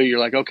through, you're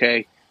like,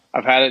 okay,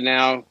 I've had it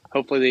now.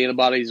 Hopefully, the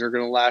antibodies are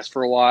going to last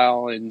for a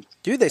while. And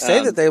dude, they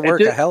say that they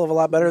work a hell of a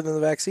lot better than the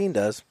vaccine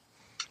does.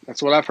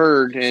 That's what I've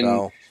heard.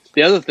 And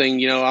the other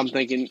thing, I'm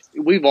thinking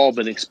we've all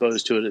been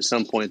exposed to it at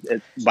some point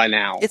by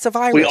now. It's a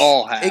virus. We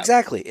all have.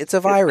 Exactly. It's a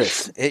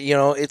virus.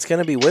 It's going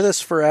to be with us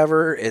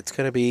forever. It's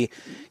going to be,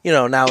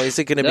 now is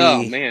it going to be?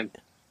 Oh, man.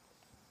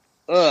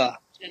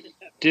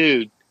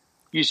 Dude,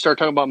 you start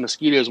talking about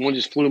mosquitoes, one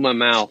just flew in my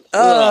mouth.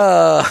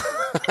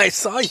 I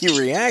saw you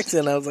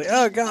reacting. I was like,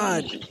 oh,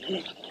 God.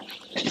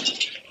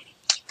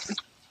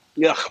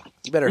 Yeah.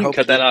 You better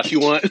cut that off if you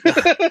want.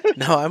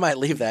 No, I might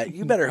leave that.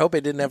 You better hope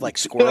it didn't have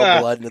squirrel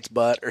blood in its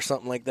butt or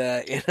something like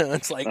that.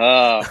 It's like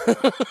I'll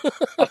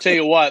tell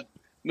you what,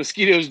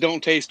 mosquitoes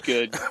don't taste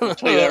good. I'll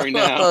tell you that right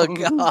now. Oh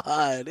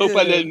God.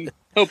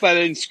 Hope I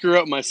didn't screw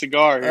up my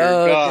cigar here.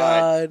 Oh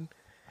God.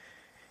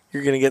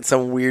 You're gonna get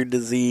some weird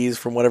disease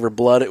from whatever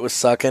blood it was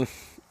sucking.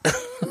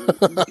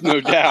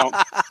 No doubt.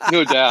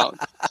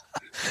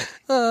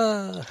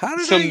 How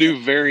did some new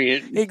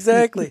variant?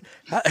 Exactly.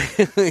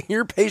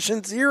 You're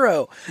patient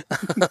 0.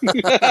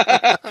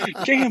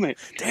 Damn it!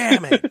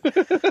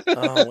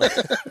 Oh,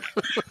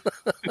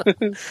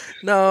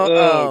 no.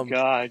 Oh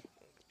God.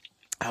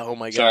 Oh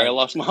my God. Sorry, I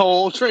lost my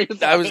whole train of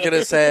thought. I was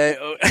gonna say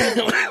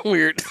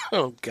weird.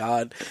 Oh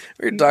God,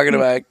 we were talking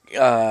about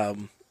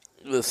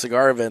the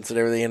cigar events and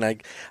everything. And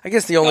I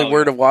guess the only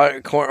word of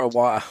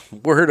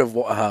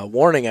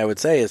warning I would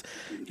say is,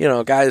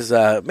 guys,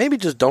 maybe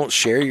just don't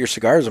share your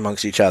cigars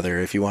amongst each other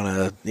if you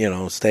want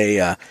to,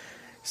 stay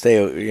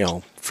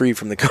free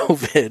from the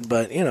COVID.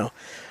 But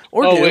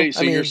wait,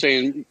 so you're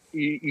saying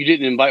you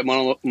didn't invite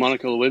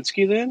Monica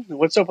Lewinsky then?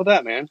 What's up with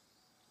that, man?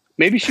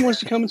 Maybe she wants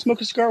to come and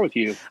smoke a cigar with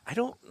you. I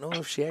don't know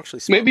if she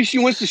actually smoked. Maybe she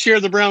wants to share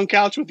the brown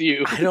couch with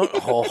you. I don't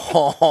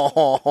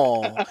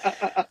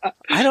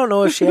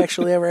know if she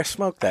actually ever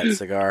smoked that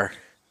cigar.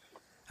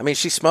 I mean,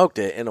 she smoked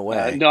it in a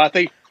way. No, I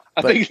think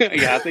Bill's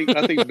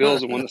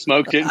the one that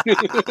smoked it.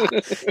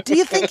 Do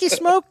you think he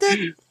smoked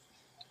it?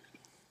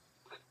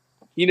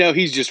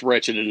 He's just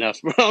wretched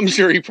enough. I'm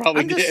sure he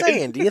probably did. I'm just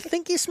saying, do you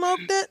think he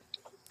smoked it?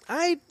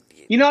 I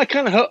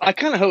kind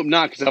of hope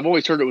not, because I've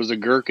always heard it was a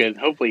Gurkha, and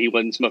hopefully he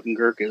wasn't smoking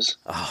Gurkhas.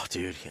 Oh,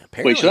 dude.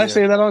 Yeah, wait, should I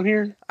say that on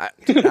here? I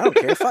don't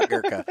care. Fuck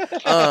Gurkha.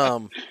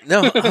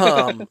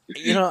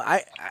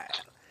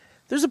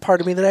 There's a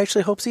part of me that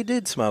actually hopes he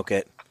did smoke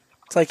it.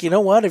 It's like, you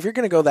know what? If you're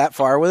going to go that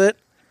far with it,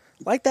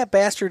 light that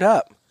bastard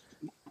up.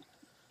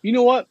 You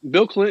know what?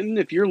 Bill Clinton,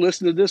 if you're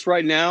listening to this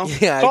right now,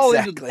 call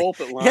into the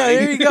pulpit line. Yeah,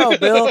 there you go,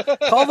 Bill.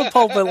 Call the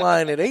pulpit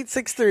line at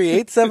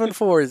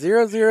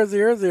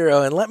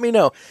 863-874-0000 and let me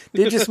know.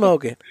 Did you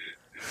smoke it?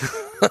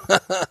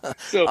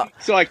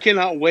 So I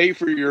cannot wait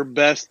for your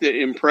best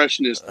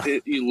impressionist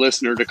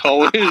listener to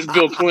call in as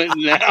Bill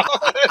Clinton now.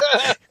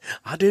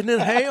 I didn't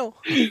inhale.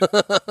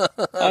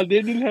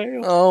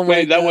 Oh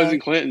my God. That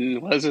wasn't Clinton,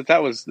 was it?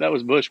 That was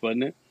Bush,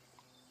 wasn't it?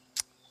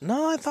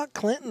 No, I thought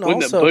Clinton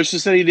Wasn't also. it Bush that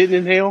said he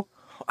didn't inhale?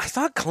 I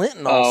thought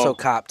Clinton also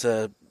copped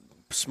to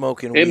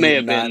smoking weed may have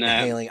and not been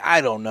that. inhaling.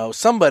 I don't know.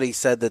 Somebody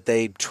said that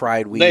they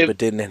tried weed but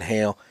didn't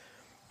inhale.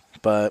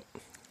 But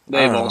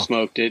they've all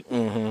smoked it.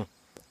 Mm-hmm.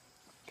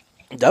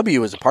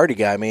 W was a party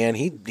guy, man.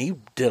 He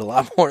did a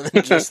lot more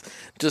than just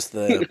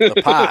the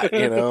pot,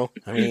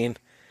 I mean,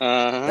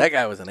 that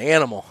guy was an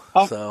animal.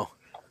 So,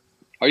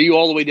 are you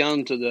all the way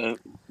down to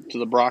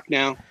the Brock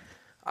now?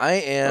 I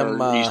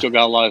am. Or you still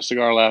got a lot of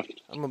cigar left?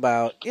 I'm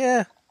about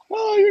Well,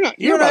 you're not.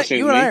 You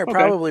and I are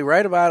probably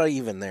right about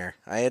even there.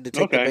 I had to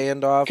take the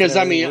band off because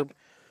do you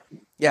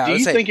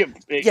think it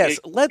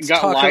let's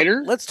got talk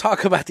lighter? Let's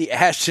talk about the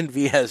Ashton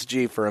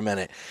VSG for a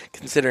minute,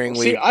 considering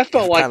I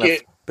felt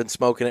like been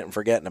smoking it and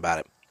forgetting about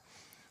it.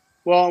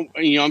 Well,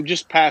 I'm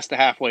just past the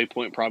halfway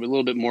point, probably a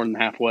little bit more than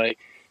halfway,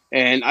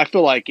 and I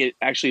feel like it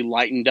actually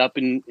lightened up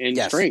in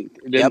strength.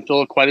 It didn't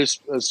feel quite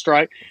as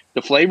strike.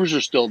 The flavors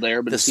are still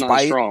there, but it's not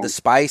as strong. The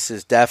spice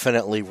is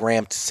definitely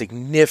ramped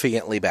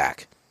significantly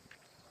back.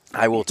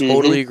 I will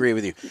totally agree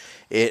with you.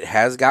 It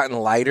has gotten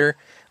lighter.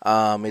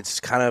 It's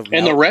kind of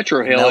and the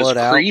retrohale is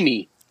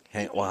creamy.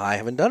 Hey, well, I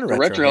haven't done a retrohale.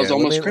 The retrohale is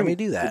almost creamy. Let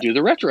me do that. Do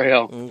the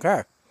retrohale.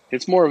 Okay.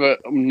 It's more of a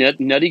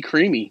nutty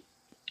creamy.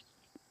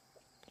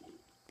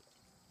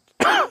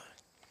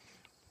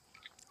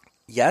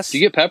 Yes. Do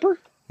you get pepper?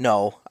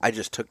 No, I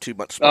just took too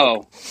much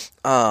smoke.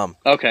 Oh.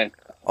 Okay.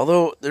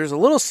 Although there's a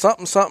little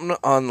something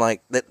on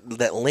like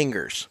that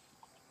lingers.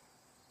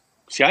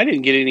 See, I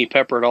didn't get any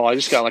pepper at all. I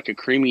just got like a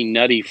creamy,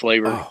 nutty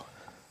flavor. Oh,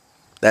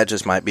 that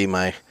just might be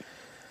my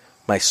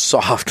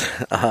soft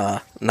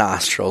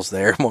nostrils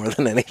there more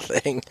than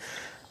anything.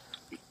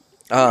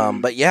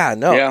 But but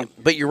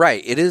you're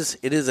right. It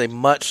is a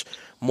much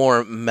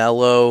more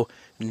mellow,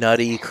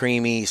 nutty,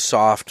 creamy,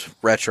 soft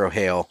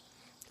retrohale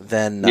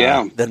than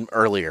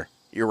earlier.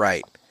 You're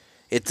right.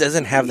 It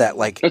doesn't have that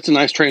that's a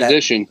nice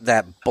transition.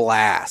 That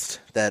blast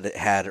that it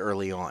had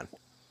early on.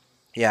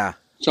 Yeah.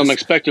 So I'm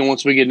expecting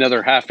once we get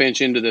another half inch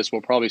into this,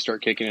 we'll probably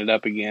start kicking it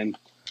up again.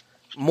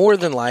 More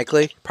than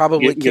likely,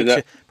 probably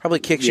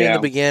kicks you in the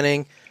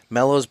beginning,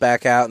 mellows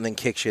back out, and then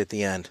kicks you at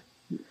the end.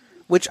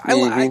 Which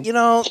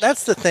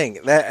that's the thing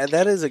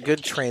that is a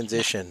good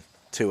transition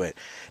to it.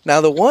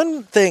 Now, the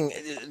one thing,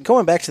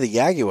 going back to the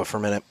Yagua for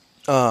a minute,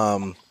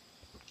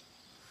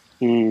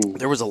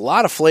 there was a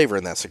lot of flavor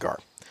in that cigar.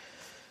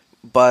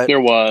 But there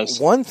was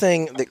one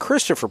thing that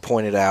Christopher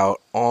pointed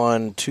out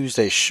on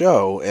Tuesday's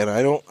show, and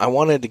I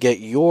wanted to get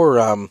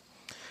your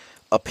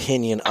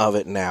opinion of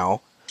it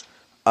now.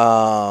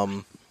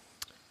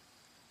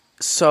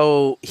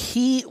 So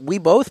we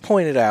both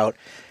pointed out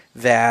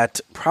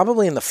that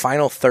probably in the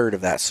final third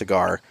of that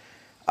cigar,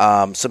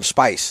 some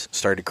spice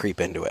started to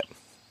creep into it,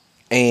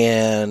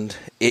 and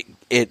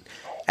it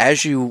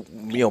as you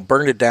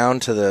burned it down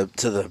to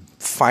the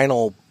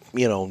final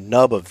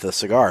nub of the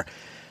cigar.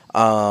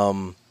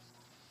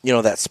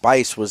 That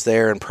spice was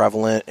there and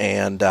prevalent,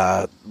 and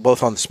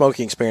both on the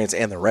smoking experience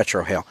and the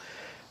retrohale.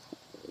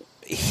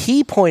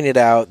 He pointed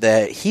out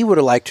that he would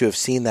have liked to have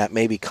seen that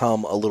maybe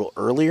come a little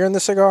earlier in the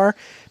cigar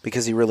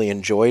because he really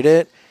enjoyed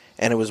it,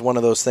 and it was one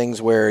of those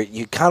things where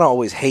you kind of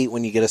always hate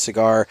when you get a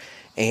cigar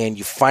and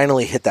you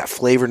finally hit that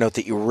flavor note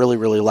that you really,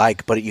 really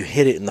like, but you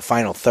hit it in the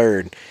final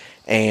third,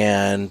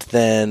 and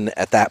then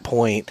at that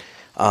point,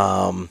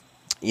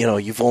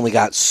 you've only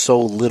got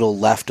so little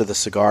left of the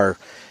cigar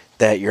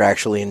that you're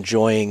actually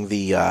enjoying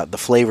the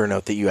flavor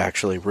note that you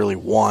actually really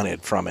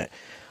wanted from it.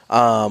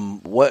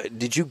 What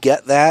did you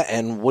get that,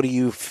 and what do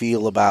you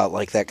feel about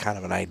like that kind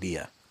of an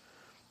idea?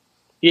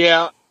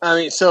 Yeah, I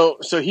mean, so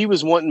he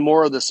was wanting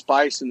more of the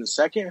spice in the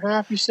second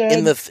half. You said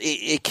In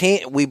it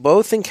can't. We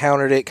both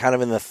encountered it kind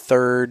of in the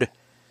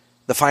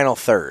final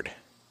third,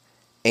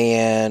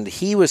 and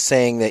he was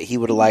saying that he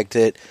would have liked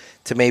it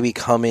to maybe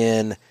come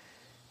in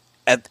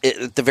at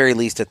the very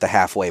least at the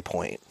halfway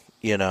point.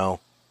 You know,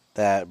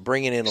 that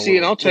bringing in a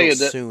little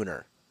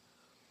sooner.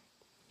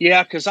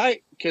 Yeah, because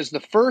the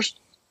first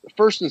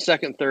and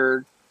second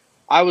third,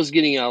 I was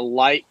getting a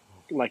light,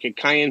 like a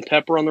cayenne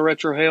pepper on the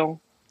retrohale.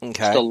 Okay.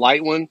 Just a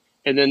light one.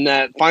 And then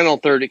that final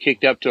third, it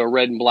kicked up to a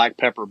red and black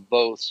pepper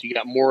both. So you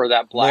got more of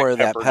that black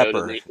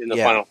pepper note in the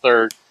final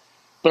third.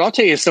 But I'll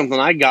tell you something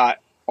I got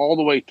all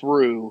the way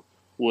through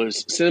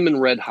was cinnamon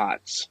red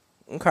hots.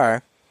 Okay.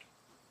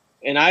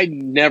 And I'd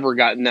never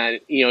gotten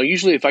that. You know,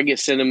 usually if I get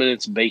cinnamon,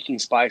 it's baking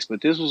spice.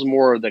 But this was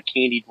more of the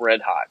candied red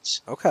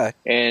hots. Okay.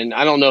 And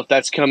I don't know if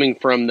that's coming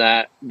from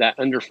that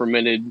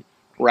under-fermented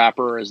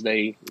wrapper as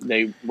they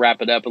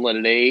wrap it up and let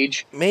it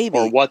age, maybe,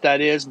 or what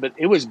that is, but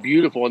it was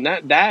beautiful. And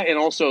that and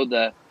also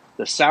the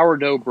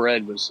sourdough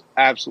bread was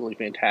absolutely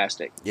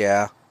fantastic.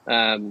 Yeah.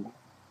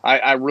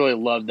 I really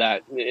loved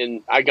that.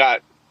 And I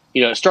got,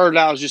 it started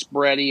out as just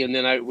bready, and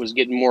then I was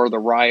getting more of the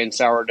rye and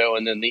sourdough,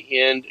 and then the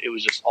end, it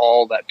was just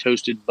all that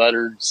toasted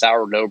buttered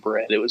sourdough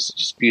bread. It was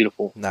just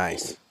beautiful.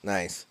 Nice.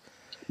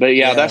 But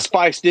yeah, that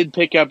spice did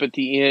pick up at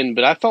the end,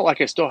 but I felt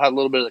like I still had a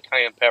little bit of the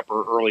cayenne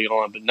pepper early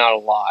on, but not a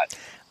lot.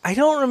 I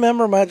don't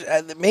remember much.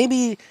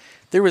 Maybe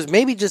there was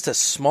just a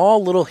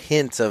small little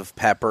hint of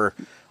pepper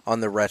on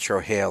the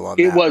retrohale on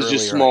that. It was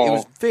just small. It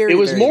was very. It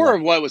was very more light.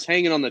 of what was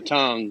hanging on the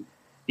tongue.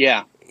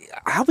 Yeah.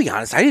 I'll be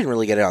honest. I didn't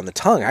really get it on the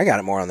tongue. I got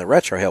it more on the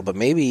retrohale, but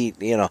maybe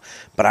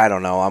But I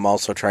don't know. I'm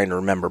also trying to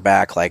remember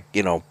back,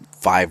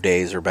 5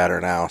 days or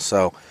better now.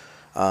 So,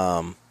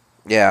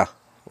 yeah.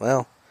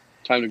 Well,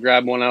 time to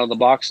grab one out of the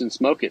box and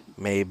smoke it.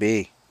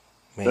 Maybe.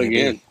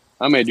 Again.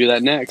 I may do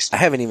that next. I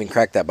haven't even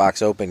cracked that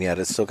box open yet.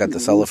 It's still got the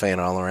cellophane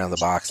all around the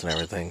box and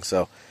everything,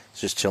 so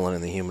it's just chilling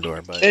in the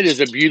humidor. But it is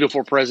a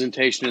beautiful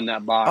presentation in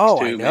that box,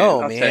 too. I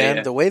know,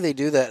 man. The way they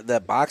do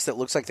that box that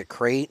looks like the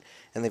crate,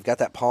 and they've got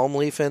that palm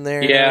leaf in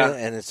there,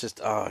 and it's just,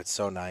 it's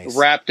so nice.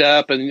 Wrapped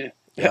up, and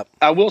yep.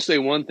 I will say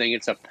one thing,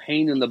 it's a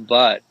pain in the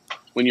butt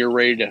when you're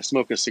ready to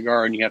smoke a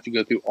cigar and you have to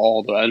go through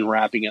all the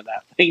unwrapping of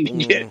that thing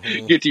to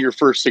get to your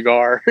first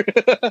cigar.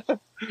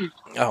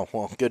 Oh,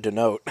 well, good to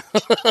note.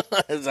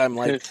 As I'm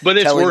but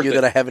telling you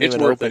that I haven't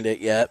even opened it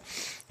yet.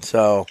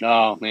 So,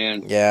 oh,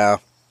 man. Yeah.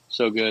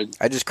 So good.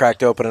 I just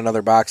cracked open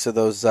another box of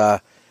those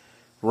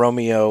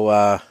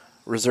Romeo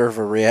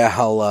Reserva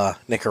Real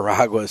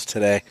Nicaraguas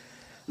today.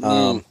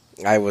 I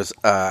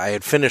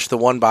had finished the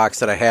one box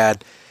that I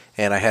had,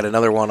 and I had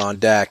another one on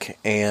deck,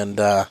 and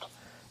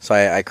so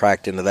I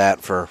cracked into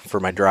that for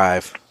my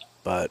drive.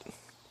 But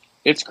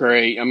it's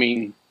great. I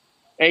mean,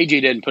 AJ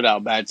didn't put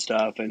out bad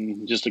stuff,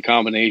 and just a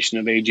combination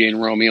of AJ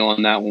and Romeo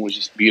on that one was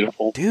just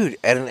beautiful. Dude,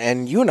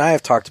 and you and I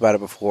have talked about it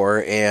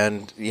before,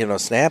 and,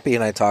 Snappy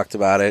and I talked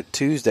about it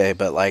Tuesday,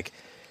 but,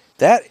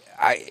 that,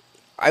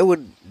 I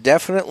would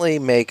definitely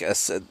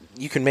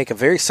you can make a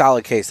very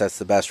solid case that's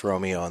the best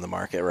Romeo on the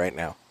market right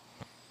now.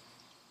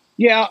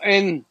 Yeah,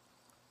 and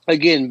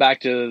again,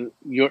 back to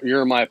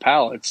your my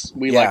palates,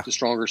 we like the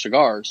stronger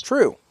cigars.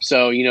 True.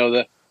 So,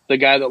 the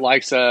guy that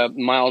likes a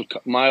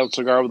mild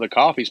cigar with a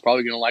coffee is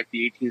probably going to like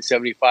the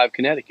 1875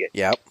 Connecticut.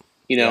 Yep.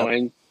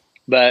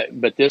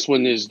 But this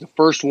one is the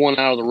first one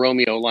out of the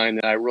Romeo line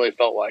that I really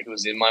felt like it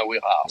was in my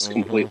wheelhouse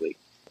completely,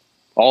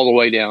 all the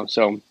way down.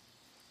 So,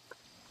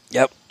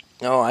 yep.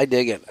 No, I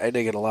dig it. I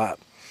dig it a lot.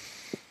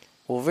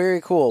 Well,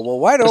 very cool. Well,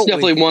 why don't it's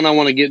definitely one I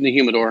want to get in the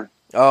humidor.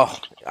 Oh,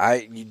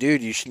 you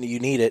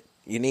need it.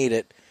 You need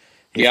it.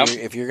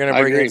 If you're going to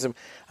bring in some,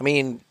 I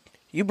mean,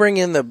 you bring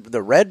in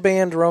the red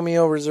band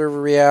Romeo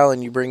Reserva Real,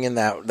 and you bring in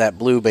that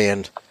blue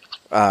band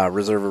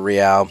Reserva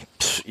Real,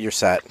 you're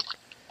set.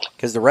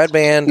 Because the red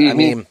band, I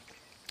mean,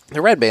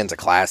 the red band's a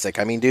classic.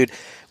 I mean, dude,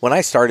 when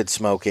I started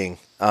smoking,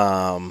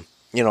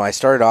 I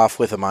started off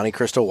with a Monte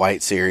Cristo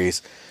White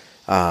series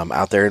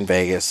out there in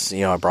Vegas.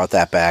 I brought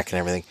that back and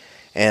everything,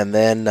 and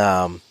then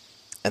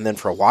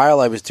for a while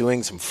I was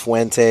doing some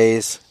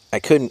Fuentes. I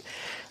couldn't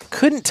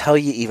tell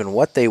you even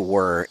what they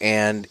were,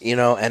 and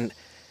and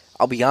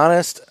I'll be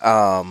honest,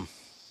 I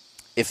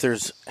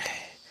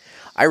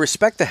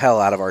respect the hell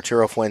out of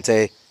Arturo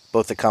Fuente,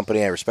 both the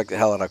company. I respect the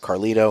hell out of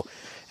Carlito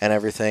and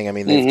everything. I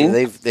mean,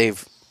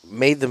 they've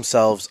made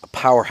themselves a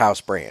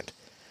powerhouse brand.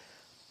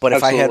 But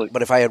if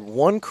I had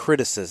one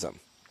criticism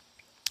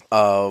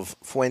of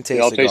Fuente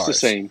they all cigars, taste the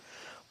same.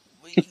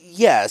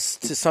 Yes,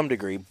 to some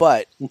degree,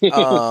 but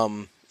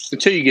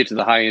until you get to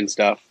the high end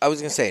stuff. I was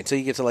going to say until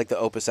you get to the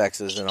Opus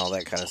X's and all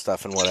that kind of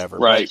stuff and whatever.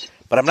 Right.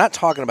 But I'm not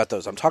talking about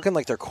those. I'm talking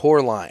their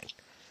core line.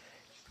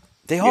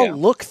 They all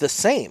look the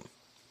same.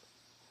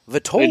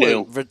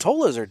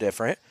 Vitolas are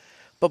different,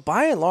 but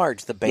by and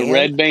large, the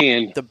red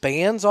band, the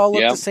bands all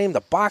look the same.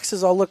 The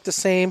boxes all look the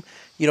same.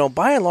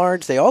 By and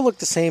large, they all look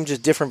the same,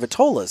 just different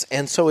Vitolas.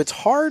 And so it's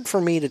hard for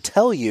me to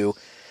tell you,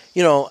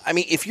 I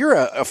mean, if you're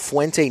a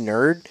Fuente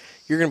nerd,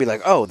 you're going to be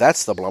like, oh,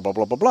 that's the blah, blah,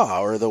 blah, blah,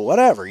 blah, or the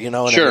whatever, and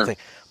everything.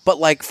 But,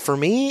 like, for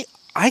me,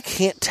 I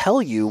can't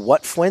tell you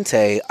what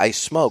Fuente I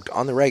smoked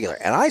on the regular.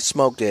 And I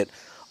smoked it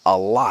a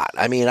lot.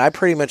 I mean, I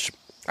pretty much,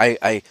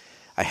 I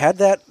had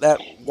that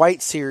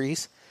white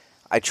series.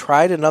 I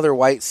tried another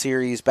white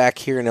series back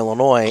here in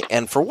Illinois,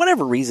 and for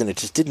whatever reason, it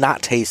just did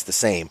not taste the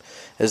same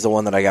as the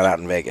one that I got out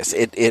in Vegas.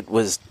 It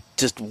was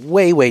just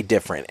way, way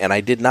different, and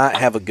I did not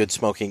have a good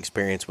smoking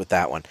experience with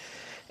that one.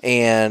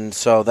 And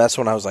so that's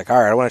when I was like,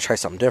 all right, I want to try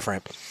something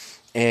different.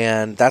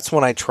 And that's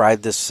when I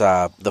tried this,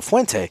 the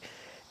Fuente.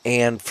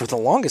 And for the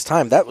longest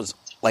time, that was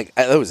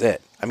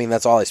it. I mean,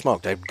 that's all I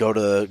smoked. I'd go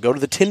to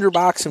the Tinder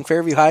box in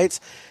Fairview Heights,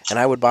 and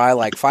I would buy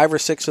like 5 or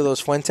 6 of those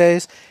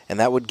Fuentes, and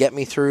that would get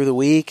me through the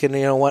week and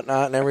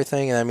whatnot and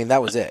everything. And I mean,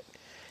 that was it.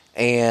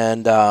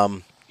 And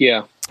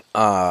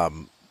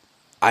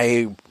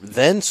I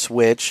then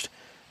switched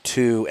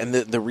to, and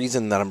the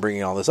reason that I'm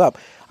bringing all this up,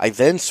 I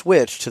then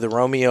switched to the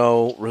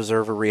Romeo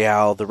Reserva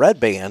Real, the red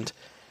band,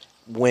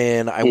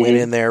 when I went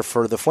in there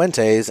for the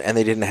Fuentes, and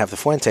they didn't have the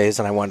Fuentes,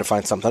 and I wanted to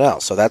find something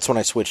else. So that's when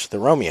I switched to the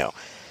Romeo.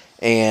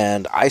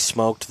 And I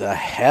smoked the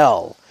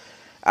hell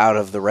out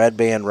of the red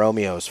band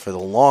Romeos for the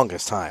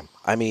longest time.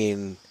 I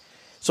mean,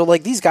 so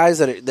like these guys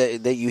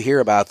that you hear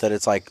about, that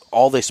it's like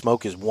all they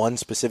smoke is one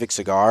specific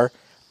cigar,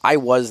 I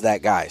was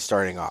that guy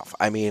starting off.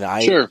 I mean,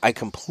 I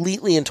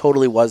completely and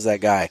totally was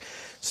that guy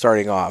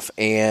starting off.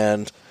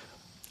 And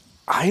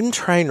I'm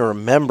trying to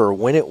remember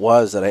when it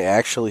was that I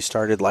actually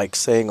started like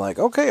saying like,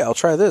 okay, I'll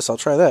try this, I'll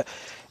try that.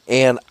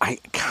 And I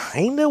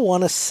kind of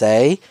want to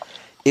say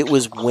it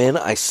was when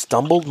I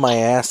stumbled my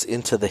ass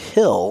into the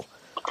Hill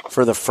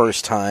for the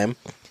first time.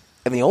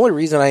 And the only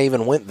reason I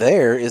even went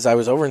there is I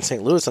was over in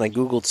St. Louis and I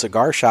Googled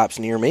cigar shops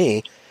near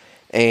me.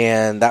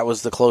 And that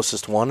was the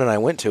closest one, and I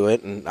went to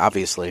it, and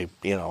obviously,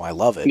 I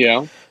love it.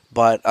 Yeah.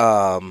 But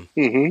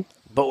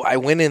but I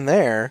went in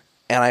there,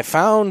 and I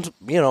found,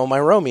 my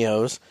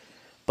Romeos,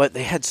 but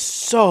they had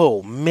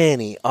so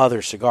many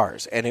other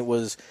cigars. And it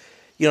was,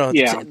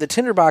 the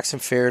Tinderbox in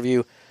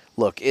Fairview,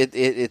 look,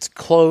 it's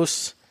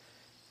close.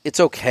 It's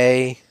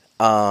okay.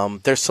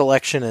 Their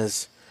selection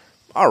is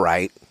all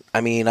right.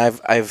 I mean,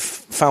 I've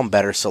found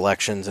better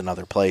selections in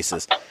other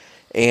places.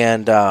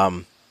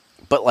 And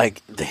but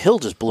like the Hill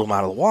just blew them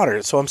out of the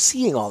water. So I'm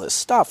seeing all this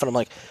stuff, and I'm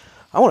like,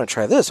 I want to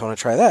try this, I want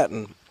to try that,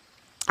 and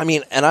I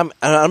mean, and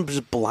I'm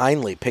just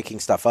blindly picking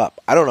stuff up.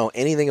 I don't know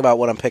anything about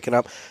what I'm picking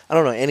up. I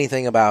don't know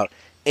anything about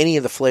any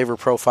of the flavor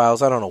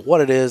profiles. I don't know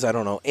what it is. I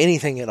don't know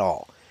anything at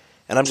all,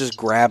 and I'm just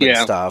grabbing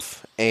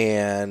stuff,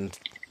 and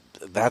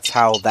that's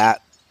how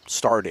that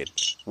started.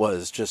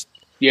 Was just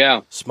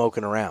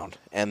smoking around,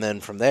 and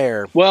then from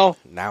there,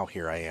 now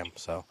here I am.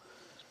 So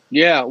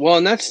well,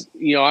 and that's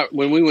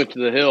when we went to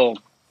the Hill.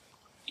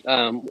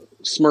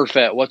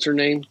 Smurfette, what's her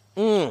name?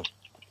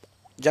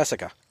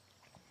 Jessica.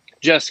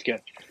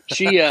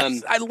 She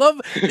I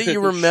love that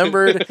you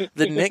remembered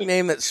the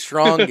nickname that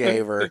Strong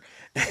gave her.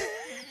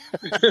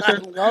 I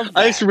love that.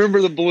 I just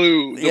remember the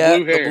blue hair.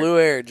 The blue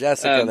hair,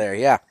 Jessica there,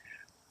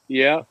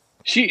 Yeah.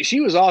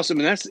 She was awesome,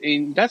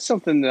 and that's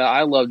something that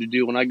I love to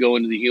do when I go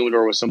into the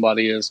humidor with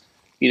somebody is,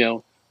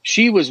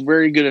 she was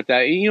very good at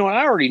that.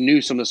 I already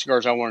knew some of the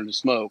cigars I wanted to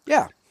smoke.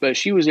 Yeah. But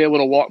she was able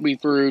to walk me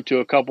through to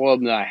a couple of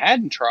them that I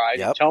hadn't tried,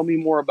 and tell me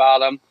more about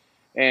them.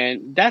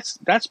 And that's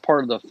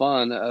part of the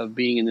fun of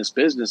being in this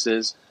business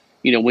is,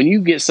 when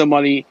you get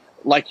somebody,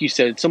 like you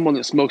said, someone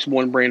that smokes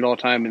one brand all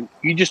the time, and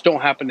you just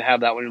don't happen to have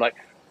that one. You're like,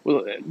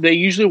 well, they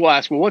usually will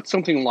ask, well, what's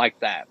something like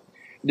that?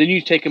 Then you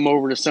take them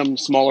over to some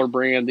smaller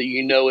brand that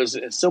is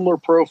a similar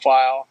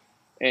profile.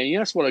 And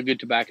that's what a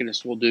good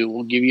tobacconist will do.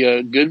 We'll give you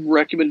a good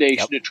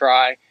recommendation to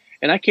try.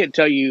 And I can't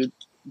tell you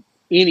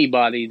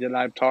anybody that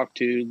I've talked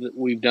to that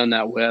we've done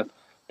that with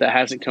that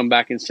hasn't come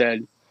back and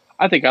said,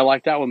 I think I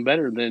like that one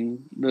better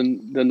than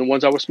the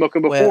ones I was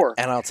smoking before. Well,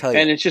 and I'll tell you.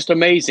 And it's just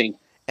amazing.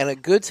 And a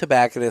good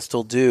tobacconist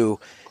will do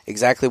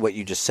exactly what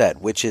you just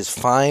said, which is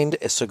find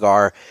a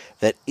cigar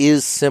that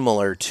is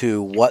similar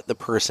to what the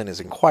person is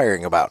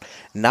inquiring about.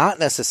 Not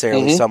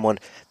necessarily someone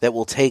that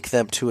will take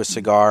them to a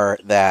cigar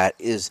that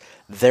is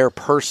their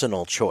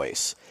personal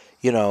choice.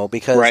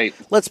 Because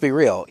let's be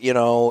real,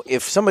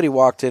 if somebody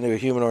walked into a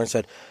humidor and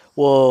said,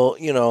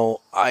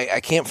 well, I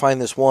can't find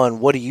this one,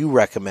 what do you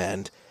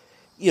recommend?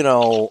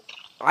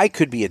 I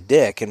could be a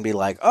dick and be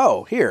like,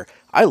 oh, here,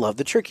 I love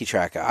the Tricky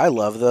Tracker. I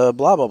love the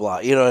blah, blah, blah,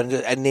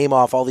 and name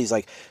off all these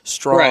like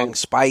strong,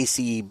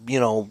 spicy,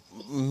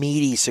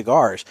 meaty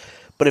cigars.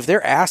 But if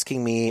they're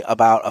asking me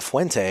about a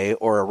Fuente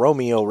or a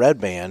Romeo Red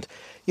Band,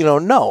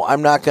 no,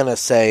 I'm not going to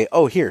say,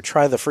 oh, here,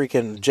 try the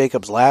freaking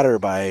Jacob's Ladder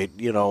by,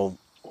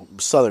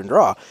 Southern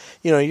Draw.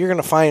 You're going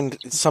to find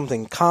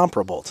something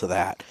comparable to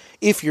that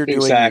if you're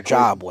doing your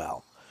job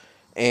well.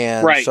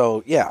 And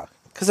so,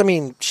 because, I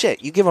mean,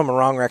 shit, you give them a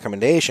wrong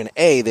recommendation,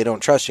 A, they don't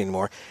trust you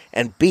anymore,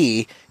 and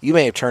B, you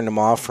may have turned them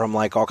off from,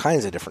 like, all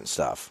kinds of different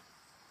stuff.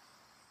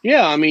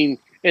 Yeah, I mean,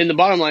 and the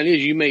bottom line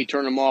is you may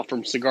turn them off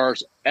from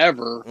cigars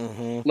ever,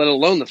 let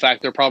alone the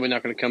fact they're probably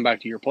not going to come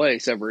back to your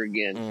place ever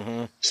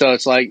again. So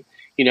it's like,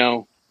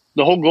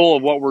 the whole goal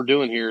of what we're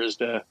doing here is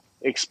to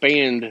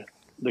expand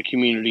the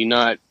community,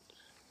 not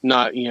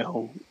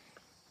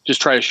just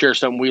try to share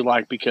something we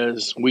like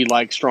because we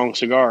like strong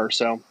cigars.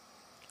 So,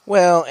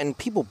 well, and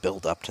people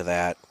build up to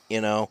that,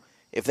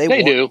 if they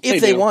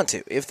want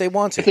to,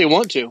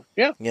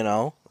 yeah,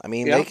 I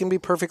mean, they can be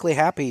perfectly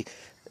happy.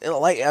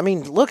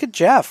 Look at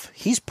Jeff;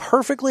 he's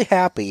perfectly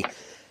happy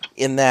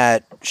in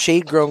that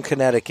shade-grown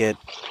Connecticut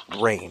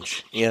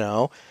range.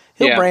 He'll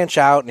branch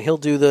out and he'll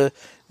do the.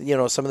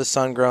 Some of the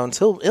sun-growns.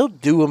 He'll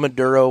do a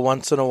Maduro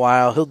once in a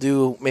while. He'll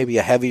do maybe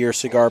a heavier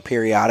cigar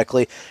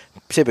periodically.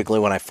 Typically,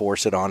 when I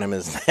force it on him,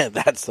 is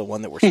that's the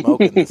one that we're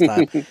smoking this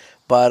time.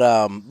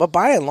 But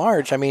by and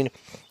large, I mean,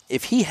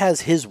 if he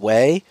has his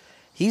way,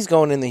 he's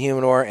going in the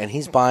humidor and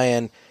he's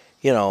buying,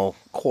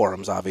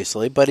 Quorums,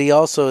 obviously, but he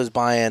also is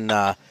buying,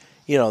 the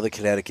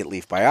Connecticut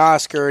Leaf by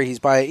Oscar. He's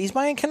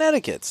buying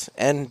Connecticut's,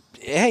 and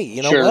hey,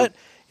 you know what?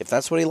 If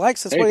that's what he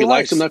likes, that's what he likes. If he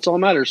likes them, that's all that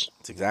matters.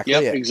 That's exactly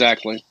it.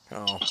 Exactly.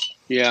 Oh.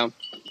 Yeah.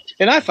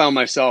 And I found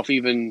myself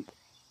even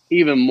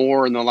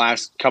more in the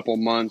last couple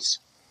months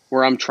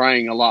where I'm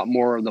trying a lot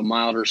more of the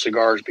milder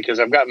cigars because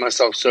I've gotten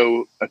myself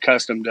so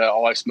accustomed to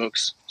all I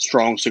smoke's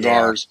strong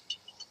cigars.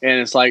 Yeah.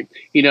 And it's like,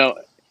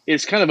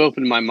 it's kind of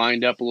opened my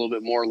mind up a little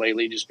bit more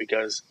lately just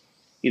because,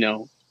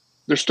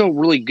 they're still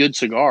really good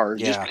cigars.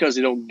 Yeah. Just because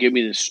they don't give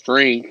me the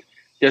strength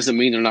doesn't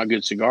mean they're not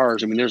good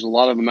cigars. I mean, there's a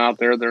lot of them out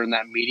there that are in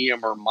that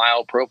medium or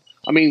mild profile.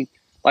 I mean,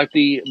 like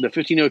the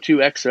 1502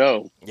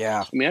 XO.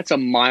 Yeah. I mean, that's a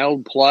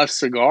mild plus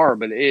cigar,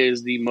 but it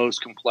is the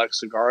most complex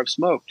cigar I've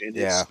smoked. And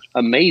it's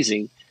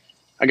amazing.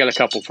 I got a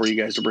couple for you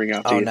guys to bring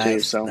out to you too.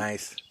 So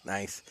nice.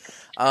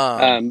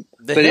 But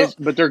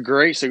they're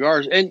great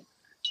cigars. And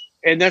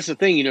that's the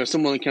thing,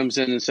 someone comes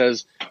in and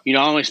says, I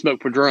only smoke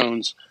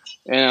Padrones.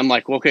 And I'm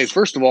like, well, okay,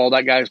 first of all,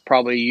 that guy's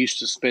probably used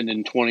to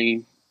spending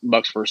 $20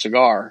 for a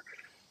cigar.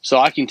 So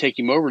I can take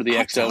him over to the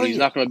XO. He's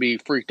not going to be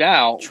freaked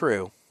out.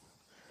 True.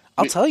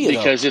 I'll tell you,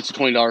 because it's a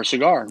 $20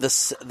 cigar.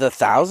 The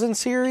 1000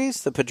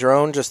 series, the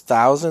Padron, just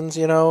thousands.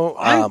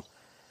 I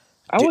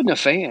wasn't a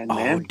fan,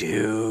 man. Oh,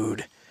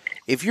 dude,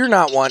 if you're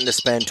not wanting to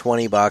spend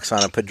 $20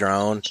 on a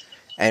Padron,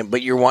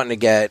 but you're wanting to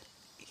get,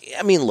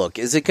 look,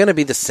 is it going to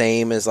be the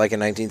same as like a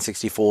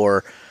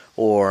 1964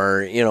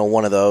 or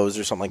one of those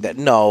or something like that?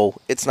 No,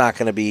 it's not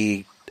going to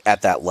be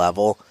at that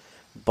level.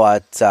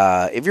 But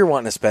if you're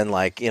wanting to spend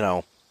like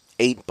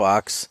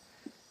 $8.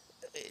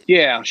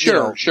 Yeah,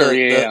 sure,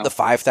 the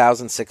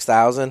 5,000,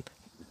 6,000,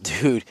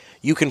 dude,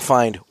 you can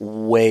find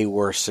way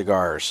worse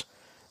cigars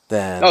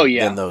than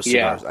those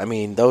cigars. I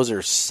mean, those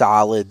are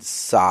solid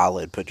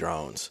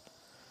Padrones.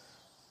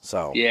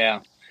 So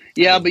yeah,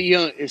 but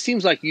it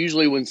seems like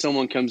usually when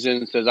someone comes in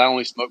and says I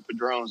only smoke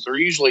Padrones, they're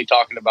usually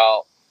talking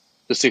about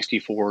the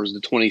 64s,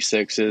 the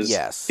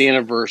 26s, the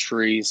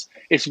anniversaries.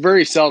 It's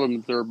very seldom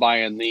that they're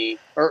buying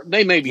or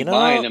they may be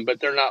buying them, but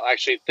they're not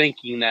actually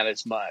thinking that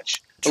as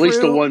much. True. At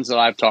least the ones that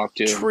I've talked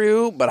to.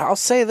 True, but I'll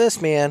say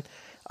this, man.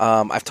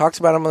 I've talked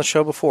about him on the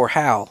show before.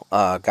 Hal,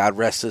 God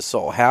rest his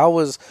soul. Hal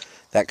was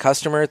that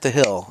customer at the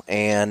Hill,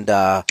 and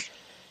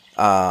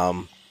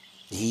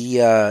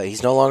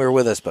he's no longer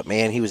with us. But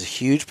man, he was a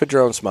huge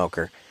Padron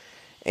smoker.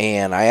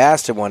 And I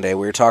asked him one day.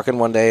 We were talking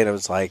one day, and it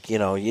was like,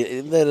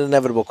 the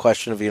inevitable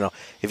question of,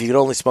 if you could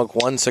only smoke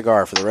one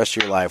cigar for the rest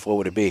of your life, what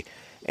would it be?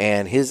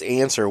 And his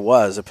answer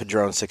was a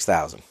Padron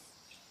 6000.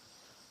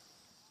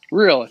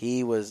 Really?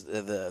 He was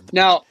the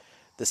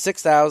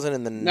 6,000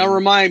 and the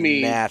remind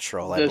me,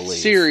 natural, I believe. The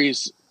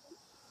series,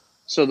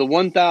 so the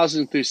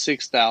 1,000 through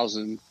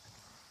 6,000,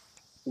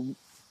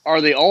 are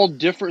they all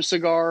different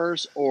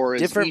cigars, or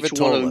is different each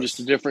Vitolas. one of them just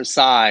a different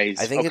size?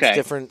 I think it's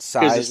different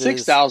sizes. Because the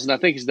 6,000, I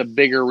think, is the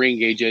bigger ring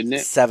gauge, isn't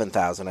it?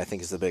 7,000, I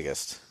think, is the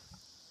biggest.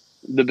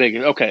 The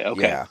biggest. Okay.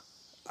 Yeah.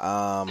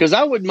 Because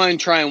I wouldn't mind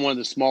trying one of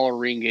the smaller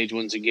ring gauge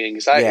ones again,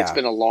 because it's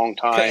been a long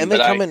time. And they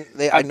come in.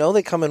 I know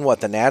they come in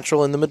the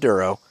natural and the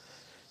Maduro.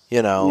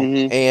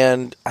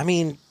 And I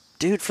mean,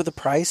 dude, for the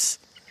price,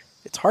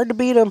 it's hard to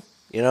beat them.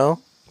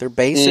 They're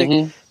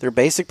basic. They're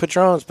basic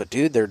Padrones, but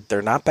dude,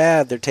 they're not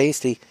bad. They're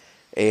tasty.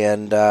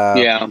 And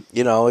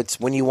it's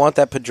when you want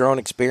that Padron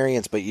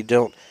experience, but you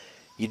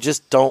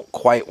just don't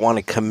quite want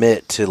to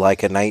commit to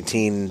like a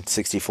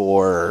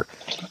 1964 or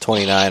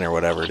 29 or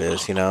whatever it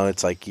is.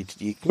 It's like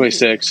you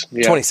 26,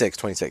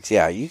 26.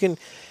 Yeah, you can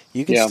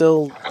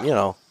still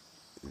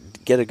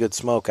get a good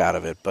smoke out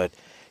of it. But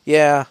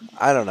yeah,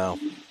 I don't know.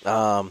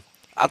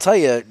 I'll tell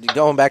you,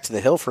 going back to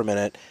the Hill for a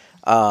minute,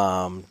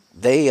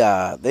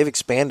 they've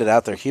expanded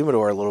out their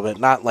humidor a little bit,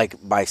 not like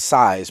by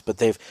size, but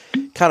they've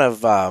kind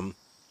of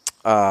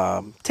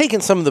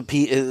taken some of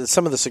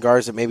the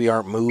cigars that maybe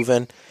aren't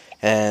moving,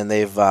 and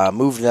they've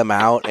moved them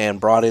out and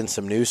brought in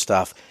some new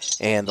stuff.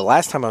 And the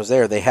last time I was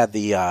there, they had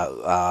the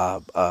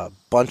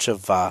bunch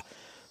of the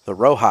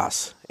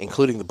Rojas,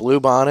 including the Blue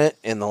Bonnet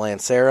and the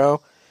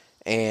Lancero.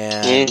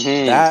 And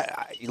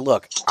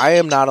look, I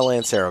am not a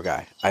Lancero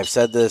guy. I've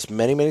said this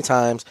many, many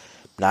times.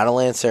 Not a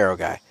Lancero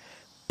guy.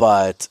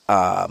 But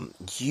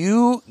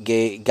you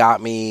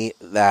got me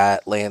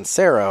that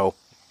Lancero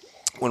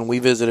when we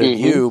visited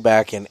you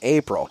back in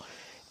April.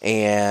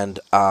 And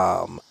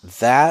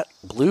that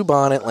Blue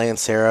Bonnet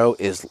Lancero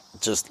is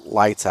just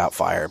lights out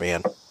fire,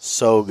 man.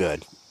 So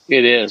good.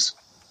 It is.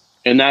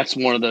 And that's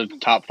one of the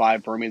top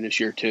 5 for me this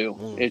year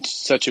too. It's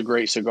such a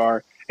great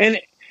cigar. And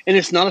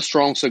it's not a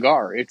strong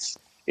cigar. It's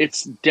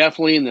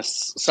definitely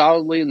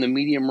solidly in the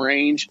medium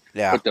range.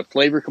 Yeah. But the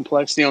flavor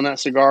complexity on that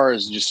cigar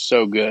is just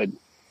so good.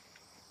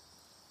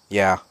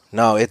 Yeah.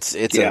 No, it's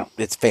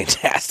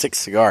fantastic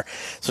cigar.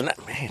 So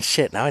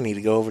now I need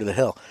to go over to the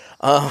hill.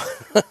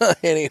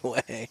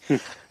 Anyway,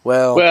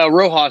 well,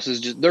 Rojas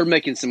is they're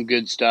making some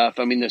good stuff.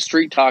 I mean, the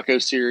Street Taco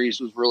series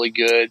was really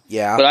good.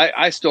 Yeah. But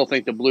I still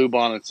think the Blue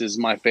Bonnets is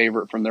my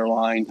favorite from their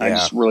line. Yeah. I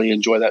just really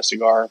enjoy that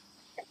cigar.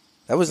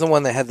 That was the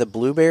one that had the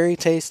blueberry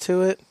taste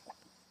to it.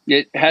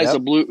 It has a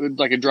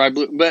dry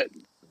blue, but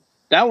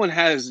that one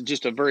has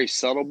just a very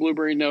subtle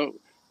blueberry note.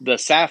 The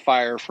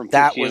Sapphire from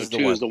that was the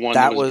one. Is the one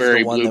that was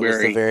very blueberry. That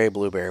was the very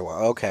blueberry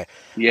one. Okay.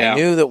 Yeah. I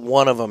knew that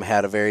one of them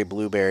had a very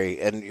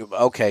blueberry. And,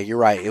 okay, you're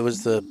right. It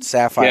was the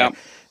Sapphire.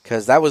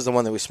 Because that was the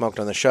one that we smoked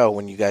on the show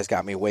when you guys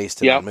got me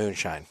wasted on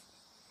moonshine.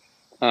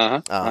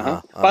 By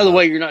the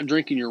way, you're not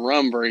drinking your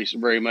rum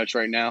very much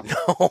right now.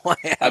 No, I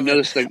haven't. I've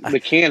noticed the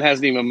can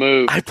hasn't even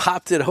moved. I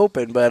popped it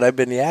open, but I've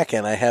been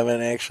yakking. I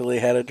haven't actually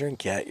had a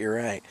drink yet. You're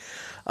right.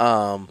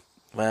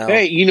 Well,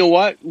 hey, you know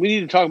what? We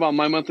need to talk about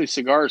my monthly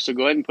cigars, so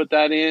go ahead and put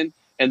that in,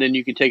 and then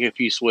you can take a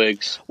few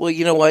swigs. Well,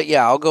 you know what?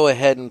 Yeah, I'll go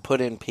ahead and put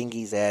in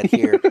Pinky's ad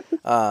here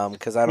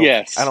because I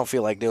don't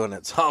feel like doing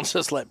it, so I'll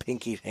just let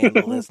Pinky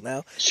handle this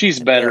now. She's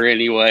better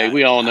anyway.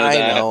 We all know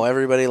that. I know.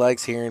 Everybody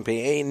likes hearing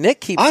Pinky. Hey, Nick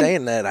keeps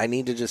saying that. I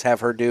need to just have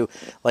her do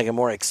like a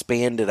more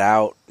expanded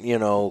out,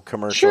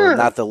 commercial,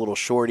 not the little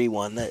shorty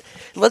one. That,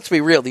 let's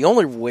be real. The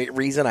only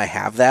reason I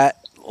have that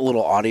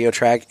little audio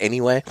track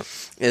anyway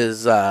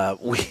is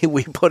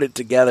we put it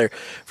together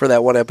for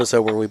that one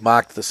episode where we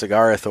mocked the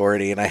Cigar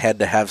Authority, and I had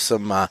to have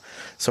some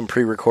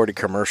pre-recorded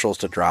commercials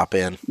to drop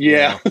in.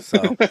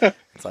 So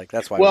it's like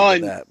that's why we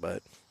did that.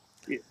 But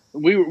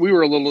we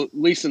were a little,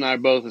 Lisa and I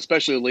both,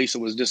 especially Lisa,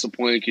 was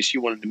disappointed because she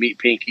wanted to meet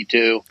Pinky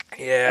too.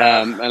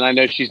 Yeah. And I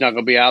know she's not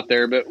going to be out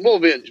there, but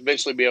we'll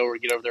eventually be able to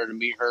get over there to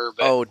meet her.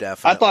 But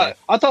definitely.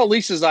 I thought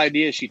Lisa's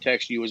idea she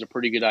texted you was a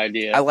pretty good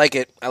idea. I like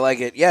it.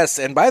 Yes.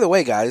 And by the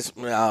way, guys,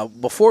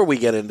 before we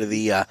get into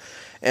the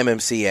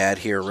MMC ad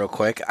here real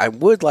quick, I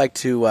would like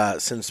to,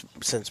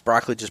 since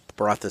Broccoli just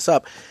brought this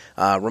up,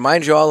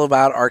 remind you all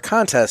about our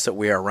contest that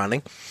we are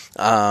running.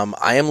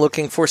 I am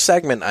looking for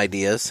segment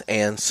ideas,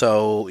 and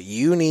so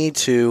you need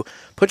to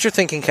put your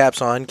thinking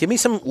caps on. Give me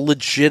some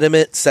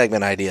legitimate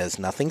segment ideas.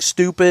 Nothing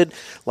stupid,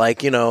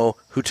 like,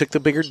 who took the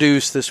bigger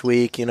deuce this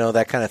week,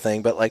 that kind of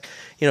thing. But,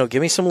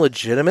 give me some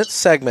legitimate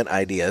segment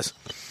ideas,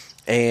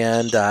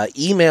 and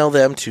email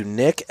them to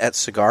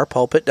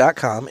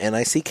nick@cigarpulpit.com,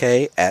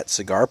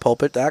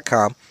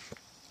 NICK@cigarpulpit.com,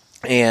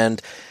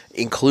 and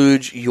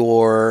include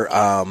your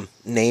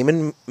name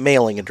and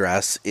mailing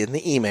address in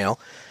the email.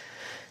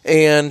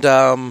 And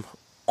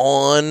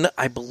on,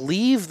 I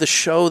believe, the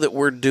show that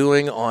we're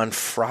doing on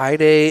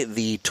Friday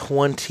the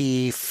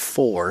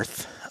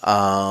 24th,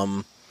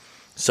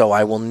 so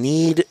I will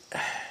need,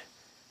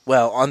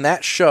 on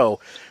that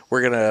show,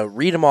 we're going to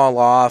read them all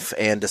off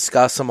and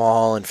discuss them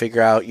all and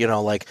figure out,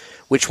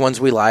 which ones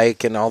we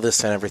like and all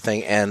this and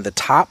everything. And the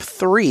top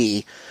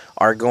 3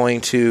 are going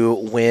to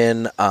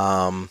win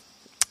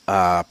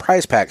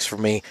prize packs for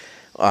me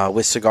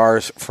with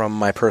cigars from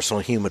my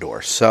personal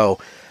humidor. So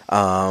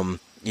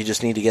you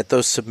just need to get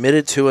those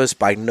submitted to us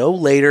by no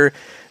later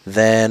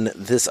than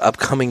this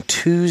upcoming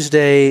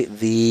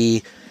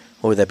Tuesday,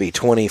 what would that be,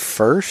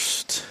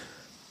 21st?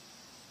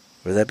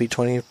 Would that be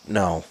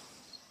 21st.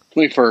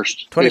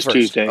 21st.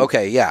 Tuesday.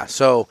 Okay, yeah.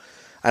 So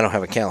I don't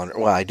have a calendar.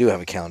 Well, I do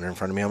have a calendar in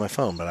front of me on my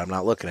phone, but I'm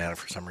not looking at it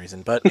for some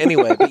reason. But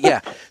anyway,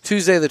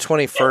 Tuesday the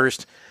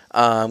 21st.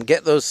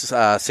 Get those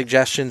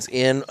suggestions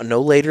in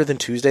no later than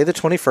Tuesday the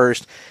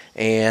 21st,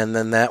 and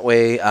then that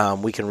way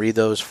we can read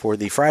those for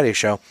the Friday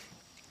show.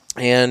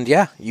 And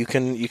you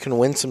can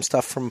win some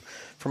stuff from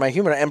my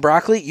humidor. And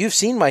Broccoli, you've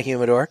seen my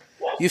humidor.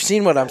 You've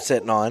seen what I'm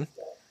sitting on.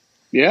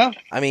 Yeah.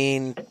 I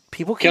mean,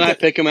 people can I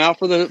pick them out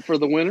for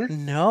the winner?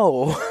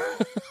 No.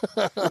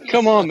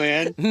 Come on,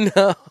 man.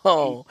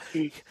 No.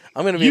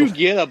 I'm gonna be. You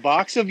get a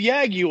box of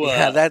Yagua.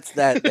 Yeah, that's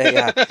that.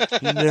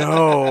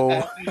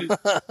 No.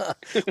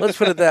 Let's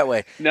put it that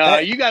way. No,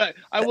 you got.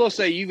 I will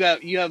say you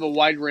have a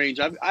wide range.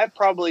 I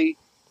probably,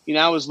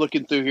 I was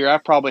looking through here. I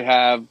probably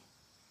have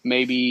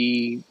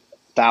maybe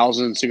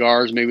 1,000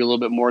 cigars, maybe a little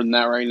bit more than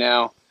that right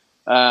now.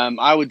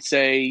 I would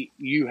say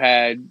you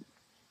had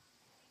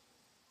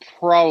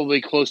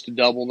probably close to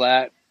double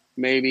that,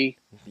 maybe.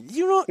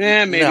 You don't?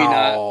 Maybe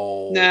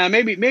not. Nah,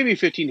 maybe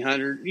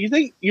 1,500. You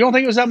don't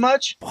think it was that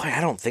much? Boy, I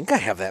don't think I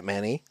have that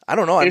many. I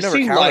don't know. I've never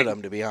counted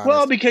them, to be honest.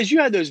 Well, because you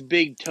had those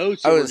big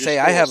totes. I would say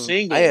I have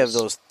singles.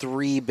 those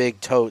 3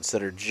 big totes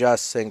that are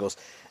just singles,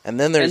 and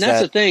then there's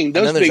the thing.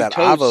 Those and then big there's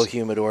that totes, Avo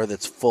humidor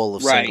that's full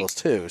of singles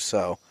too.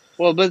 So.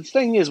 Well, but the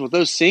thing is, with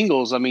those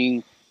singles, I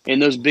mean, and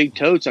those big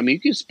totes, I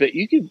mean,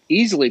 you could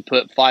easily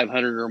put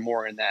 500 or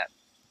more in that.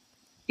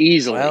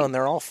 Easily. Well, and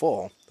they're all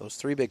full. Those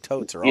 3 big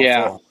totes are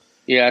all full.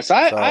 Yes,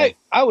 I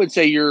would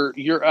say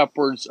you're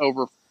upwards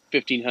over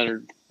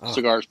 1,500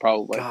 cigars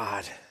probably.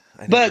 God.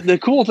 But the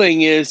cool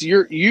thing is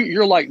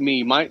you're like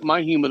me.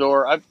 My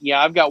humidor,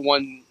 I've got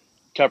one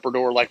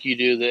Tupperware like you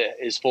do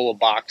that is full of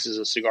boxes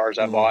of cigars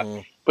I bought.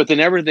 But then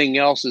everything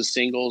else is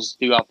singles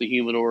throughout the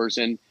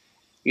humidors, and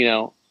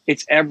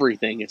it's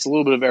everything. It's a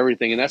little bit of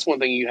everything, and that's one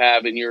thing you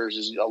have in yours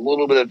is a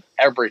little bit of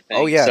everything.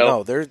 Oh yeah,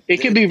 so it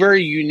can be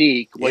very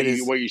unique what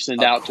you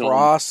send out to them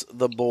across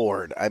the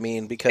board. I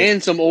mean,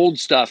 and some old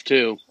stuff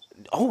too.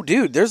 Oh,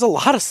 dude, there's a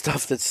lot of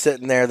stuff that's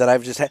sitting there that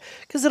I've just had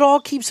because it all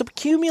keeps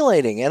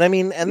accumulating. And I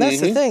mean, and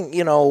that's the thing.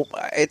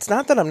 It's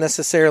not that I'm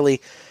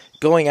necessarily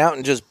going out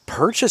and just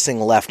purchasing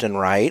left and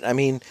right. I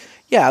mean,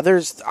 yeah,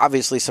 there's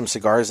obviously some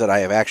cigars that I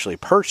have actually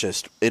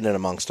purchased in and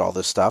amongst all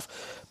this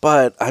stuff,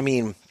 but I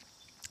mean.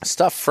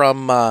 Stuff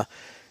from, 2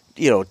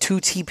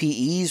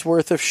 TPEs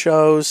worth of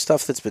shows,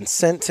 stuff that's been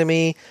sent to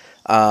me,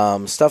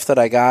 stuff that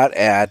I got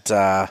at,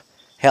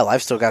 hell,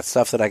 I've still got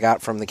stuff that I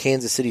got from the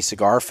Kansas City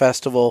Cigar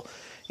Festival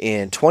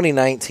in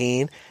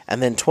 2019,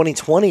 and then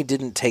 2020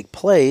 didn't take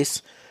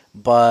place,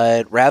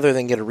 but rather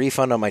than get a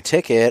refund on my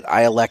ticket,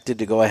 I elected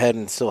to go ahead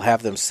and still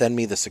have them send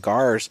me the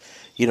cigars,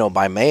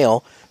 by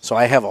mail. So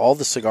I have all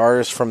the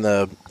cigars from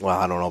I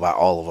don't know about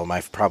all of them,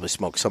 I've probably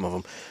smoked some of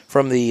them,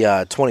 from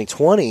the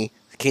 2020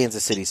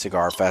 Kansas City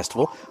Cigar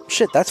Festival.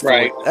 Shit,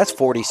 that's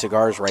 40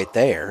 cigars right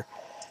there.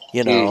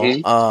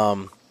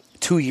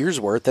 2 years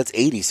worth, that's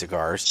 80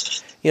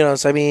 cigars.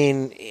 So I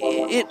mean,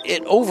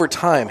 it over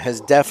time has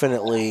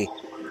definitely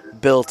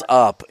built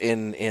up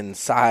in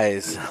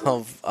size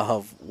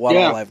of what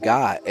all I've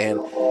got. And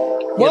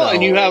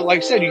and you have, like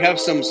I said, you have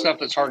some stuff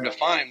that's hard to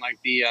find, like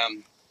the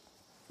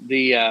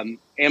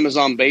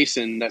Amazon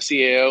Basin, that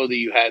CAO that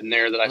you had in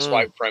there that I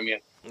swiped from you.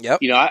 Yep.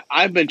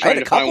 I've been trying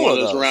to find one of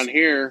those around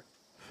here.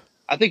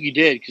 I think you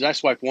did because I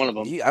swiped one of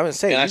them. I would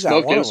say, and I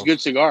smoked it. It was a good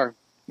cigar.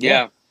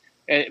 Yeah.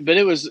 But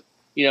it was,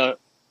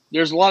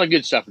 there's a lot of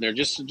good stuff in there.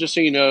 Just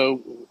so you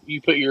know,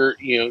 you put your,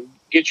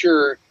 get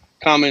your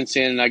comments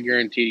in, and I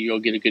guarantee you'll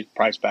get a good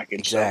price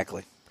package.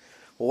 Exactly.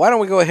 Well, why don't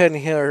we go ahead and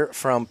hear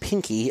from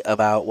Pinky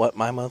about what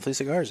My Monthly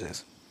Cigars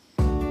is?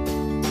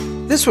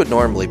 This would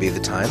normally be the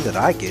time that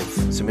I give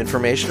some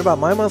information about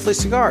My Monthly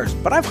Cigars,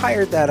 but I've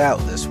hired that out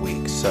this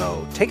week,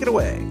 so take it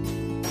away.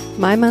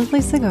 My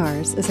Monthly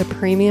Cigars is a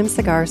premium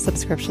cigar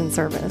subscription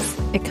service.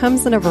 It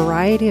comes in a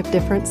variety of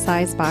different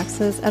size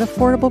boxes at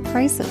affordable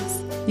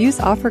prices. Use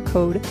offer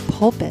code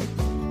PULPIT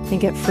and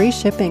get free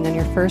shipping on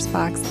your first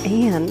box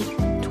and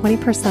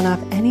 20%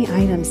 off any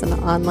items in the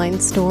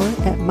online store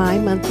at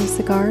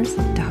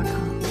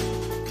mymonthlycigars.com.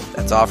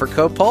 That's offer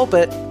code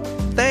PULPIT.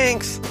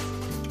 Thanks!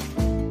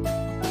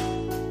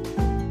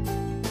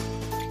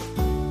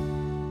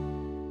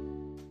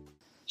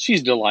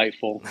 She's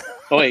delightful.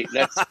 Oh, wait,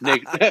 that's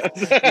Nick.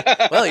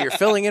 Well, you're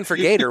filling in for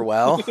Gator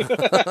well.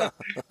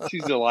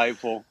 She's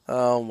delightful.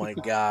 Oh, my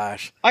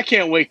gosh. I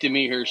can't wait to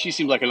meet her. She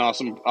seems like an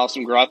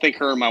awesome girl. I think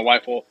her and my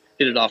wife will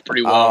hit it off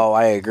pretty well. Oh,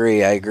 I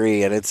agree.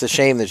 And it's a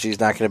shame that she's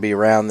not going to be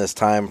around this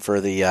time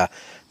for the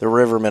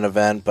Riverman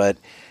event, but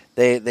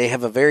they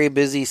have a very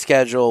busy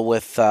schedule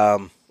with,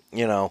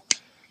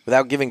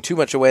 without giving too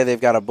much away, they've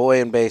got a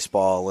boy in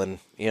baseball, and,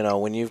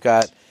 when you've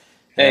got...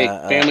 Hey,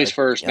 family's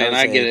first, man.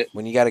 I get it.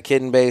 When you got a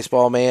kid in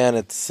baseball, man,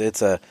 it's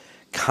a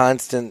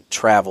constant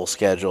travel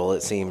schedule,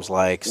 it seems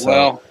like. So,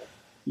 well,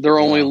 they're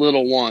only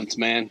little once,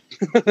 man.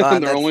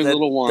 They're only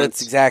little once.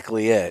 That's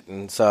exactly it.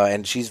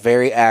 And she's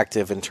very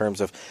active in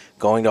terms of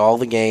going to all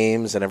the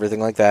games and everything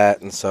like that.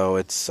 And so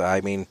it's,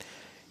 I mean,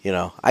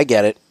 I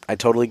get it. I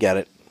totally get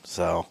it.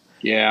 So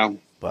yeah.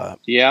 But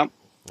yeah.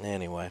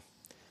 Anyway,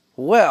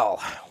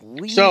 well,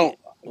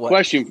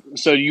 question.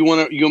 So you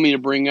want me to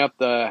bring up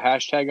the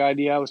hashtag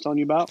idea I was telling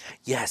you about?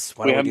 Yes.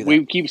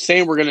 We keep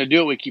saying we're going to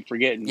do it. We keep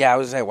forgetting. Yeah, I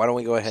was saying, why don't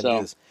we go ahead and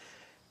do this?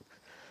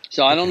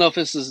 So I don't know if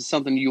this is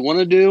something you want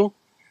to do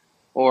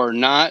or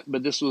not,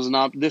 but this is an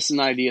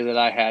idea that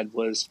I had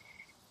was,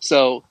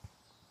 so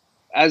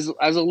as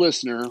a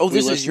listener. Oh,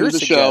 this is your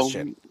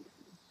suggestion.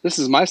 This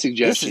is my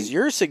suggestion. This is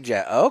your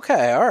suggestion.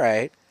 Okay. All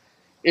right.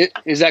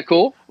 Is that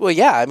cool? Well,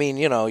 yeah. I mean,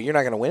 you're not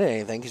going to win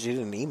anything because you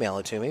didn't email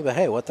it to me. But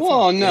hey, what the fuck?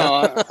 Well,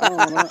 no.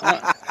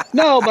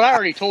 No, but I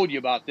already told you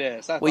about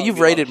this. Well, you've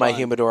rated my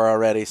humidor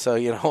already, so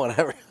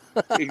whatever.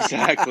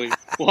 Exactly.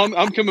 Well,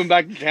 I'm coming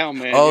back to town,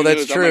 man. Oh,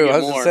 that's true. I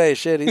was going to say,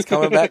 shit, he's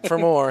coming back for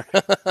more.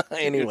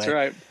 Anyway. That's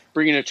right.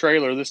 Bringing a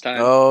trailer this time.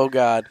 Oh,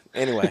 God.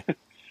 Anyway.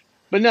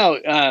 But no,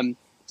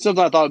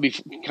 something I thought would be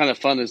kind of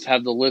fun is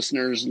have the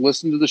listeners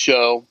listen to the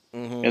show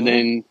and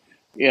then,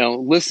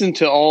 listen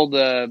to all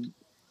the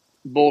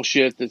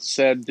bullshit that's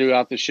said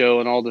throughout the show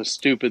and all the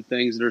stupid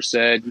things that are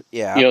said.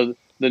 Yeah.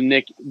 The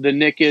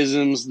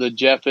Nickisms, the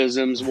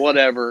Jeffisms,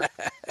 whatever,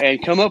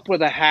 and come up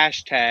with a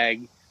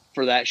hashtag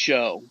for that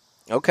show.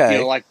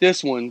 Okay. Like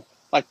this one.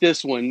 I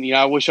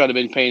wish I'd have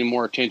been paying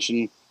more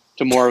attention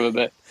to more of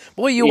it. But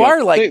well, you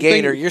are like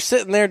Gator. You're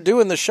sitting there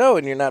doing the show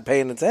and you're not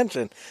paying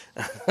attention.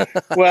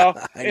 Well,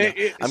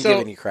 I'm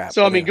giving you crap.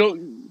 So I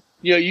mean,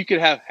 you could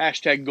have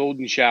hashtag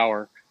golden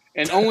shower.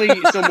 And only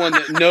someone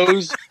that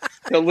knows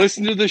that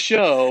listen to the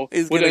show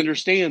would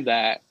understand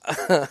that.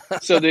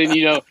 So then,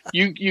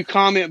 you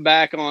comment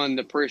back on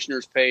the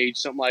parishioners page,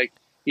 something like,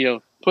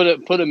 put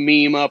a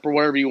meme up or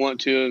whatever you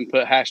want to, and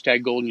put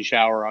hashtag golden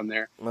shower on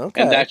there.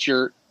 Okay. And that's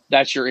your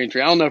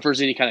entry. I don't know if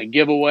there's any kind of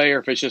giveaway or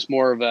if it's just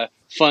more of a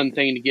fun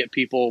thing to get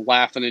people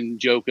laughing and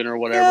joking or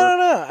whatever.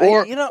 Yeah, I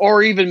don't know.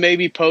 Or even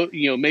maybe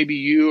maybe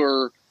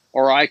you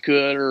or I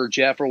could, or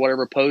Jeff or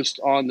whatever, post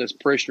on this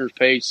parishioners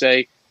page,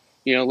 say,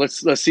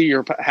 let's see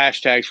your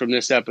hashtags from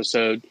this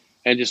episode,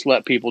 and just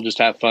let people just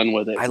have fun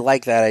with it. I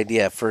like that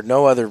idea for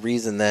no other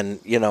reason than,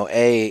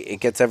 it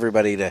gets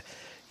everybody to,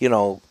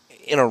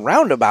 in a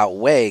roundabout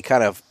way,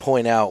 kind of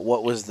point out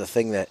what was the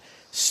thing that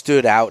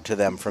stood out to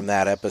them from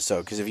that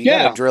episode. Because if you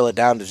got to drill it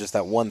down to just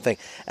that one thing,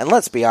 and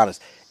let's be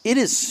honest, it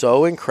is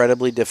so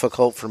incredibly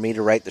difficult for me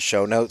to write the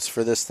show notes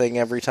for this thing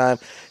every time,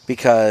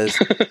 because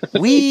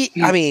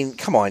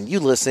come on, you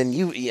listen,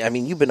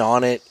 you've been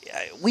on it.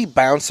 We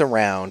bounce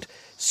around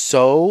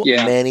so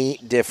many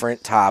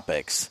different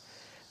topics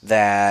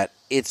that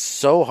it's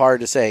so hard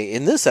to say,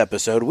 in this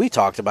episode we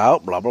talked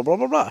about blah, blah, blah,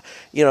 blah, blah.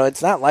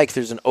 It's not like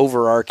there's an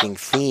overarching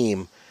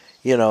theme,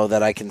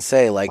 that I can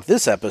say, like,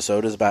 this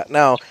episode is about.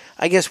 Now,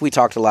 I guess we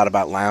talked a lot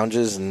about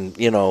lounges and,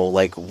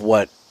 like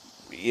what,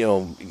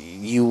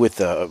 you with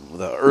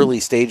the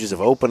early stages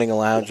of opening a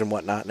lounge and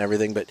whatnot and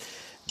everything. But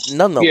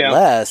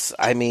nonetheless,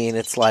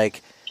 it's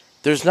like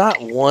there's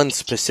not one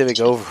specific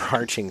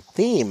overarching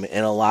theme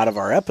in a lot of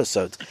our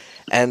episodes.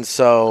 And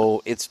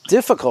so it's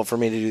difficult for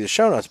me to do the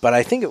show notes. But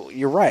I think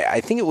you're right.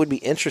 I think it would be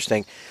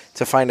interesting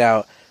to find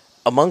out,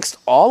 amongst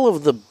all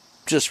of the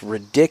just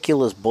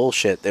ridiculous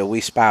bullshit that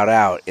we spout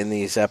out in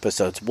these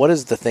episodes, what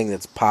is the thing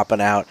that's popping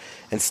out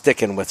and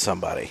sticking with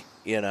somebody,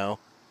 Yeah,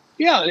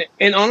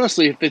 and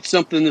honestly, if it's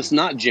something that's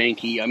not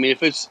janky,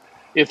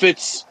 if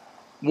it's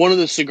one of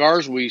the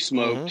cigars we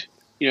smoked,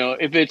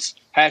 if it's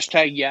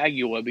hashtag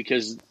Yagua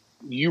because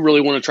you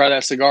really want to try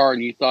that cigar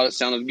and you thought it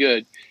sounded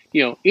good,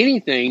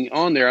 anything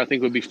on there I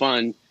think would be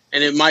fun,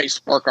 and it might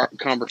spark our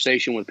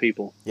conversation with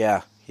people.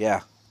 Yeah.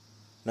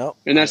 No,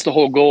 and that's the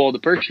whole goal of the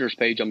parishioners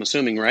page, I'm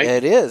assuming, right?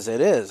 It is.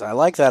 I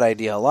like that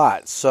idea a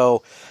lot.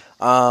 So,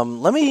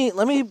 let me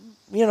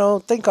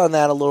think on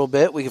that a little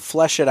bit. We can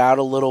flesh it out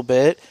a little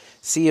bit,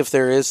 see if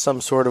there is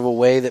some sort of a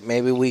way that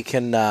maybe we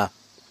can. I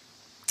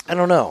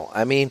don't know.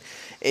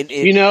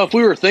 If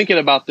we were thinking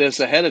about this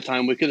ahead of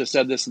time, we could have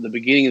said this at the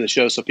beginning of the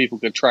show so people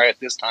could try it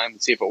this time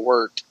and see if it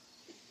worked.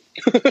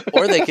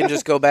 Or they can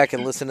just go back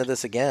and listen to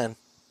this again.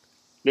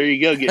 There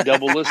you go. Get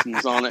double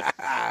listens on it.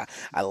 I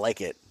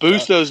like it.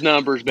 Boost those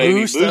numbers, baby.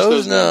 Boost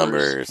those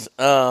numbers.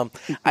 I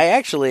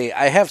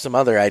have some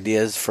other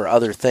ideas for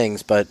other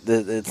things, but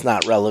it's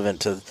not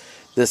relevant to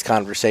this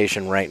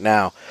conversation right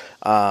now.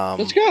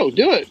 Let's go.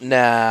 Do it.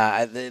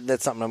 Nah,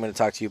 that's something I'm going to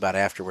talk to you about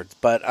afterwards.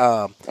 But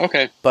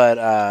okay. But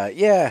I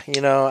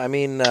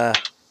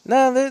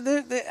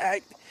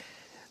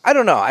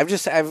don't know.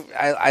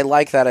 I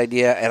like that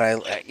idea, and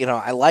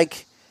I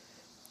like.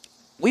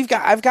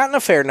 I've gotten a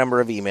fair number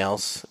of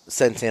emails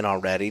sent in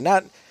already.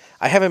 I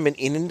haven't been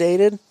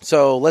inundated,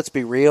 so let's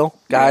be real,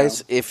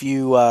 guys.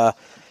 Yeah.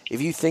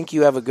 If you think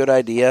you have a good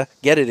idea,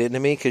 get it into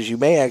me, because you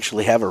may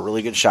actually have a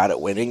really good shot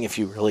at winning if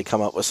you really come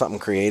up with something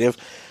creative.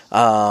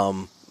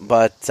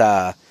 But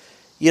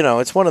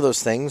it's one of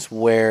those things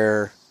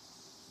where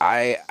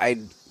we've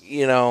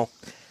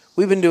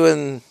been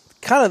doing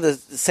kind of the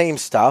same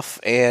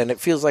stuff, and it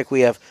feels like we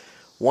have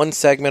one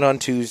segment on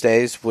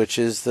Tuesdays, which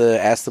is the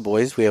Ask the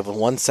Boys. We have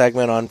one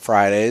segment on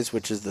Fridays,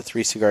 which is the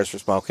 3 Cigars for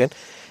Smoking.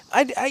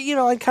 I'd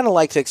kind of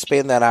like to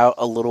expand that out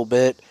a little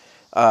bit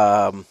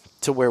to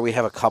where we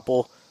have a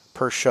couple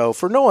per show,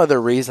 for no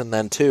other reason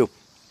than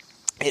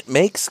it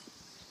makes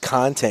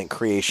content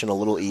creation a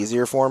little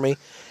easier for me.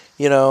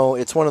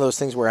 It's one of those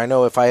things where I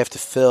know if I have to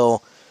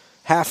fill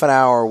half an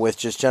hour with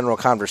just general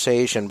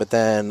conversation, but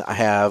then I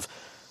have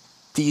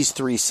these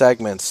 3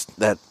 segments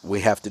that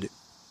we have to do.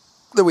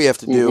 It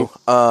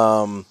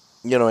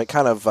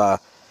kind of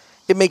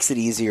it makes it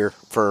easier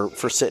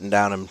for sitting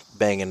down and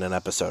banging an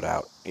episode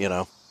out.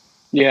 Yeah.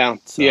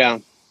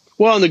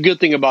 Well, and the good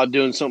thing about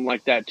doing something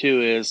like that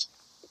too is,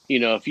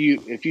 if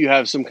you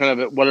have some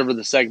kind of whatever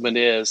the segment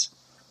is,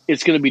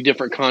 it's going to be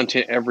different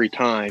content every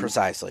time.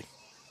 Precisely.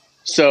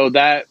 So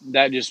that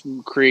just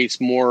creates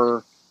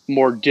more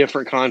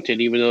different content,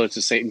 even though it's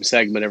the same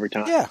segment every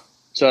time. Yeah.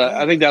 So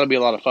I think that'll be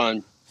a lot of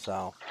fun.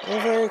 So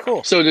very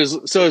cool. So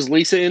has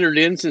Lisa entered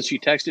in since you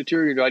texted to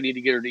her, or do I need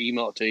to get her to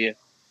email it to you?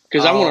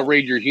 Because I want to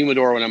raid your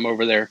humidor when I'm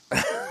over there.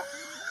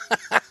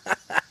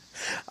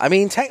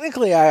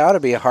 Technically, I ought to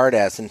be a hard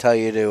ass and tell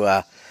you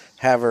to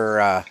have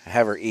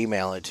her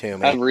email it to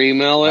me. Have her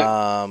email it.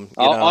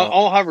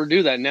 I'll have her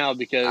do that now,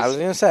 because I was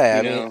going to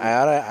say,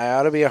 I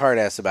ought to be a hard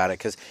ass about it,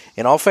 because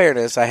in all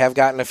fairness, I have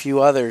gotten a few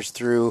others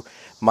through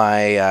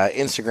my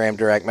Instagram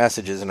direct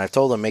messages, and I've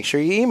told them, make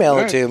sure you email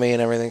it to me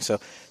and everything.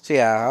 So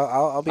yeah,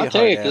 I'll be a hard ass.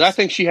 I'll tell you, because I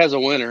think she has a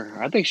winner.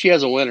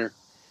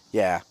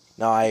 Yeah.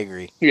 No, I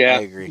agree. Yeah.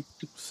 I agree.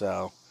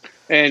 So.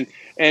 And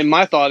And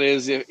my thought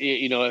is,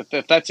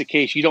 if that's the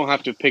case, you don't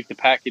have to pick the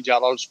package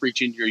out. I'll just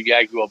reach into your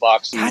Yagua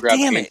box and God grab a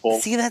damn handful.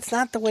 it. See, that's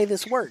not the way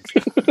this works.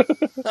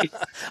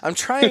 I'm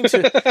trying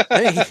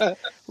to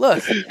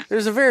look,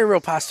 there's a very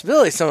real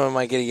possibility someone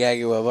might get a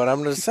Yagua, but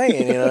I'm just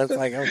saying, it's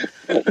like I'm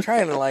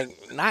trying to like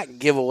not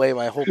give away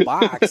my whole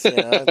box.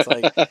 It's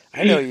like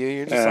I know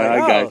you're just like, I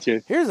got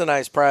you. Here's a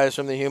nice prize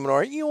from the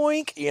humanoid,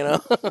 yoink,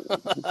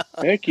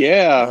 Heck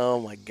yeah. Oh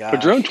my god.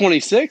 Padrone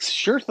 26,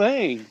 sure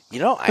thing.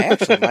 I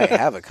actually might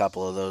have a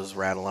couple of those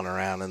rattling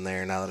around in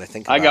there now that I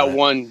think about it.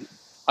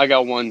 I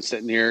got one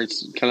sitting here.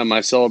 It's kind of my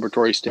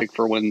celebratory stick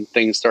for when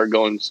things start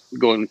going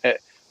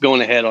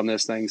ahead on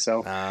this thing.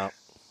 So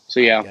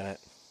yeah.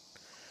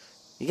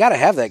 You got to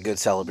have that good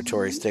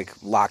celebratory stick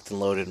locked and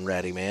loaded and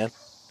ready, man.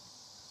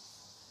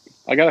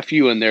 I got a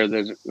few in there.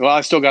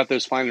 I still got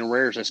those fine and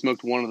rares. I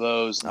smoked one of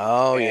those.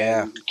 Oh,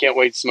 yeah. Can't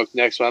wait to smoke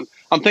the next one.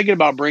 I'm thinking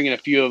about bringing a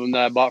few of them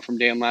that I bought from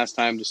Dan last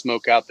time to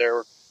smoke out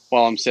there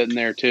while I'm sitting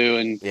there, too.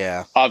 And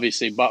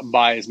obviously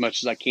buy as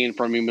much as I can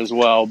from him as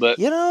well. But,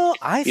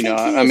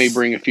 I may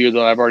bring a few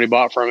that I've already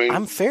bought from him.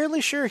 I'm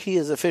fairly sure he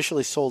is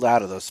officially sold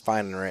out of those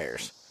fine and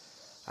rares.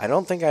 I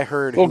don't think I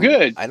heard.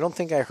 Good. I don't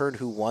think I heard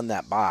who won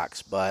that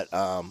box, but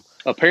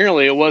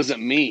apparently it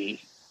wasn't me,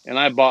 and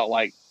I bought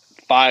like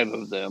 5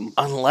 of them.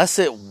 Unless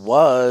it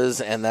was,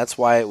 and that's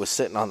why it was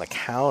sitting on the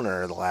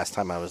counter the last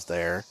time I was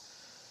there.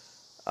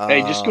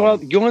 Hey, just go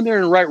in there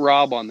and write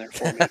Rob on there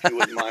for me if you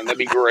wouldn't mind. That'd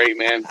be great,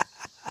 man.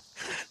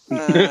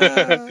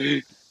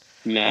 I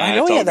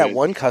know he had that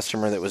one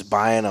customer that was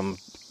buying them.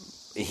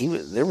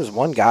 There was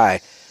one guy, I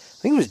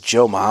think it was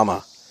Joe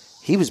Mama.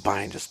 He was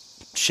buying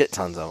just shit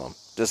tons of them.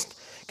 Just.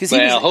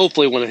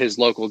 Hopefully one of his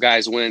local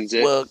guys wins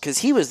it. Well, because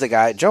he was the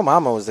guy, Joe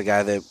Mama was the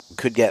guy that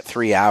could get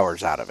 3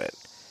 hours out of it.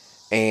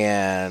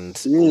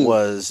 And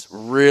was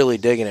really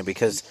digging it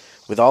because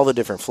with all the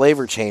different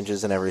flavor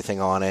changes and everything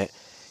on it,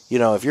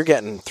 if you're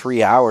getting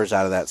 3 hours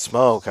out of that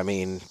smoke, I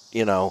mean,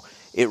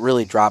 it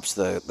really drops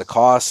the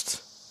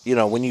cost.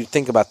 When you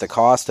think about the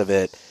cost of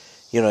it,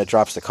 it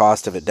drops the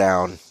cost of it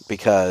down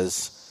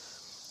because,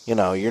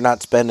 you're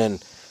not spending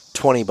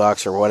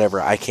 $20 or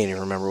whatever. I can't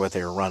even remember what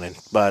they were running,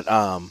 but,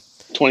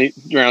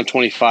 around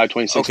 25,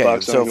 26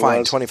 bucks. So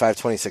fine, 25,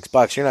 26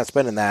 bucks. You're not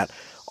spending that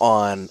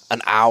on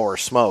an hour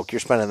smoke. You're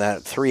spending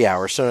that 3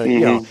 hours. So,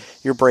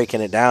 you're breaking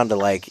it down to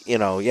like,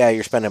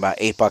 you're spending about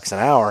 $8 an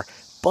hour,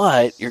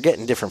 but you're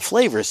getting different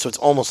flavors. So it's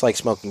almost like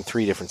smoking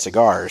 3 different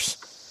cigars,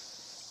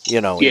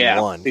 in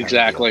one.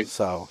 Exactly.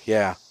 So,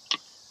 yeah.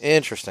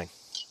 Interesting.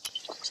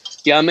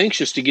 Yeah, I'm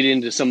anxious to get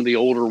into some of the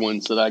older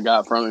ones that I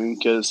got from him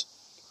because,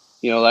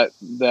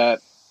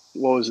 that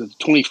what was it,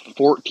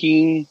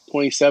 2014,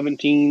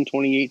 2017,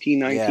 2018,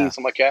 19,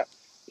 something like that.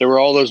 There were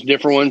all those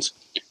different ones.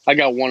 I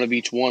got one of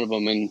each one of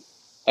them, and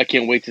I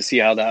can't wait to see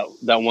how that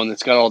one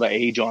that's got all the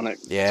age on it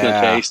is going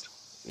to taste.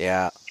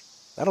 Yeah,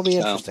 that'll be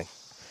interesting.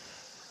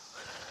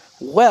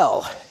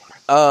 Well,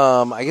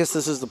 I guess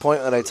this is the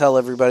point that I tell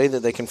everybody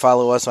that they can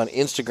follow us on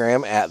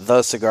Instagram at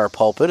The Cigar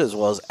Pulpit as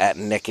well as at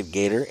Naked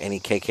Gator,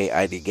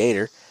 NEKKID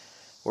Gator.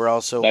 We're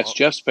also... That's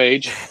Jeff's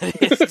page.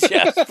 It's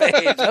Jeff's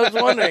page. I was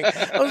wondering.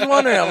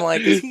 I'm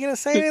like, is he going to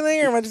say anything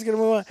or am I just going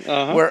to move on?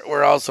 Uh-huh.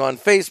 We're also on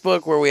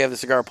Facebook where we have the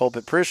Cigar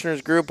Pulpit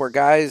Parishioners group where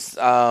guys,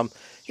 start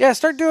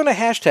doing a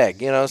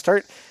hashtag.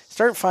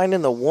 Start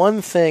finding the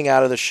one thing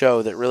out of the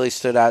show that really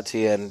stood out to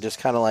you and just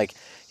kind of like,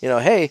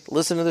 hey,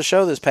 listen to the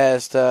show this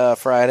past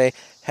Friday.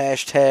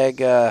 Hashtag,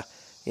 I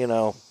don't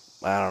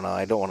know.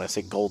 I don't want to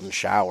say golden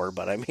shower,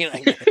 but I mean,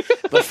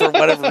 but for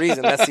whatever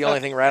reason, that's the only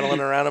thing rattling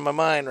around in my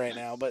mind right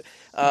now. But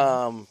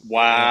wow,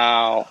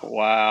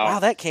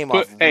 that came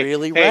off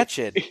really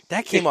wretched.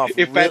 That came off.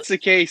 If that's the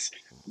case,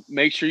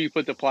 make sure you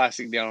put the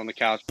plastic down on the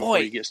couch before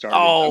you get started.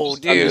 Oh,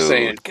 I'm just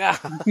saying. God,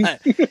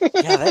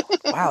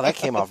 that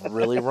came off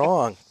really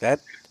wrong. That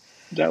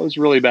was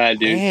really bad,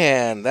 dude.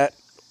 Man,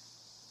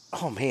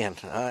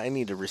 I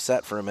need to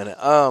reset for a minute.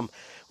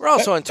 We're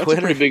also on Twitter. That's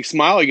a pretty big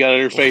smile you got on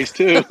your face,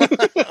 too.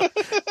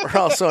 We're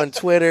also on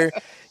Twitter,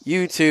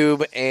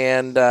 YouTube,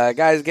 and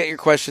guys, get your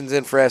questions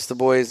in for Ask the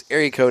Boys.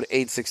 Area code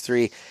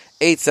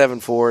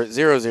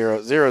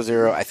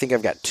 863-874-0000. I think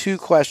I've got 2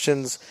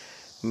 questions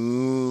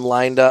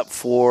lined up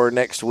for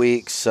next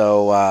week,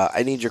 so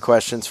I need your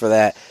questions for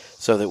that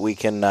so that we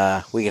can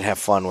have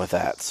fun with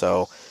that.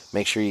 So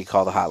make sure you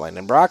call the hotline.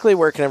 And Broccoli,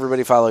 where can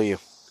everybody follow you?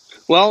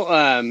 Well,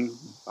 I'm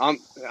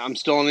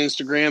still on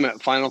Instagram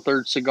at Final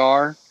Third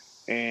Cigar.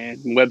 And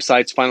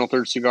website's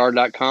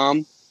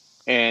finalthirdcigar.com.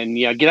 And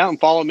get out and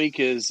follow me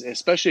because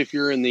especially if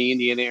you're in the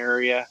Indiana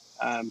area,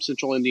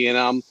 central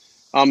Indiana,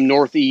 I'm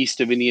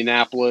northeast of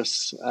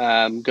Indianapolis.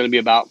 Going to be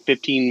about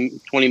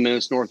 15-20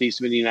 minutes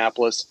northeast of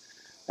Indianapolis.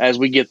 As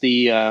we get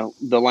the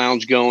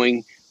lounge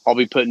going, I'll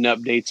be putting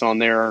updates on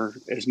there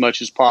as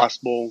much as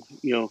possible.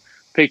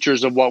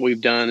 Pictures of what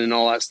we've done and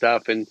all that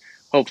stuff, and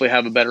hopefully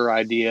have a better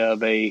idea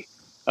of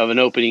an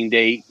opening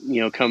date.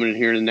 Coming in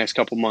here in the next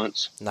couple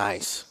months.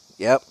 Nice.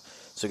 Yep.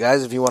 So,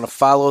 guys, if you want to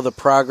follow the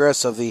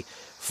progress of the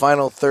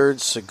Final Third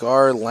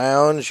Cigar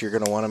Lounge, you're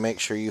going to want to make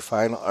sure you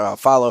follow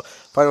Final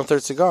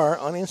Third Cigar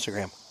on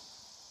Instagram.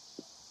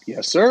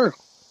 Yes, sir.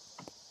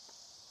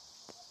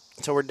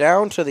 So we're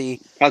down to the...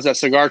 How's that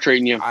cigar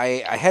treating you?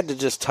 I had to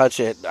just touch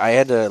it. I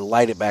had to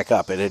light it back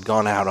up. It had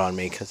gone out on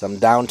me because I'm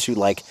down to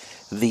like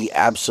the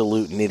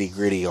absolute nitty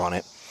gritty on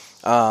it.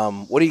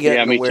 What do you get?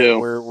 Yeah, me too.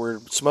 We're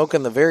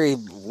smoking the very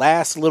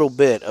last little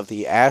bit of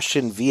the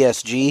Ashton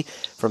VSG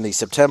from the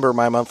September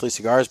My Monthly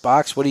Cigars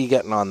box. What are you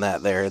getting on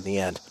that there in the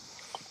end?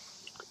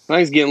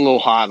 Mine's getting a little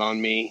hot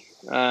on me.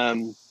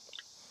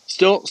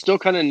 Still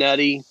kind of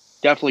nutty.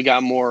 Definitely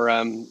got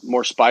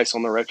more spice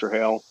on the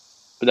retrohale,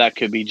 but that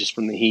could be just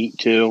from the heat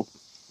too.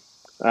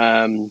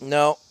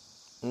 No,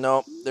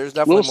 there's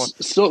definitely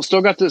more.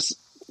 Still got this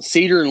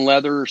cedar and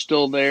leather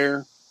still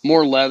there.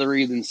 More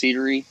leathery than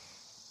cedary,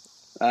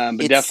 but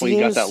definitely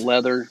got that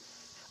leather.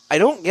 I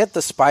don't get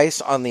the spice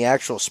on the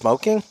actual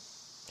smoking.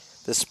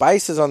 The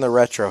spice is on the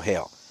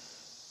retrohale.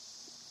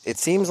 It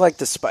seems like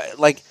the spice,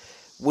 like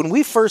when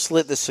we first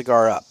lit this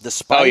cigar up, the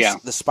spice,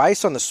 the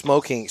spice on the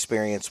smoking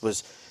experience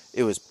was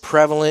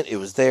prevalent. It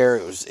was there.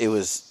 It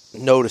was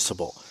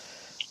noticeable.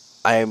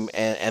 And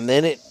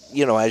then it,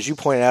 as you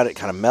pointed out, it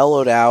kind of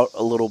mellowed out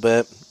a little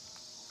bit,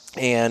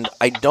 and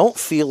I don't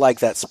feel like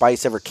that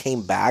spice ever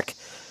came back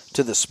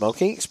to the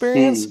smoking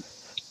experience.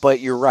 But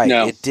you're right;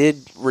 it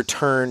did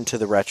return to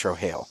the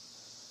retrohale.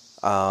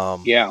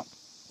 Yeah,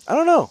 I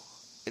don't know.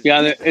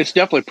 It's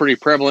definitely pretty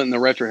prevalent in the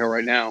retrohale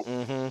right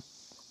now.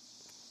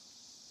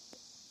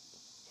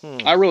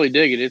 I really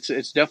dig it.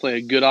 It's definitely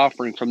a good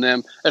offering from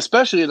them,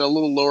 especially at a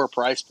little lower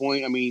price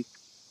point. I mean,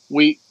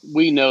 we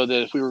know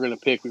that if we were going to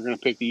pick, we were going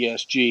to pick the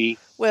ESG.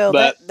 Well,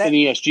 but an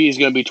ESG is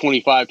going to be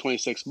 $25,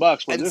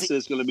 $26, where this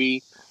is going to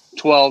be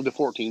 $12 to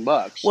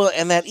 $14. Well,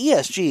 and that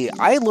ESG,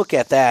 I look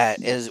at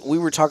that as we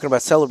were talking about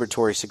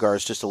celebratory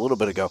cigars just a little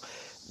bit ago.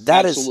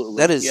 That is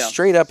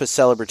straight up a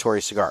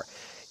celebratory cigar.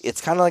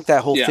 It's kind of like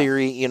that whole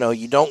theory,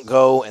 you don't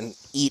go and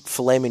eat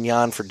filet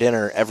mignon for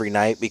dinner every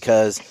night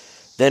because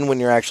then when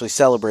you're actually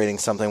celebrating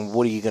something,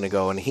 what are you going to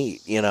go and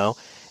eat,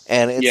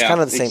 And it's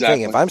kind of the same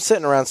thing. If I'm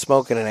sitting around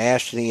smoking an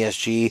Ashton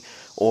ESG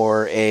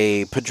or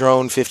a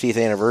Padron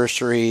 50th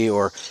anniversary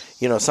or,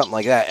 something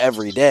like that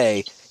every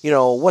day,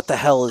 what the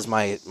hell is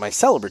my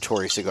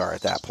celebratory cigar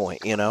at that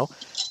point,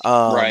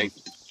 Right.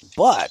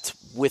 But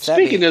with that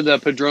Speaking of the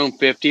Padron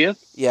 50th,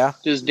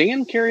 does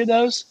Dan carry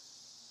those?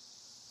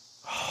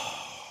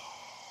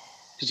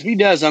 Because if he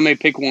does, I may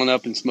pick one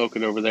up and smoke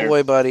it over there.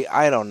 Boy, buddy,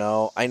 I don't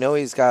know. I know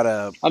he's got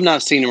I've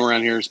not seen him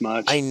around here as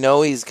much. I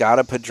know he's got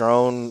a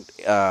Padron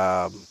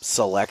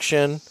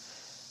selection,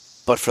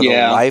 but for the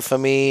life of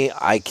me,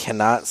 I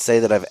cannot say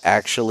that I've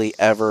actually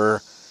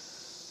ever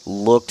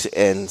looked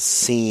and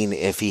seen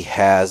if he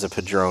has a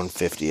Padron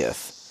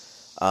 50th.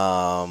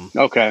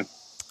 Okay.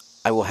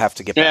 I will have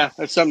to get back. Yeah,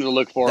 that's something to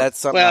look for. That's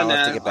something I'll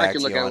have to get back to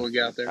you on. I was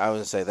going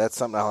to say, that's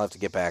something I'll have to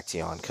get back to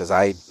you on because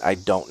I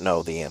don't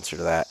know the answer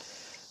to that.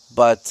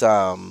 But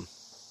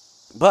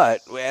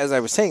as I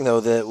was saying,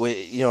 though, that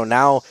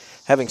now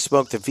having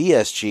smoked the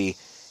VSG,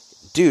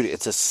 dude,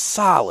 it's a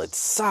solid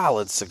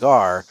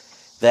cigar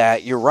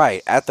that, you're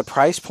right, at the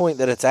price point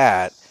that it's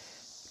at,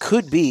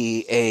 could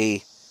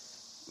be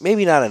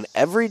maybe not an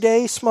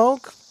everyday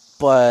smoke,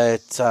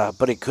 but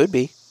it could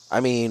be.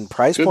 I mean,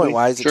 price point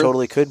wise, it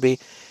totally could be.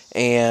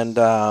 And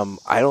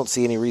I don't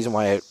see any reason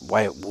why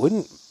it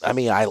wouldn't. I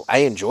mean, I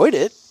enjoyed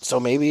it, so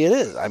maybe it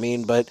is. I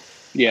mean, but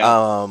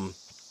I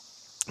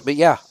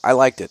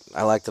liked it.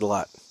 I liked it a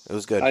lot. It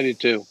was good. I did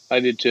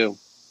too.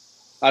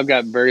 I've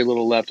got very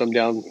little left. I'm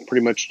down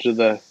pretty much to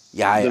the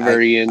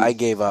very end. I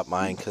gave up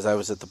mine because I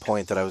was at the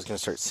point that I was going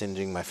to start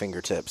singeing my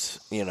fingertips.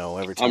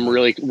 Every time I'm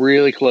really,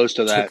 really close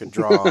to that. Took a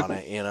draw on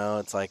it.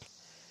 It's like,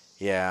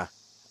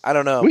 I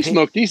don't know. We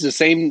smoked these the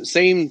same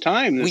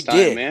time this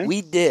time, man.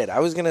 We did. I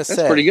was going to say.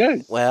 That's pretty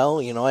good. Well,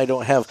 I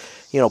don't have,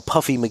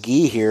 Puffy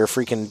McGee here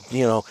freaking,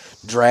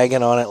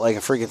 dragging on it like a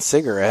freaking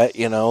cigarette,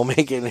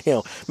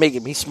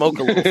 making me smoke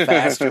a little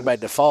faster by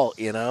default,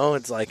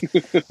 It's like,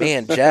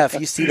 man, Jeff,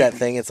 you see that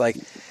thing. It's like,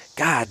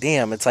 God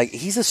damn. It's like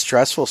he's a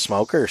stressful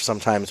smoker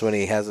sometimes when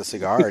he has a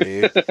cigar,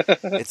 dude.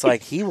 It's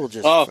like he will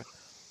just...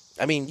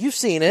 I mean, you've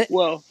seen it.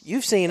 Well,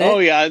 you've seen it. Oh,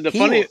 yeah.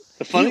 The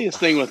funniest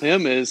thing with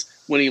him is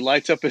when he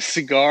lights up his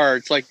cigar,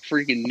 it's like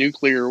freaking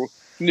nuclear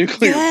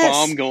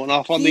bomb going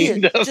off on the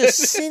end of it. Just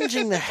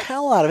singeing the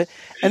hell out of it.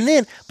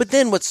 But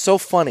then what's so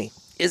funny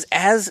is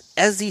as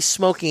he's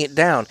smoking it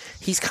down,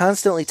 he's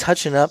constantly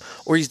touching up,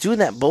 or he's doing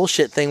that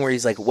bullshit thing where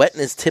he's like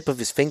wetting his tip of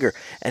his finger,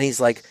 and he's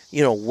like,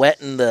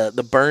 wetting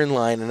the burn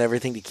line and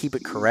everything to keep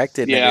it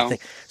corrected and everything.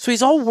 So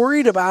he's all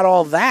worried about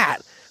all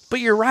that. But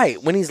you're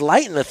right. When he's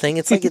lighting the thing,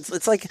 it's like a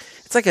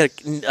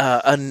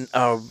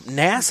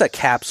NASA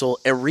capsule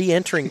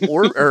re-entering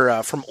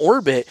from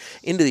orbit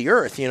into the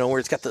Earth. Where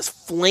it's got this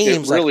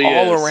flames really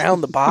all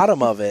around the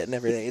bottom of it and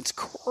everything. It's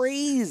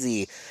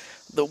crazy.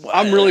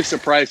 I'm really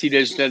surprised he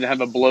doesn't have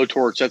a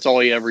blowtorch. That's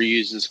all he ever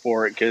uses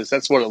for it, because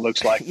that's what it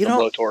looks like. A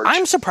blowtorch.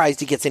 I'm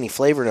surprised he gets any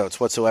flavor notes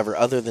whatsoever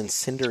other than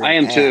cinder and I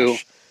am ash. too.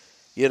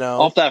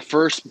 Off that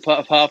first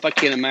puff, I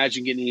can't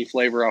imagine getting any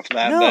flavor off of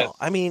that. No, but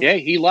I mean, yeah,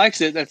 he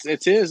likes it.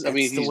 It's his. I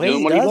mean, he's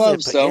doing what he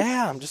loves. But so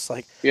yeah, I'm just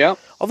like, yeah.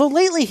 Although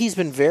lately he's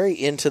been very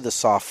into the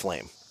soft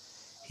flame.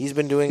 He's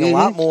been doing a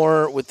lot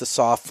more with the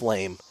soft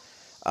flame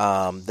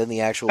than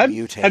the actual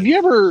butane. Have you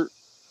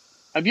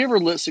ever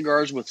lit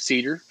cigars with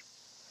cedar?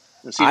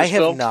 I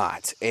spill? have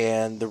not,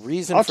 and the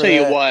reason I'll for tell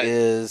you that what.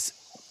 is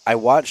I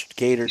watched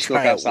Gator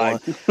try it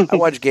once. I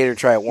watched Gator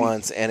try it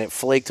once, and it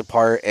flaked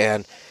apart,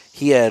 and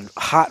he had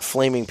hot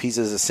flaming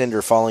pieces of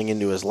cinder falling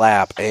into his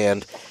lap,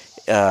 and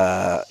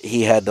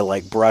he had to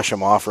like brush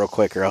them off real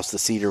quick, or else the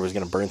cedar was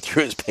going to burn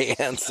through his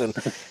pants. And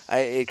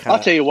I'll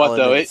tell you what,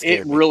 though,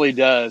 it really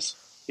does.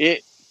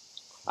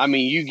 I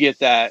mean, you get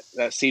that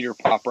cedar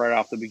pop right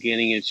off the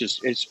beginning.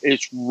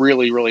 It's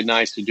really, really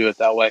nice to do it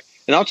that way.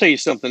 And I'll tell you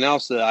something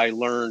else that I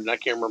learned. I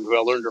can't remember who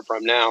I learned it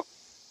from now,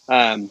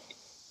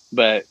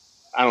 but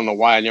I don't know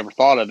why I never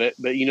thought of it.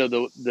 But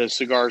the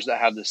cigars that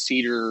have the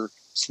cedar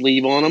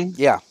sleeve on them,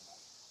 yeah,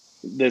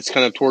 that's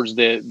kind of towards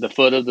the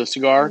foot of the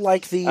cigar,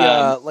 like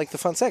the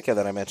Fonseca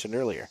that I mentioned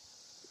earlier.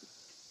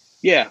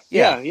 Yeah.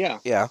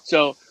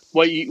 So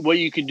what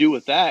you can do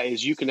with that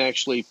is you can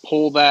actually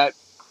pull that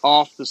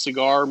off the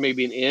cigar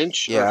maybe an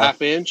inch or a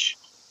half inch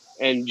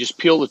and just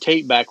peel the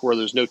tape back where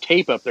there's no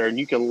tape up there, and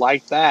you can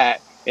light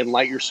that and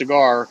light your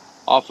cigar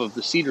off of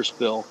the cedar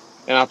spill.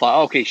 And I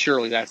thought, okay,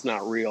 surely that's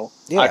not real.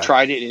 I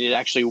tried it, and it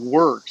actually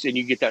works, and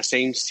you get that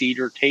same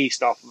cedar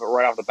taste off of it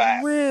right off the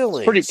bat.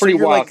 Really? It's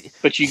pretty wild.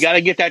 But you got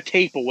to get that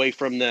tape away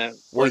from the.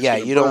 Well, yeah,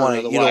 you don't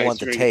want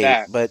the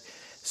tape. But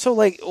so,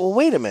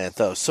 wait a minute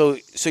though. So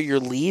you're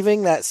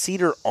leaving that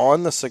cedar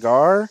on the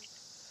cigar?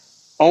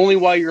 Only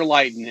while you're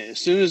lighting it. As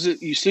soon as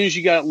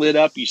you got it lit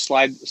up, you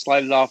slide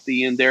it off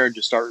the end there and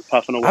just start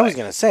puffing away. I was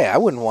gonna say I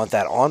wouldn't want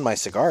that on my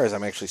cigar as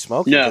I'm actually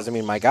smoking, because I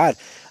mean, my God,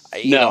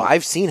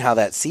 I've seen how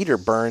that cedar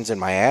burns in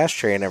my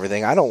ashtray and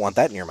everything. I don't want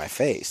that near my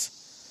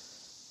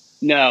face.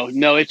 No,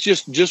 it's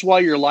just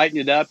while you're lighting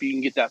it up, you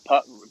can get that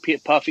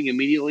puffing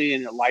immediately,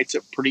 and it lights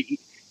it pretty.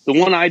 The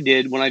one I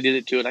did when I did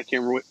it to it, I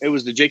can't remember. It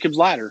was the Jacob's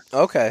Ladder.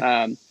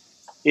 Okay.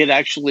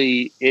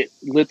 It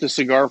lit the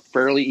cigar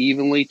fairly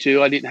evenly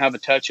too. I didn't have a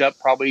touch up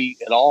probably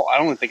at all. I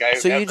don't think I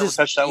ever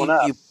touched that one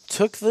up. You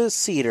took the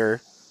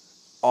cedar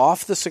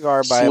off the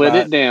cigar by slid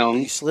it down.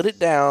 You slid it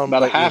down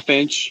about a half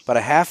inch. About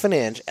a half an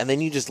inch, and then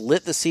you just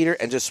lit the cedar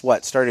and just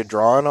started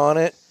drawing on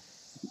it.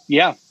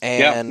 Yeah,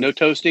 no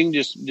toasting,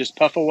 just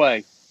puff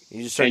away.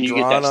 You just start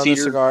drawing on the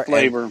cigar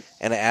flavor,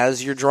 and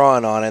as you're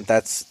drawing on it,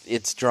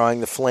 it's drawing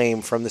the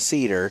flame from the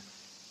cedar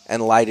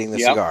and lighting the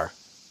cigar.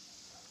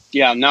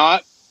 Yeah,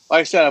 like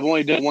I said, I've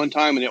only done it one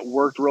time, and it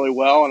worked really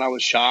well, and I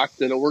was shocked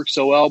that it worked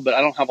so well, but I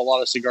don't have a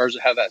lot of cigars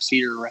that have that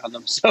cedar around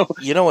them. So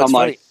you know what's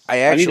funny?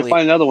 I need to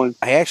find another one.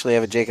 I actually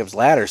have a Jacob's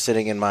Ladder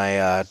sitting in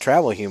my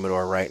travel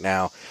humidor right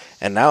now,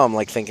 and now I'm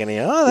like thinking,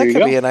 that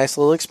could be a nice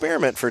little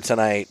experiment for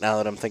tonight, now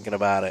that I'm thinking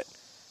about it.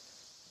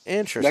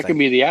 Interesting. That could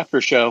be the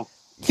after show.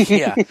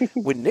 Yeah,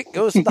 when Nick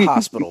goes to the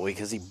hospital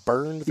because he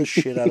burned the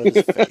shit out of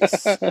his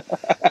face.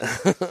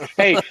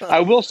 Hey, I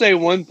will say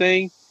one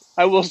thing.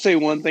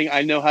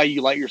 I know how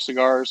you light your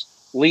cigars.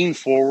 Lean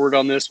forward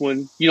on this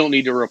one. You don't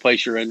need to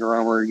replace your Under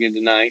Armour again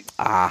tonight.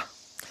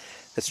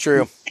 That's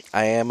true.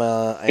 I am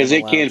because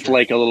it can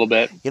flake a little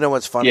bit. You know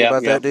what's funny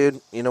about that,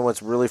 dude? You know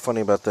what's really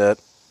funny about that?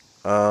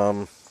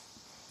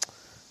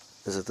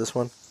 Is it this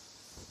one?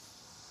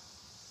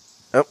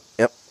 Oh,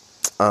 yep.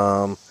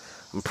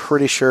 I'm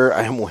pretty sure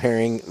I'm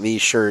wearing the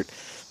shirt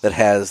that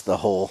has the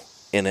hole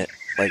in it,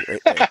 like right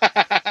there.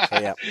 So,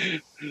 yeah.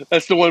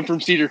 That's the one from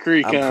Cedar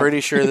Creek. I'm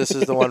pretty sure this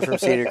is the one from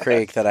Cedar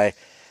Creek that I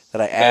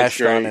ashed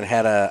on, and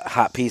had a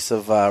hot piece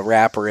of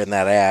wrapper in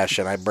that ash,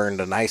 and I burned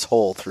a nice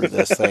hole through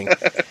this thing.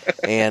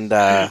 And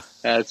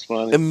that's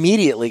funny.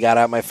 Immediately got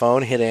out my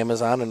phone, hit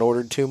Amazon, and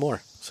ordered 2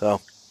 more.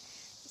 So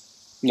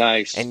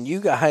nice. And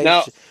you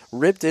guys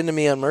ripped into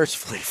me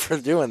unmercifully for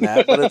doing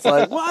that, but it's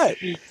like, what?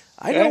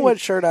 I know what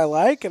shirt I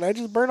like, and I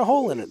just burn a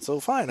hole in it. So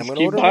fine, I'm going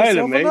to order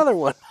myself another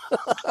one.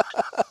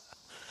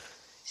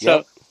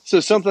 So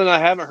something I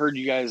haven't heard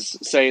you guys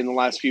say in the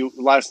last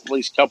at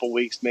least couple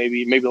weeks,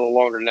 maybe a little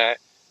longer than that.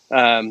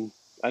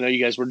 I know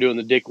you guys were doing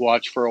the Dick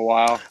Watch for a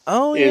while.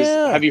 Oh,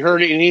 yeah. Have you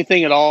heard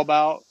anything at all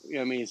about?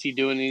 I mean, is he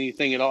doing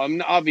anything at all? I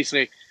mean,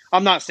 obviously,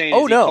 I'm not saying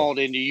he called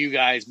into you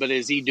guys, but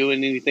is he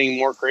doing anything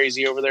more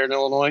crazy over there in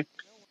Illinois?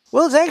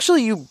 Well, it's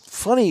actually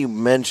funny you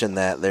mentioned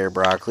that there,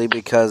 Broccoli,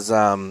 because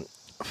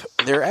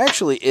there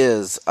actually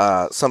is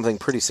something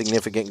pretty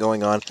significant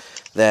going on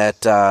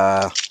that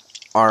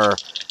our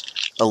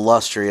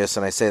illustrious,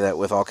 and I say that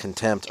with all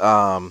contempt,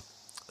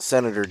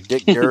 Senator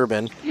Dick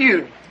Durbin.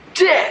 You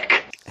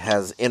dick!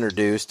 Has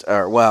introduced,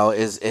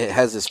 it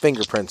has his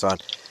fingerprints on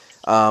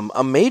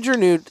a major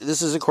new.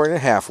 This is according to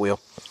Half Wheel.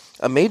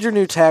 A major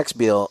new tax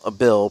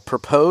bill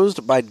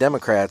proposed by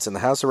Democrats in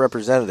the House of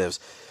Representatives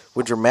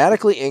would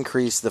dramatically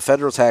increase the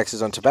federal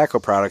taxes on tobacco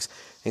products,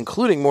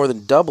 including more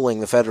than doubling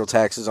the federal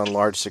taxes on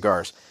large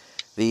cigars.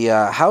 The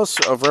House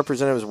of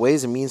Representatives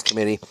Ways and Means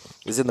Committee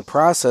is in the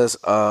process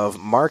of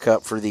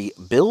markup for the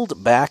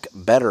Build Back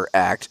Better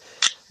Act,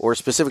 or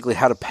specifically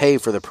how to pay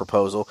for the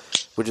proposal,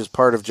 which is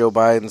part of Joe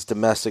Biden's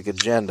domestic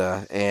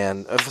agenda,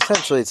 and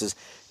essentially it's his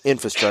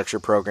infrastructure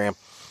program.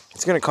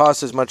 It's going to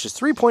cost as much as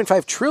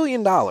 $3.5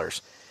 trillion,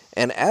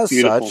 and as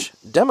Beautiful. such,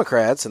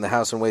 Democrats in the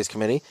House and Ways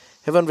Committee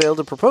have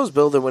unveiled a proposed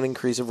bill that would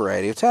increase a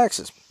variety of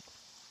taxes.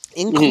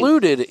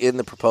 Included in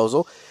the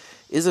proposal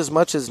is as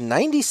much as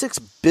 $96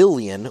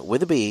 billion,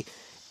 with a B,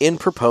 in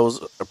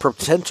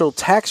potential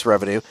tax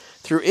revenue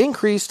through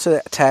increased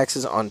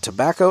taxes on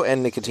tobacco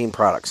and nicotine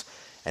products.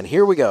 And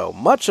here we go.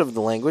 Much of the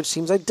language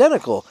seems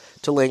identical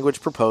to language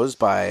proposed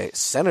by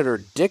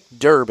Senator Dick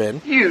Durbin.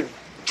 You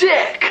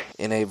dick!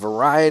 In a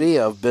variety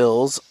of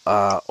bills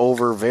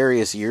over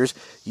various years,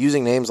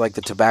 using names like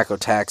the Tobacco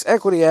Tax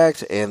Equity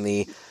Act and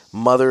the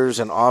Mothers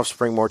and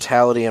Offspring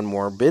Mortality and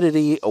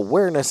Morbidity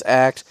Awareness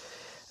Act.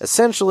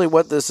 Essentially,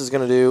 what this is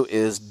going to do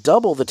is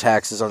double the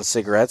taxes on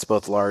cigarettes,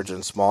 both large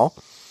and small,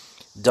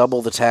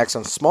 double the tax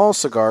on small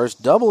cigars,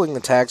 doubling the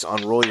tax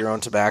on roll-your-own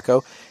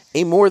tobacco,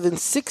 a more than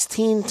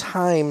 16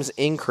 times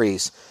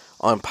increase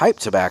on pipe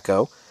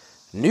tobacco,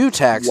 new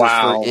taxes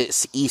for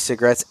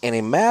e-cigarettes, and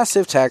a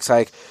massive tax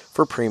hike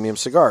for premium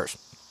cigars.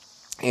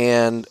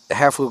 And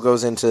Halfwheel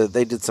goes into,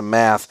 they did some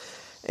math,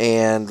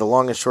 and the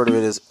long and short of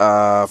it is,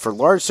 for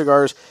large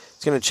cigars,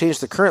 it's going to change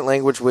the current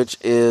language, which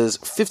is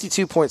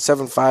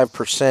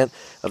 52.75%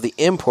 of the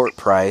import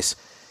price,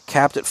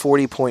 capped at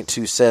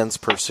 40.2 cents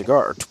per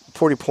cigar.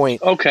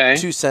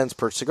 40.2 cents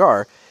per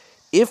cigar.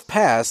 If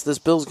passed, this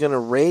bill is going to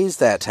raise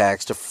that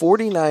tax to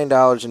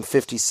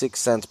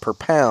 $49.56 per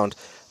pound,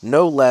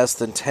 no less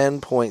than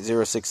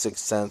 10.066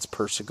 cents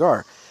per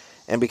cigar.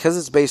 And because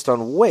it's based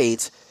on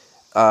weight,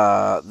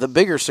 the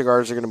bigger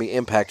cigars are going to be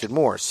impacted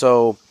more.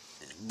 So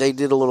they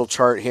did a little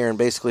chart here, and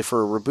basically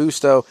for a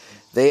Robusto,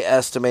 they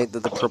estimate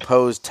that the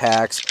proposed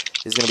tax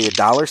is going to be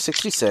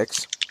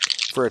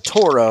 $1.66. For a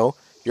Toro,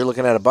 you're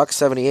looking at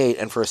 $1.78,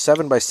 and for a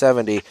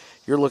 7x70,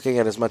 you're looking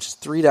at as much as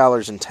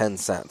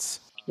 $3.10.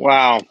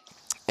 Wow.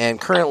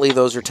 And currently,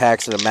 those are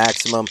taxed at a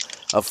maximum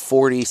of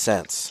 40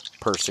 cents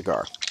per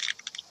cigar.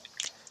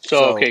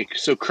 So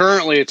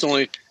currently it's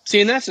only...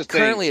 See, and that's the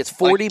thing. Currently, it's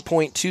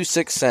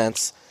 40.26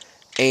 cents,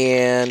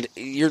 and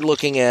you're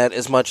looking at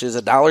as much as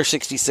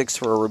 $1.66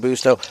 for a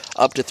Robusto,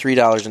 up to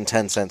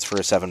 $3.10 for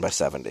a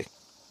 7x70.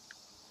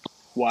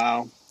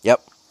 Wow.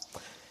 Yep.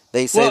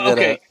 They say that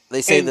a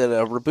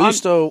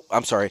Robusto.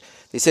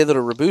 They say that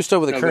a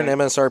Robusto with a current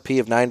MSRP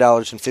of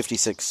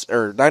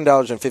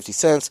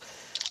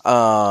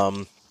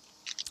 $9.50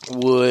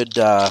 would,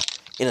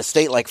 in a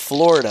state like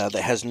Florida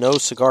that has no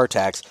cigar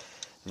tax,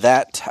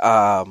 that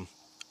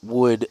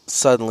would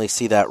suddenly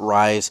see that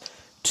rise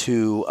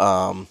to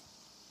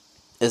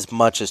as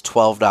much as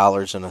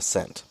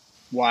 $12.01.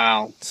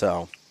 Wow.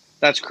 So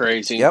that's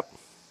crazy. Yep.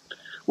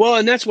 Well,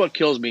 and that's what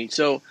kills me.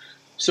 So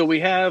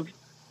we have,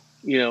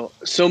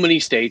 so many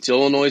states,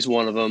 Illinois is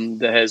one of them,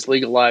 that has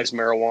legalized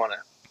marijuana.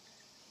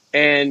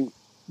 And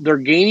they're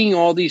gaining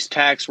all these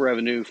tax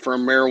revenue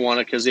from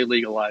marijuana because they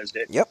legalized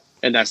it. Yep.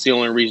 And that's the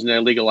only reason they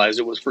legalized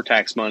it was for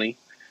tax money.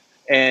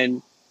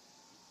 And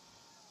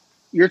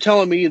you're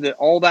telling me that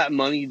all that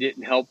money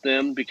didn't help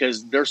them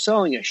because they're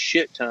selling a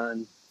shit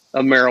ton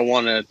of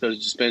marijuana at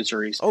those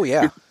dispensaries. Oh,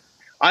 yeah.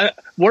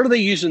 What are they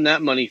using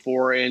that money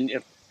for?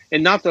 And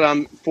not that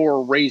I'm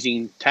for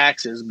raising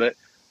taxes, but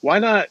why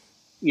not,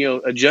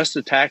 adjust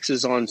the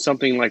taxes on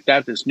something like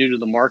that that's new to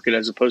the market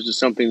as opposed to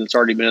something that's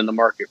already been in the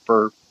market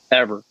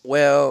forever?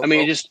 Well, I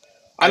mean,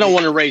 I don't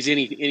want to raise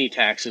any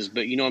taxes,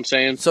 but you know what I'm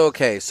saying? So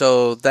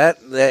that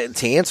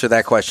to answer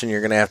that question, you're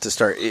going to have to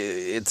start.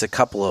 It's a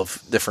couple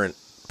of different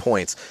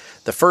points.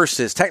 The first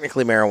is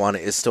technically marijuana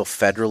is still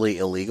federally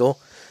illegal.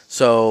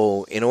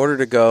 So in order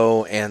to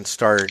go and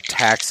start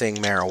taxing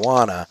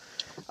marijuana,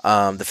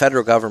 the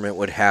federal government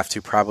would have to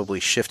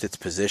probably shift its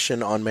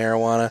position on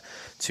marijuana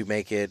to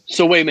make it.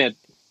 So wait a minute.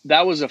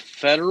 That was a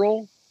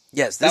federal?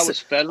 Yes. That was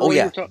federal? Oh,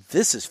 yeah.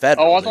 This is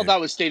federal. Oh, I thought that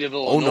was state of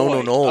Illinois.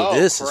 Oh, no. Oh,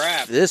 this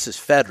is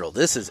federal.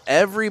 This is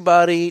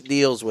everybody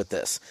deals with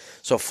this.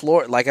 So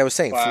Florida, like I was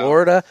saying,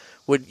 Florida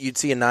you'd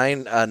see a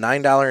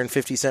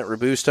 $9.50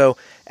 Robusto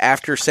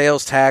after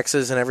sales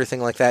taxes and everything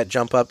like that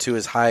jump up to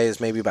as high as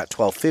maybe about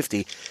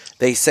 $12.50.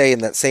 They say in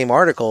that same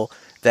article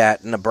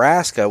that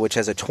Nebraska, which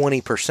has a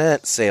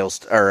 20%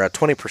 sales or a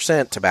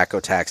 20%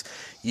 tobacco tax,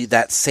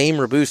 that same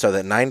Robusto,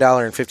 that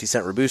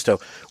 $9.50 Robusto,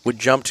 would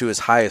jump to as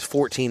high as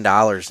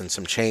 $14 and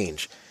some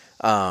change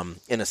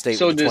in a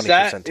state with a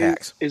 20%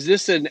 tax. Is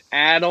this an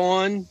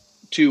add-on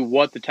to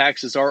what the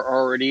taxes are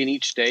already in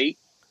each state?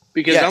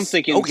 Because yes. I'm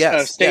thinking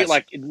a state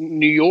like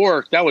New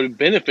York, that would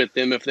benefit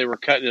them if they were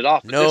cutting it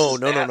off. No.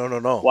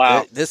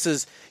 Wow. This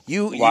is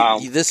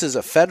this is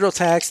a federal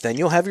tax, then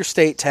you'll have your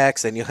state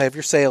tax, then you'll have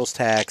your sales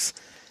tax,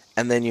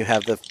 and then you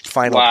have the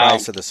final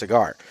price of the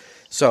cigar.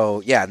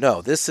 So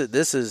this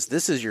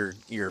is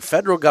your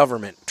federal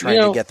government trying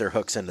to get their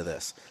hooks into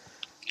this.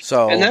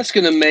 So and that's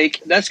gonna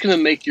make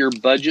your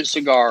budget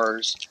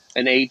cigars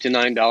an $8 to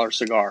 $9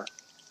 cigar.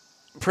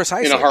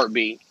 Precisely. In a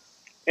heartbeat.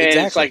 And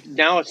exactly. it's like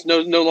now it's no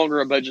longer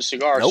a budget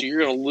cigar, Nope. so you're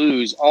going to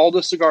lose all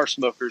the cigar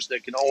smokers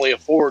that can only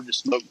afford to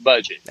smoke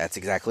budget. That's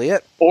exactly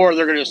it. Or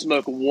they're going to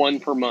smoke one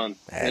per month.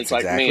 That's and it's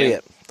like, exactly man,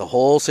 it. The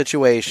whole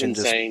situation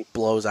insane. just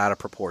blows out of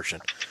proportion.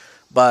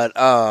 But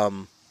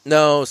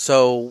no,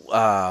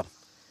 so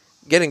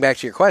getting back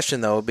to your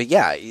question though, but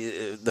yeah,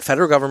 the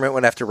federal government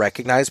would have to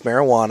recognize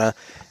marijuana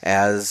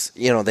as,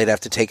 you know, they'd have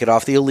to take it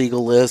off the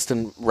illegal list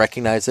and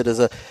recognize it as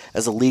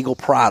a legal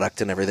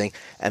product and everything,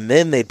 and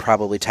then they'd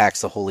probably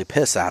tax the holy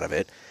piss out of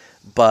it.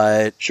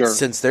 But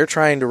since they're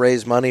trying to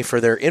raise money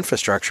for their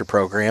infrastructure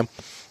program,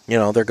 you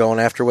know, they're going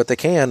after what they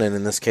can, and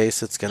in this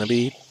case, it's going to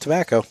be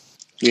tobacco.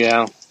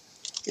 Yeah,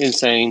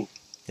 insane.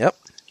 Yep.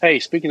 Hey,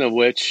 speaking of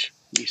which,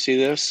 you see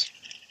this?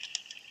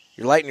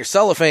 You're lighting your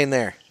cellophane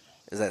there.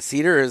 Is that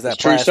cedar or is that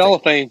True plastic?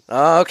 cellophane.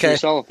 Oh, okay. True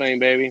cellophane,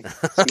 baby.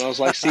 Smells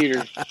like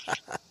cedar.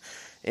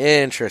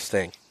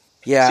 Interesting.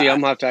 Yeah. See, I'm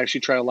going to have to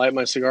actually try to light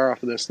my cigar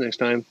off of this next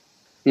time.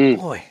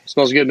 Boy.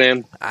 Smells good,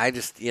 man. I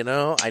just, you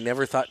know, I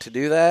never thought to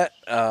do that.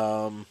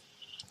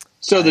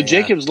 So the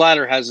Jacob's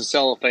Ladder has a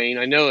cellophane.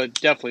 I know it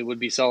definitely would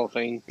be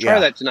cellophane. Try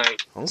that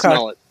tonight. Okay.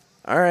 Smell it.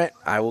 All right.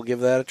 I will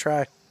give that a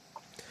try.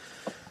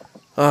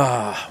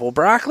 Well,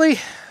 Broccoli,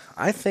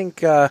 I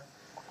think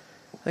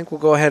we'll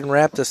go ahead and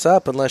wrap this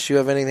up unless you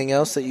have anything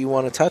else that you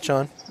want to touch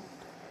on.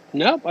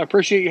 Nope. I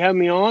appreciate you having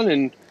me on,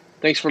 and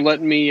thanks for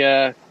letting me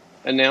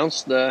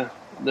announce the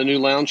new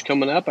lounge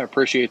coming up. I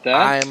appreciate that.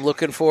 I am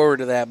looking forward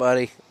to that,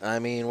 buddy. I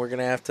mean, we're going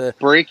to have to...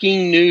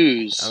 Breaking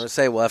news. I'm going to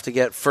say we'll have to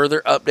get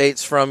further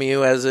updates from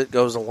you as it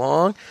goes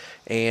along.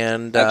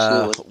 And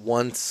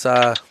once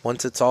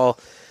it's all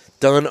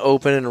done,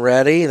 open, and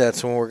ready,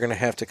 that's when we're going to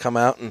have to come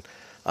out and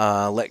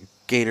let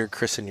Gator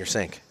christen your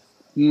sink.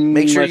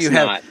 Make sure you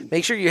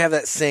have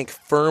that sink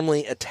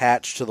firmly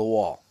attached to the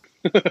wall.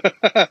 You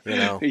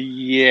know?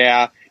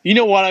 Yeah. You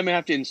know what? I'm going to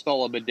have to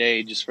install a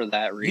bidet just for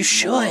that reason. You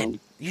should.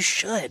 You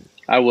should.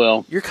 I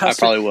will. I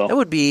probably will. That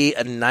would be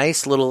a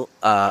nice little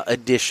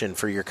addition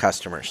for your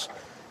customers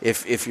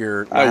if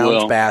your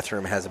lounge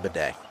bathroom has a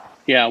bidet.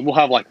 Yeah, we'll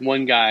have like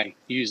one guy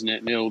using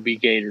it, and it'll be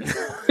Gator.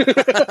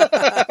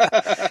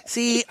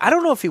 See, I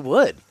don't know if he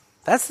would.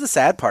 That's the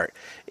sad part.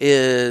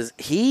 Is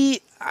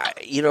he?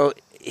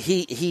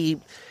 He.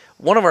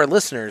 One of our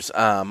listeners,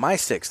 My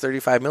Six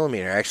 35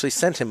 millimeter, actually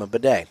sent him a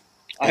bidet.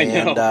 I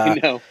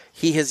know.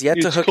 He has yet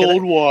to hook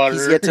cold water.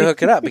 He's yet to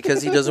hook it up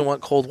because he doesn't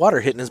want cold water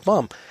hitting his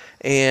bum.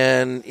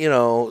 And, you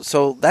know,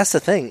 so that's the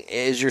thing.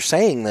 As you're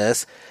saying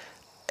this,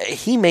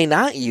 he may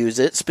not use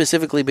it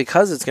specifically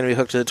because it's going to be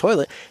hooked to the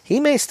toilet. He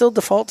may still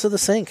default to the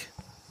sink.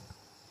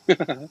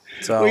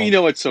 Well, you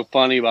know what's so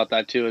funny about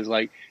that, too, is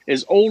like,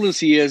 as old as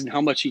he is and how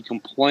much he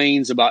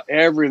complains about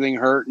everything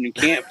hurting and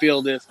can't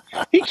feel this,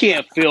 he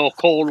can't feel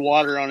cold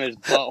water on his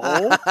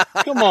butthole.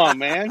 Come on,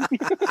 man.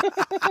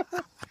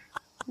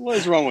 What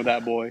is wrong with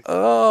that boy?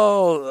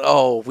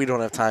 Oh, we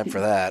don't have time for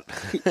that.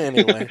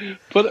 Anyway.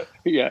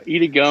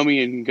 Eat a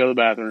gummy and go to the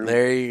bathroom.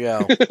 There you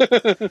go.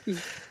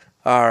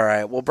 All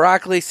right. Well,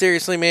 Broccoli,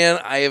 seriously, man,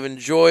 I have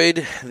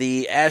enjoyed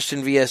the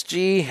Ashton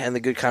VSG and the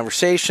good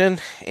conversation.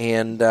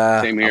 And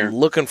Same here. I'm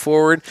looking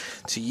forward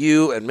to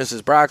you and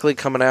Mrs. Broccoli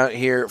coming out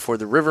here for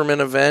the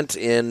Riverman event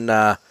in,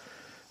 week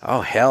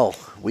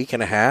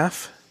and a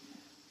half?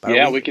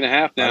 Week and a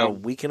half now. A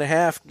week and a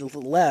half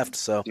left.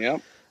 So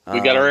yep. We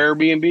got our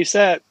Airbnb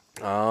set.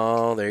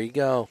 Oh, there you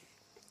go.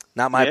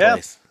 Not my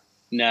place.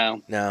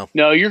 No.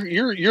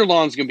 Your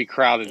lawn's gonna be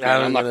crowded.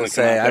 Man. I'm not gonna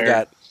say I've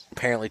got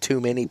apparently too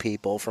many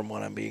people from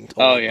what I'm being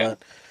told. Oh yeah. But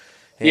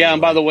anyway. Yeah,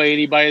 and by the way,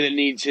 anybody that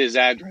needs his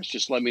address,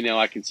 just let me know.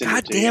 I can send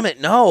it to you. God damn it,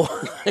 no!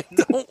 I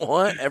don't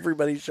want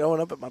everybody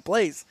showing up at my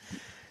place.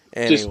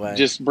 Anyway,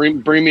 just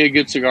bring me a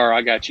good cigar.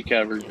 I got you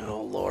covered.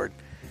 Oh Lord!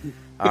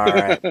 All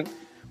right.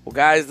 Well,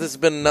 guys, this has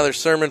been another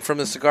sermon from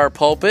the Cigar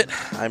Pulpit.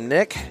 I'm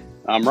Nick.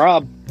 I'm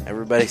Rob.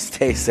 Everybody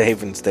stay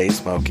safe and stay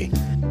smoky.